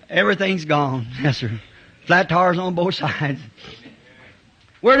thing. Everything's gone. Yes, sir. Flat tires on both sides.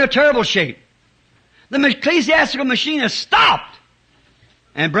 We're in a terrible shape. The ecclesiastical machine has stopped.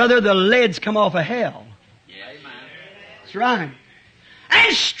 And brother, the lead's come off of hell. Yeah, amen. That's right.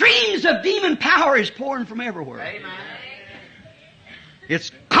 And streams of demon power is pouring from everywhere. Amen.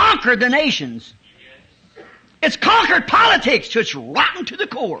 It's conquered the nations. It's conquered politics, so it's rotten to the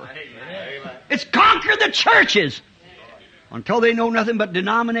core. Amen. It's conquered the churches until they know nothing but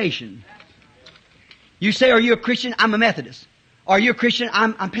denomination. You say, are you a Christian? I'm a Methodist. Are you a Christian?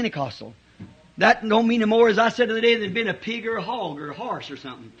 I'm Pentecostal. That don't mean no more, as I said the other day, than being a pig or a hog or a horse or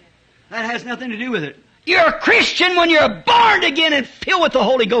something. That has nothing to do with it. You're a Christian when you're born again and filled with the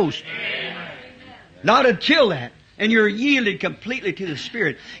Holy Ghost. Amen. Not until that. And you're yielded completely to the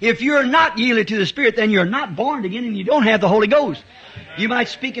Spirit. If you're not yielded to the Spirit, then you're not born again and you don't have the Holy Ghost. You might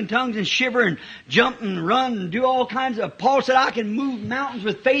speak in tongues and shiver and jump and run and do all kinds of... Paul said, I can move mountains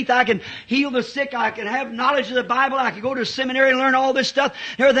with faith. I can heal the sick. I can have knowledge of the Bible. I can go to a seminary and learn all this stuff.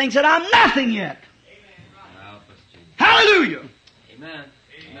 And everything said, I'm nothing yet. Hallelujah. Amen.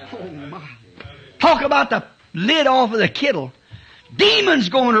 Oh my. Talk about the lid off of the kettle. Demons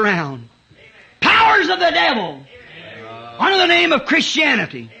going around. Powers of the devil. Under the name of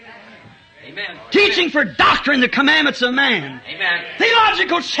Christianity. Amen. Teaching for doctrine the commandments of man. Amen.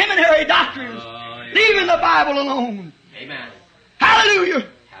 Theological seminary doctrines. Leaving the Bible alone. Amen. Hallelujah.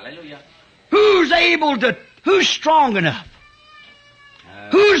 Hallelujah. Who's strong enough?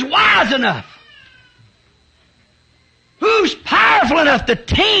 Who's wise enough? Who's powerful enough to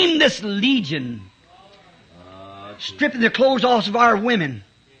tame this legion? Stripping the clothes off of our women.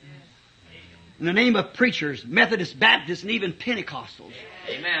 In the name of preachers, Methodists, Baptists, and even Pentecostals.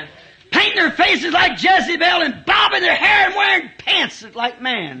 Amen. Painting their faces like Jezebel and bobbing their hair and wearing pants like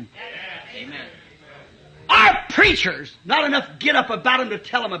man. Amen. Our preachers, not enough get up about them to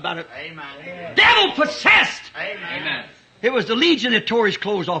tell them about it. Amen. Devil possessed. Amen. It was the legion that tore his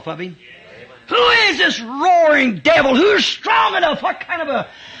clothes off of him. Who is this roaring devil? Who's strong enough? What kind of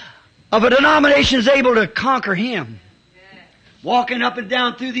a denomination is able to conquer him? Walking up and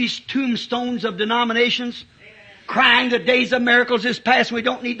down through these tombstones of denominations, crying the days of miracles is past and we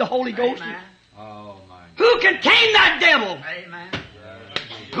don't need the Holy Ghost. Amen. Who can tame that devil? Amen.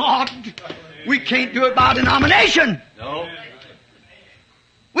 God. We can't do it by denomination. No.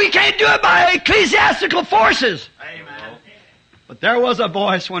 We can't do it by ecclesiastical forces. Amen. But there was a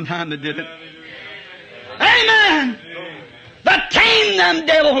voice one time that did it. Amen. That tamed them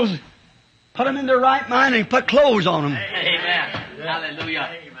devils. Put them in their right mind and put clothes on them. Amen. Hallelujah.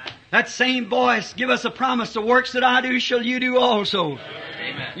 That same voice give us a promise. The works that I do shall you do also.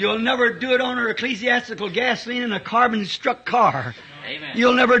 Amen. You'll never do it on an ecclesiastical gasoline in a carbon-struck car. Amen.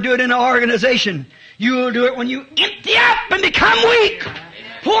 You'll never do it in an organization. You'll do it when you empty up and become weak.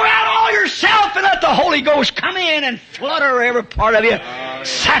 Pour out all yourself and let the Holy Ghost come in and flutter every part of you.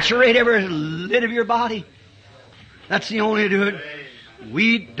 Saturate every lit of your body. That's the only way to do it.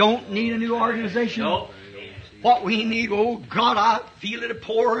 We don't need a new organization. Nope. What we need, oh God, I feel it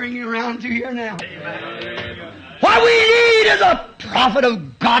pouring around through here now. What we need is a prophet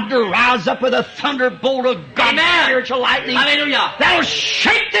of God to rise up with a thunderbolt of God's Amen. spiritual lightning. Hallelujah. That'll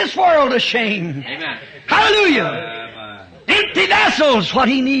shake this world to shame. Amen. Hallelujah. Empty vessels, what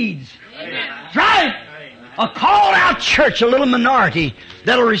he needs. Amen. That's right. A called out church, a little minority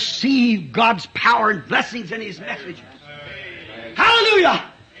that'll receive God's power and blessings in his message. Hallelujah.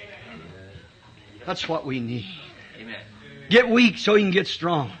 That's what we need. Amen. Get weak so you can get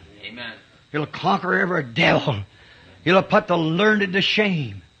strong. Amen. It'll conquer every devil. It'll put the learned to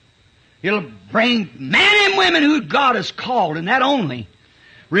shame. It'll bring men and women who God has called, and that only.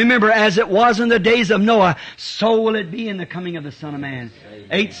 Remember, as it was in the days of Noah, so will it be in the coming of the Son of Man.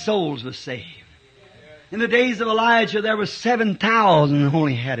 8 souls were saved. In the days of Elijah, there was 7,000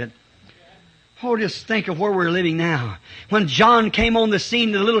 only had it. Oh, just think of where we're living now. When John came on the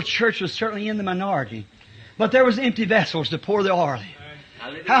scene, the little church was certainly in the minority. But there was empty vessels to pour the oil in.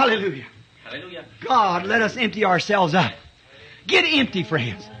 Hallelujah. Hallelujah. Hallelujah. God, let us empty ourselves up. Get empty,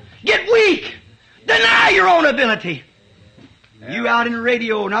 friends. Get weak. Deny your own ability. You out in the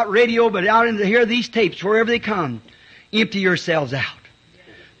radio, not radio, but out in the hear these tapes, wherever they come, empty yourselves out.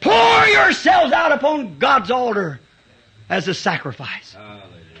 Pour yourselves out upon God's altar as a sacrifice.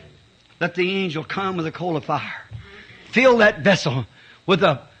 Let the angel come with a coal of fire. Fill that vessel with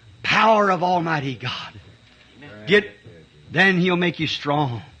the power of Almighty God. Then He'll make you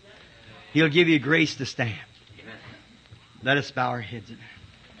strong. He'll give you grace to stand. Amen. Let us bow our heads.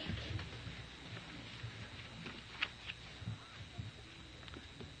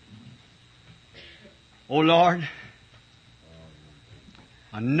 Oh Lord,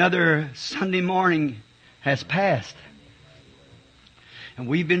 another Sunday morning has passed. And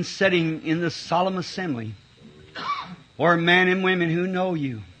we've been sitting in the solemn assembly where men and women who know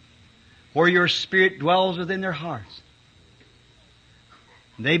you, where your Spirit dwells within their hearts.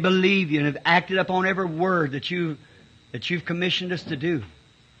 They believe you and have acted upon every word that you've commissioned us to do.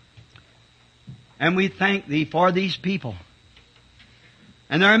 And we thank Thee for these people.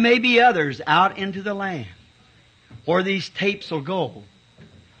 And there may be others out into the land where these tapes will go,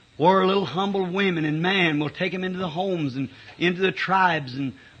 where little humble women and man will take them into the homes and into the tribes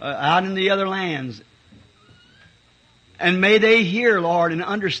and out in the other lands. And may they hear, Lord, and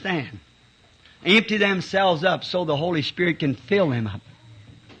understand. Empty themselves up so the Holy Spirit can fill them up.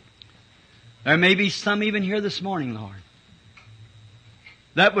 There may be some even here this morning, Lord,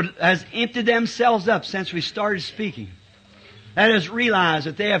 that has emptied themselves up since we started speaking. That has realized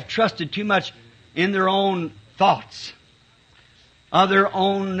that they have trusted too much in their own thoughts, of their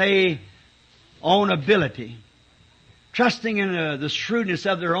own ability, trusting in the shrewdness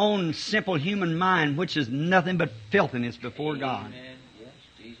of their own simple human mind, which is nothing but filthiness before God. Amen. Yes,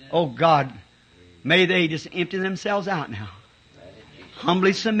 Jesus. Oh God, may they just empty themselves out now.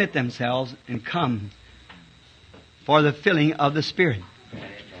 Humbly submit themselves and come for the filling of the Spirit.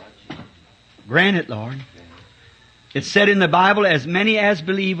 Grant it, Lord. It's said in the Bible, as many as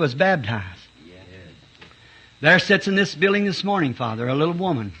believe was baptized. There sits in this building this morning, Father, a little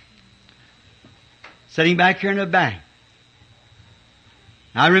woman sitting back here in the back.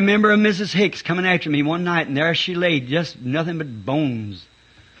 I remember a Mrs. Hicks coming after me one night, and there she lay, just nothing but bones.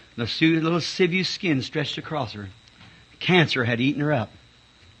 The little sinew skin stretched across her. Cancer had eaten her up.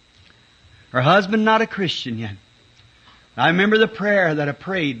 Her husband not a Christian yet. I remember the prayer that I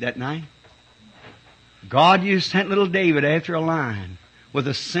prayed that night. God, you sent little David after a lion with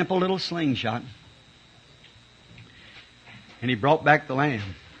a simple little slingshot. And he brought back the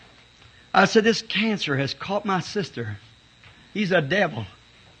lamb. I said, this cancer has caught my sister. He's a devil.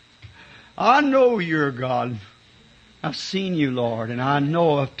 I know you're God. I've seen you, Lord, and I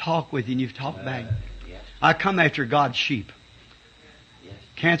know I've talked with you and you've talked back. I come after God's sheep.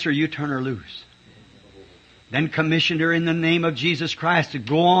 Cancer, you turn her loose. Then commissioned her in the name of Jesus Christ to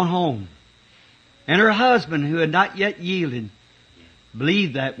go on home. And her husband, who had not yet yielded,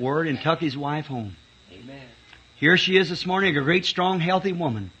 believed that word and took his wife home. Amen. Here she is this morning, a great, strong, healthy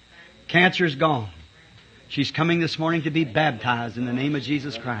woman. Cancer's gone. She's coming this morning to be baptized in the name of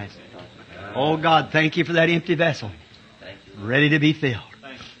Jesus Christ. Oh God, thank you for that empty vessel, ready to be filled.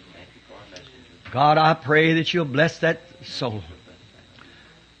 God, I pray that You'll bless that soul.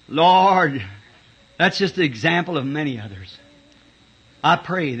 Lord, that's just an example of many others. I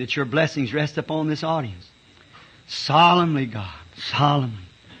pray that Your blessings rest upon this audience. Solemnly, God, solemnly.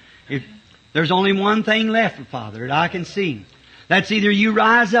 If there's only one thing left, Father, that I can see, that's either You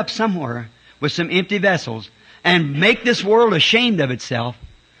rise up somewhere with some empty vessels and make this world ashamed of itself,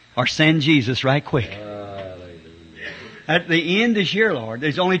 or send Jesus right quick. At the end this year, Lord,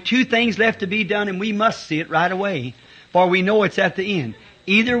 there's only two things left to be done, and we must see it right away, for we know it's at the end.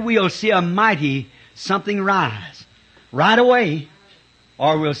 Either we'll see a mighty something rise right away,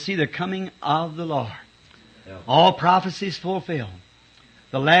 or we'll see the coming of the Lord. All prophecies fulfilled.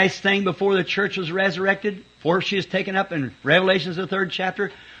 The last thing before the church was resurrected, before she was taken up in Revelations the 3rd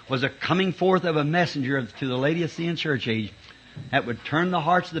chapter, was a coming forth of a messenger to the Laodicean church age that would turn the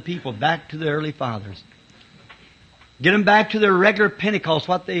hearts of the people back to the early fathers. Get them back to their regular Pentecost,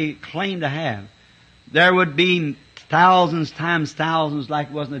 what they claim to have. There would be thousands times thousands, like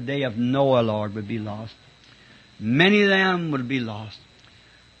it was in the day of Noah, Lord, would be lost. Many of them would be lost.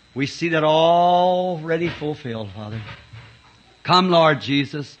 We see that already fulfilled, Father. Come, Lord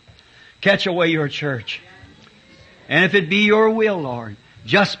Jesus. Catch away Your church. And if it be Your will, Lord,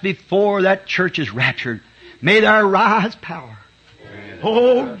 just before that church is raptured, may there rise power.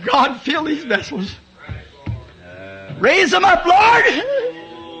 Oh, God, fill these vessels. Raise them up, Lord.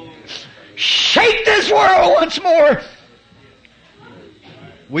 Shake this world once more.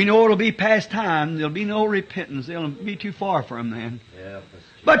 We know it'll be past time. There'll be no repentance. It'll be too far for them then.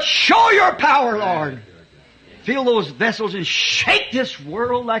 But show Your power, Lord. Fill those vessels and shake this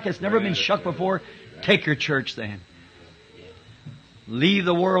world like it's never been shook before. Take Your church then. Leave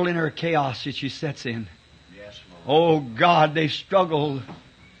the world in her chaos that she sets in. Oh God, they struggle.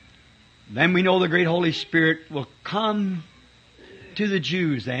 Then we know the great Holy Spirit will come to the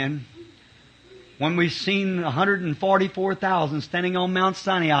Jews then. When we've seen 144,000 standing on Mount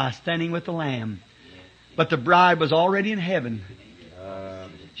Sinai, standing with the Lamb. But the bride was already in heaven.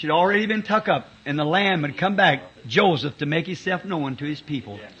 She'd already been tucked up, and the Lamb had come back, Joseph, to make Himself known to His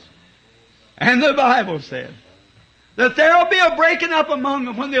people. And the Bible said that there'll be a breaking up among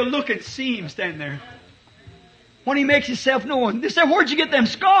them when they'll look and see Him stand there. When He makes Himself known. They said, "Where'd you get them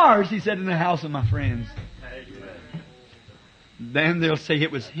scars?" He said, "In the house of my friends." Then they'll say,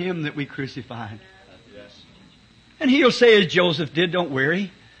 "It was Him that we crucified." And He'll say, as Joseph did, "Don't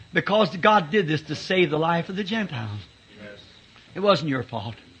worry, because God did this to save the life of the Gentiles. It wasn't your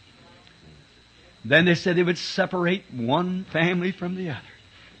fault." Then they said they would separate one family from the other.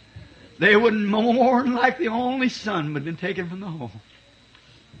 They would mourn like the only son who had been taken from the home.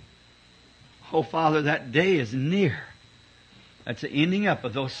 Oh, Father, that day is near. That's the ending up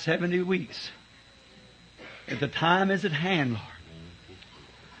of those 70 weeks. At the time is at hand, Lord.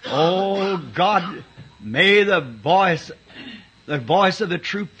 Oh, God, may the voice of the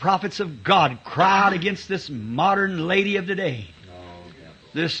true prophets of God cry out against this modern lady of today.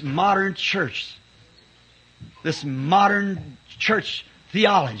 This modern church. This modern church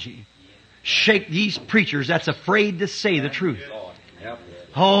theology. Shake these preachers that's afraid to say the truth.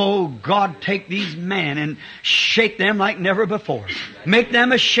 Oh, God, take these men and shake them like never before. Make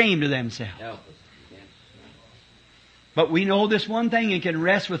them ashamed of themselves. But we know this one thing and can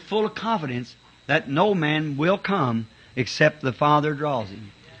rest with full confidence that no man will come except the Father draws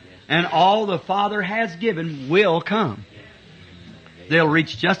him. And all the Father has given will come. They'll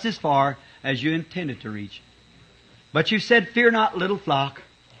reach just as far as you intended to reach. But you said, "Fear not, little flock.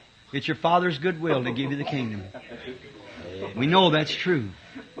 It's your Father's good will to give you the kingdom." We know that's true.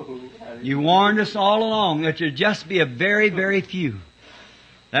 You warned us all along that there'd just be a very, very few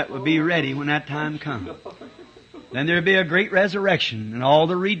that would be ready when that time comes. Then there'd be a great resurrection, and all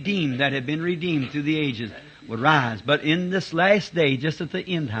the redeemed that had been redeemed through the ages would rise. But in this last day, just at the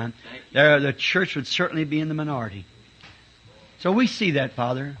end time, the church would certainly be in the minority. So we see that,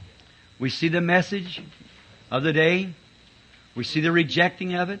 Father. We see the message of the day. We see the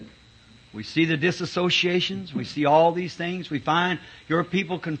rejecting of it. We see the disassociations. We see all these things. We find your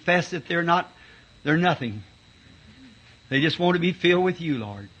people confess that they're nothing. They just want to be filled with you,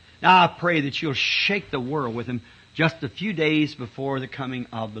 Lord. Now I pray that you'll shake the world with them just a few days before the coming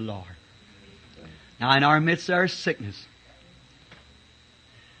of the Lord. Now in our midst there's sickness.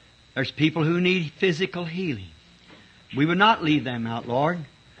 There's people who need physical healing. We would not leave them out, Lord.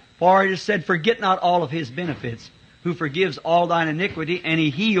 For it is said, "Forget not all of His benefits, who forgives all thine iniquity, and He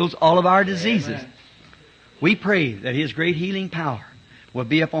heals all of our diseases." Amen. We pray that His great healing power will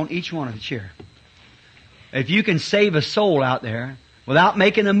be upon each one of us here. If you can save a soul out there without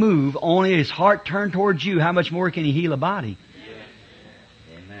making a move, only his heart turned towards you, how much more can He heal a body?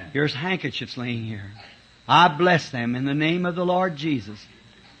 Amen. Here's handkerchiefs laying here. I bless them in the name of the Lord Jesus,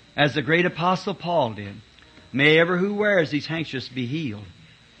 as the great apostle Paul did. May every who wears these handkerchiefs be healed.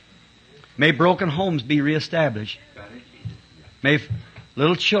 May broken homes be reestablished. May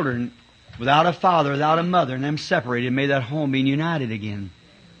little children without a father, without a mother, and them separated, may that home be united again.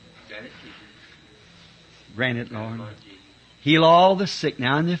 Grant it, Lord. Heal all the sick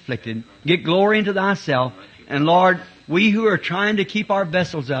now and the afflicted. Get glory into Thyself. And Lord, we who are trying to keep our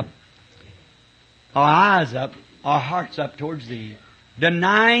vessels up, our eyes up, our hearts up towards Thee,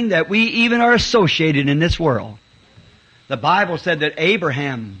 denying that we even are associated in this world. The Bible said that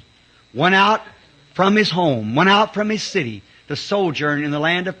Abraham went out from his home, went out from his city to sojourn in the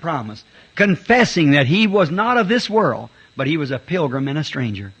land of promise, confessing that he was not of this world, but he was a pilgrim and a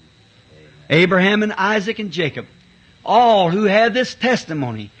stranger. Abraham and Isaac and Jacob, all who had this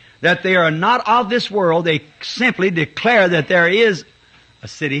testimony that they are not of this world, they simply declare that there is a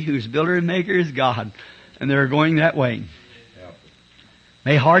city whose builder and maker is God, and they're going that way.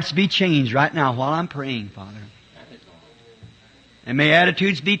 May hearts be changed right now while I'm praying, Father. And may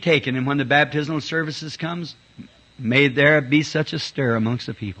attitudes be taken, and when the baptismal services comes, may there be such a stir amongst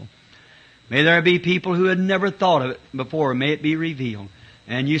the people. May there be people who had never thought of it before. May it be revealed.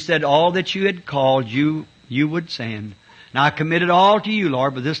 And you said all that you had called you would send. Now I commit it all to you,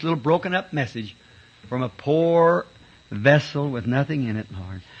 Lord, with this little broken up message from a poor vessel with nothing in it,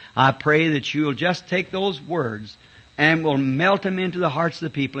 Lord. I pray that you'll just take those words and will melt them into the hearts of the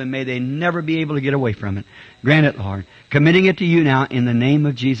people, and may they never be able to get away from it. Grant it, Lord. Committing it to you now in the name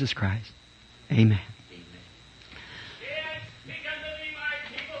of Jesus Christ. Amen.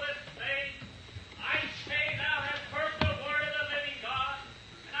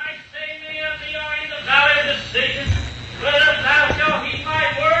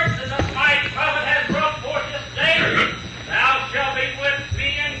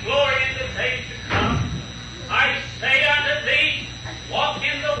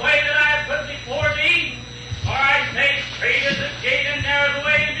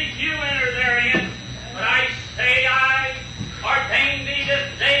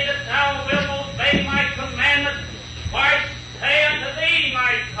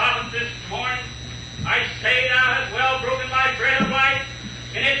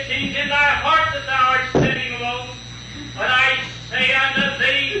 In thy heart that thou art sitting alone. But I say unto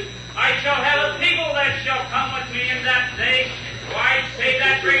thee, I shall have a people that shall come with me in that day. For I say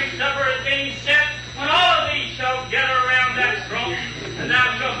that great supper is being set, when all of these shall gather around that throne, and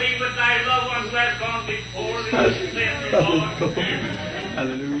thou shalt be with thy loved ones who have gone before thee, saith the Lord.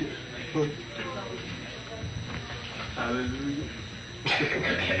 Hallelujah. Hallelujah.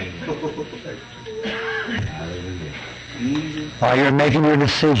 While you're making your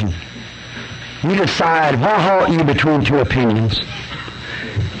decision, you decide, why halt you between two opinions?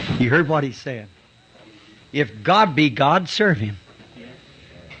 You heard what he said. If God be God, serve Him.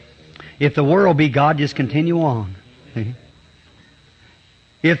 If the world be God, just continue on. See?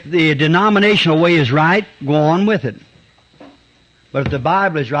 If the denominational way is right, go on with it. But if the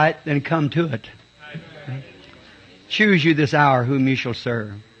Bible is right, then come to it. See? Choose you this hour whom you shall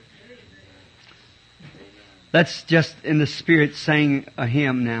serve. Let's just in the Spirit sing a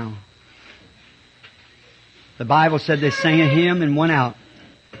hymn now. The Bible said they sang a hymn and went out.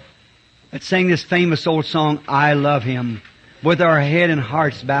 Let's sing this famous old song, I Love Him, with our head and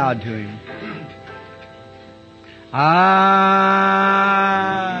hearts bowed to Him. I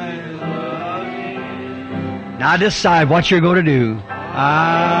love Him. Now decide what you're going to do.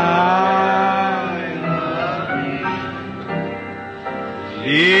 I love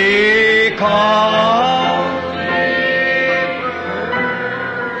Him. Because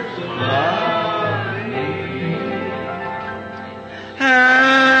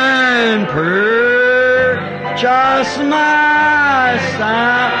and purchase my salvation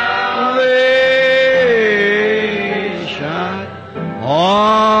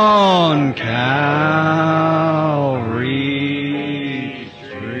on Calvary's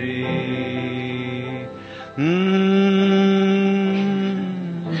tree.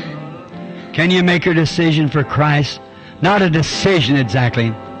 Can you make your decision for Christ? Not a decision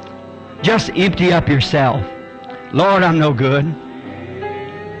exactly. Just empty up yourself. Lord, I'm no good.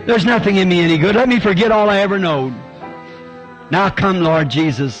 There's nothing in me any good. Let me forget all I ever knowed. Now come, Lord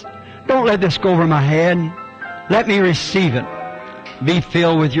Jesus. Don't let this go over my head. Let me receive it. Be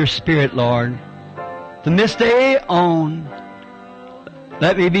filled with your Spirit, Lord. From this day on,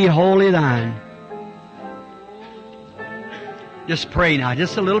 let me be wholly thine. Just pray now.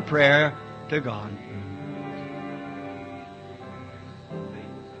 Just a little prayer to God.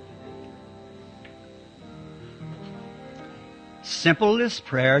 simplest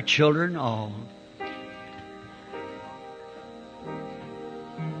prayer, children all.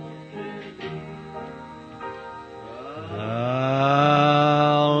 The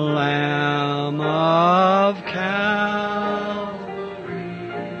Lamb of Calvary,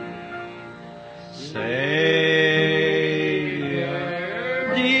 Savior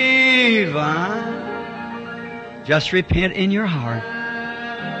divine. Just repent in your heart.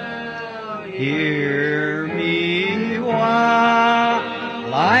 Hear me while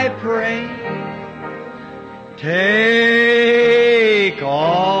I pray. Take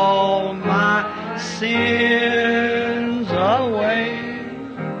all my sins away.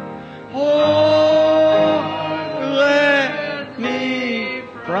 Oh, let me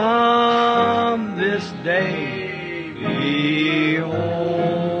from this day be holy.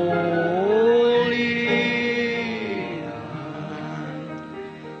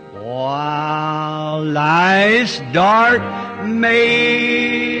 While life's dark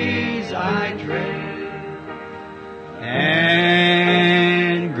maze I tread,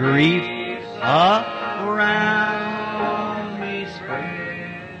 and grief around me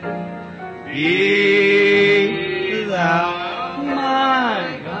spread, be thou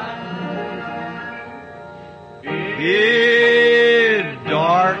my guide. Bid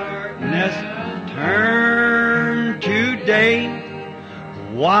darkness turn to day,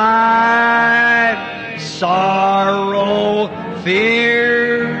 wipe sorrow,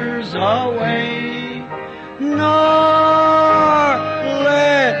 fears away, nor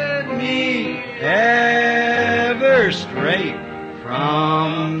let me ever stray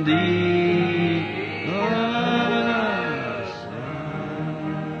from thee.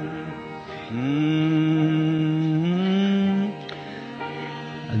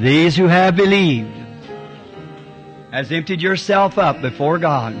 These who have believed has emptied yourself up before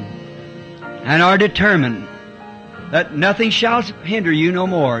God and are determined that nothing shall hinder you no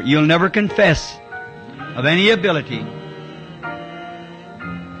more. You'll never confess of any ability.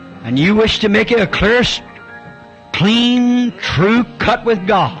 And you wish to make it a clear, clean, true cut with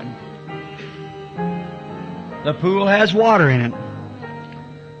God. The pool has water in it.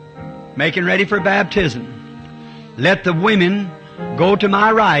 Making ready for baptism. Let the women go to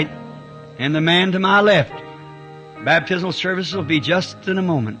my right and the man to my left. Baptismal service will be just in a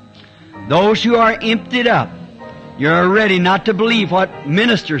moment. Those who are emptied up, you're ready not to believe what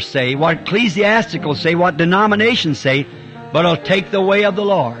ministers say, what ecclesiasticals say, what denominations say, but will take the way of the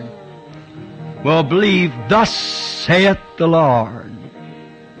Lord. Will believe, thus saith the Lord.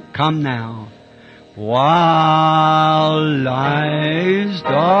 Come now. While life's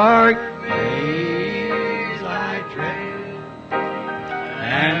dark days I tread.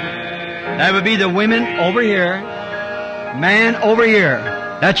 And that would be the women over here, man over here.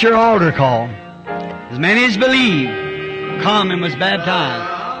 That's your altar call. As many as believe, come and was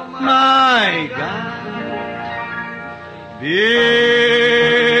baptized. My God.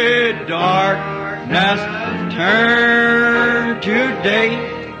 Bid darkness turn to day.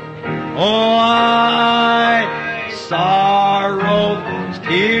 Oh, I sorrow's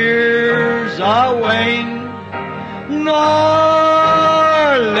tears away. Nor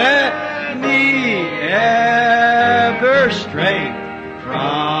let me ever stray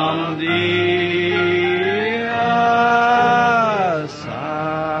from thee aside.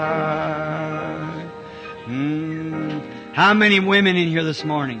 How many women in here this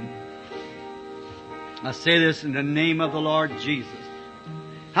morning? I say this in the name of the Lord Jesus.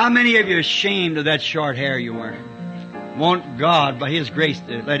 How many of you are ashamed of that short hair you're wearing? Want God, by His grace,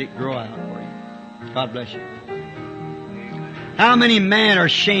 to let it grow out for you. God bless you. How many men are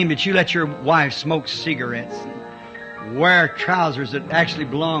ashamed that you let your wife smoke cigarettes and wear trousers that actually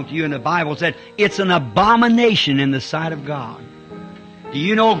belong to you? And the Bible said it's an abomination in the sight of God. Do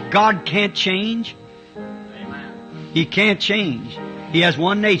you know God can't change? He can't change. He has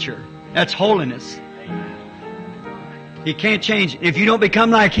one nature. That's holiness. He can't change. If you don't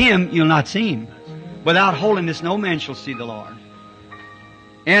become like Him, you'll not see Him. Without holiness, no man shall see the Lord.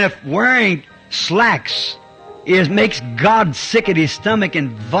 And if wearing slacks makes God sick at His stomach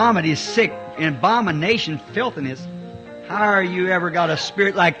and vomit is sick, and abomination, filthiness, how are you ever got a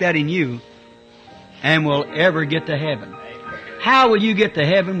spirit like that in you and will ever get to heaven? How will you get to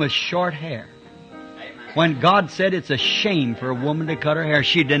heaven with short hair? When God said it's a shame for a woman to cut her hair,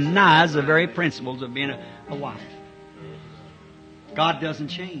 she denies the very principles of being a wife. God doesn't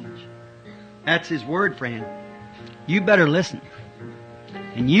change. That's His word, friend. You better listen.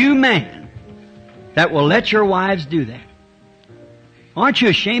 And you, man, that will let your wives do that. Aren't you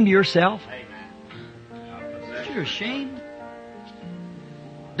ashamed of yourself? Aren't you ashamed?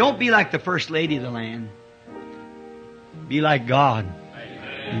 Don't be like the first lady of the land. Be like God.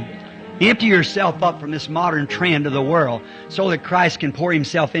 Empty yourself up from this modern trend of the world so that Christ can pour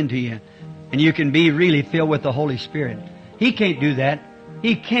Himself into you and you can be really filled with the Holy Spirit. He can't do that.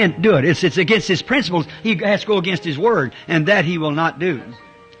 He can't do it. It's against His principles. He has to go against His Word, and that He will not do.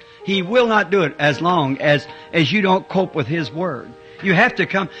 He will not do it as long as you don't cope with His Word. You have to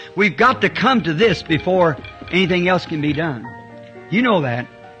come. We've got to come to this before anything else can be done. You know that.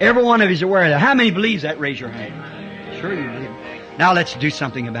 Every one of you is aware of that. How many believes that? Raise your hand. Sure you believe. Now let's do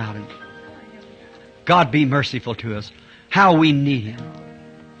something about it. God be merciful to us. How we need Him.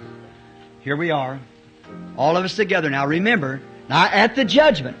 Here we are. All of us together. Now remember, now at the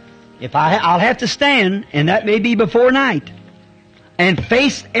judgment, I'll have to stand, and that may be before night, and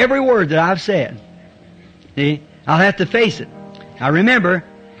face every word that I've said. See? I'll have to face it. Now remember,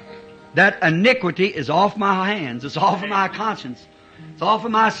 that iniquity is off my hands. It's off of my conscience. It's off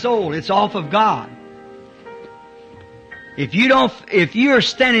of my soul. It's off of God. If you're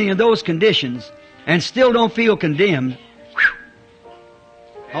standing in those conditions and still don't feel condemned,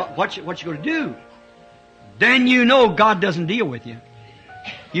 what you going to do? Then you know God doesn't deal with you.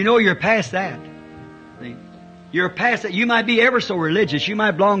 You know you're past that. See? You're past that. You might be ever so religious. You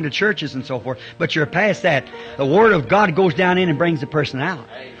might belong to churches and so forth, but you're past that. The Word of God goes down in and brings the person out.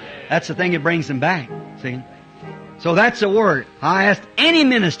 That's the thing that brings them back. See? So that's the Word. I ask any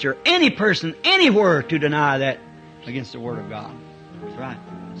minister, any person, anywhere to deny that against the Word of God. That's right.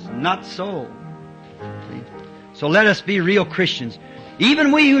 It's not so. See? So let us be real Christians.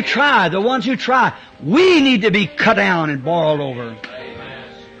 Even we who try, the ones who try, we need to be cut down and boiled over.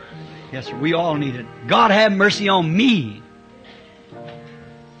 Yes, sir, we all need it. God have mercy on me.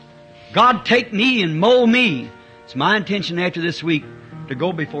 God take me and mold me. It's my intention after this week to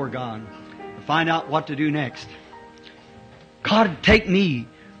go before God, to find out what to do next. God take me.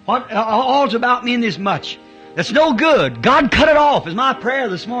 All's about me in this much. That's no good. God cut it off is my prayer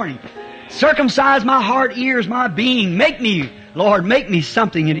this morning. Circumcise my heart, ears, my being. Make me, Lord, make me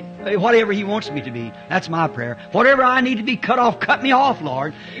something, whatever He wants me to be. That's my prayer. Whatever I need to be cut off, cut me off,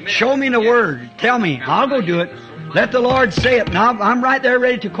 Lord. Amen. Show me in the Word. Tell me. I'll go do it. Let the Lord say it. Now I'm right there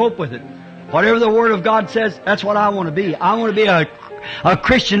ready to cope with it. Whatever the Word of God says, that's what I want to be. I want to be a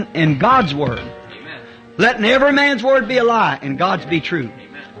Christian in God's Word. Amen. Letting every man's word be a lie and God's be true.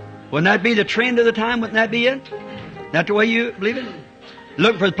 Amen. Wouldn't that be the trend of the time? Wouldn't that be it? That the way you believe it?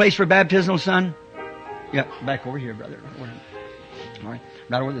 Look for the place for baptismal, son. Yeah, back over here, brother. All right,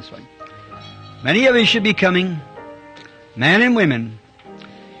 right over this way. Many of you should be coming, men and women,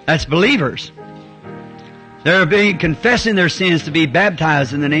 that's believers. They're being confessing their sins to be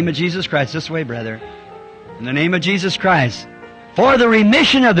baptized in the name of Jesus Christ. This way, brother. In the name of Jesus Christ. For the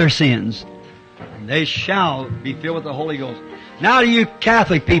remission of their sins. And they shall be filled with the Holy Ghost. Now to you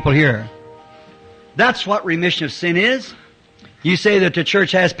Catholic people here. That's what remission of sin is. You say that the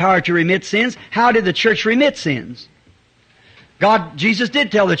church has power to remit sins. How did the church remit sins? Jesus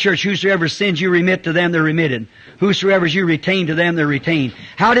did tell the church, whosoever sins you remit to them, they're remitted. Whosoever you retain to them, they're retained.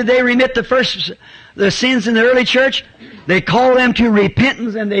 How did they remit the sins in the early church? They called them to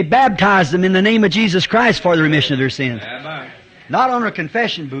repentance and they baptized them in the name of Jesus Christ for the remission of their sins. Not on a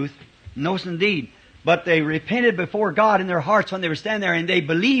confession booth. No, indeed. But they repented before God in their hearts when they were standing there, and they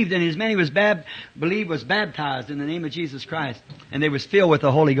believed, and as many was baptized in the name of Jesus Christ, and they was filled with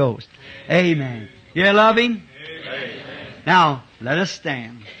the Holy Ghost. Amen. You love Him? Amen. Now, let us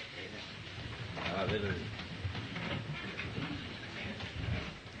stand. Hallelujah.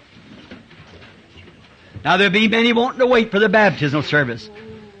 Now there'll be many wanting to wait for the baptismal service.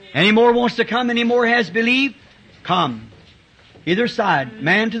 Any more wants to come, any more has believed? Come. Either side,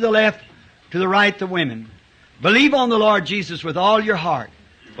 man to the left, to the right, the women. Believe on the Lord Jesus with all your heart,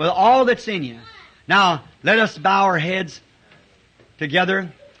 with all that's in you. Now, let us bow our heads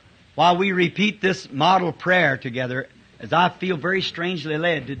together while we repeat this model prayer together, as I feel very strangely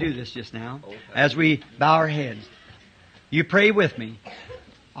led to do this just now, as we bow our heads. You pray with me.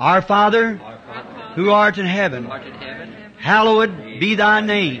 Our Father, who art in heaven, hallowed be Thy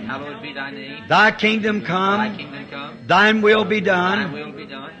name. Thy kingdom come, Thine will be done,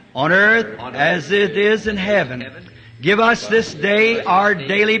 on earth as it is in heaven. Give us this day our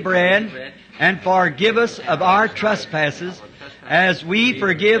daily bread, and forgive us of our trespasses, as we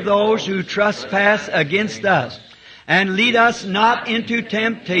forgive those who trespass against us. And lead us not into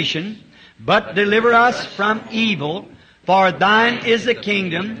temptation, but deliver us from evil. For Thine is the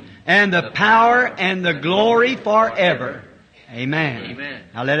kingdom, and the power, and the glory forever. Amen. Amen.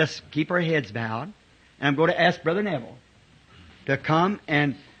 Now let us keep our heads bowed. And I'm going to ask Brother Neville to come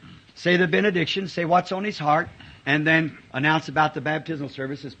and say the benediction, say what's on his heart. and then announce about the baptismal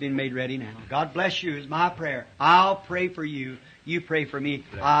service that's being made ready now. God bless you is my prayer. I'll pray for you. You pray for me.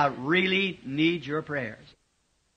 I really need your prayers.